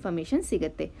ಒಂದಷ್ಟು ಇನ್ಫಾರ್ಮೇಶನ್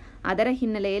ಸಿಗುತ್ತೆ. ಅದರ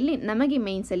ಹಿನ್ನೆಲೆಯಲ್ಲಿ ನಮಗೆ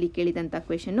ಮೇನ್ಸಲ್ಲಿ ಕೇಳಿದಂಥ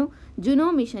ಕ್ವೆಶನ್ನು ಜುನೋ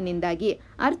ಮಿಷನ್ನಿಂದಾಗಿ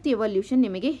ಅರ್ತ್ ಎವಲ್ಯೂಷನ್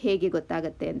ನಿಮಗೆ ಹೇಗೆ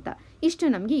ಗೊತ್ತಾಗುತ್ತೆ ಅಂತ. ಇಷ್ಟು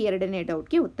ನಮಗೆ ಎರಡನೇ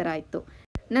ಡೌಟ್ಗೆ ಉತ್ತರ ಆಯಿತು.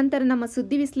 ನಂತರ ನಮ್ಮ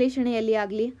ಸುದ್ದಿ ವಿಶ್ಲೇಷಣೆಯಲ್ಲಿ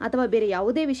ಆಗಲಿ ಅಥವಾ ಬೇರೆ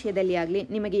ಯಾವುದೇ ವಿಷಯದಲ್ಲಿ ಆಗಲಿ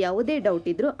ನಿಮಗೆ ಯಾವುದೇ ಡೌಟ್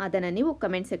ಇದ್ರೂ ಅದನ್ನು ನೀವು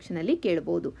ಕಮೆಂಟ್ ಸೆಕ್ಷನಲ್ಲಿ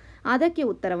ಕೇಳಬಹುದು. ಅದಕ್ಕೆ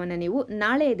ಉತ್ತರವನ್ನು ನೀವು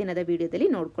ನಾಳೆಯ ದಿನದ ವಿಡಿಯೋದಲ್ಲಿ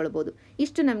ನೋಡ್ಕೊಳ್ಬೋದು.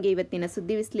 ಇಷ್ಟು ನಮಗೆ ಇವತ್ತಿನ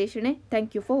ಸುದ್ದಿ ವಿಶ್ಲೇಷಣೆ.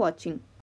 Thank you for watching.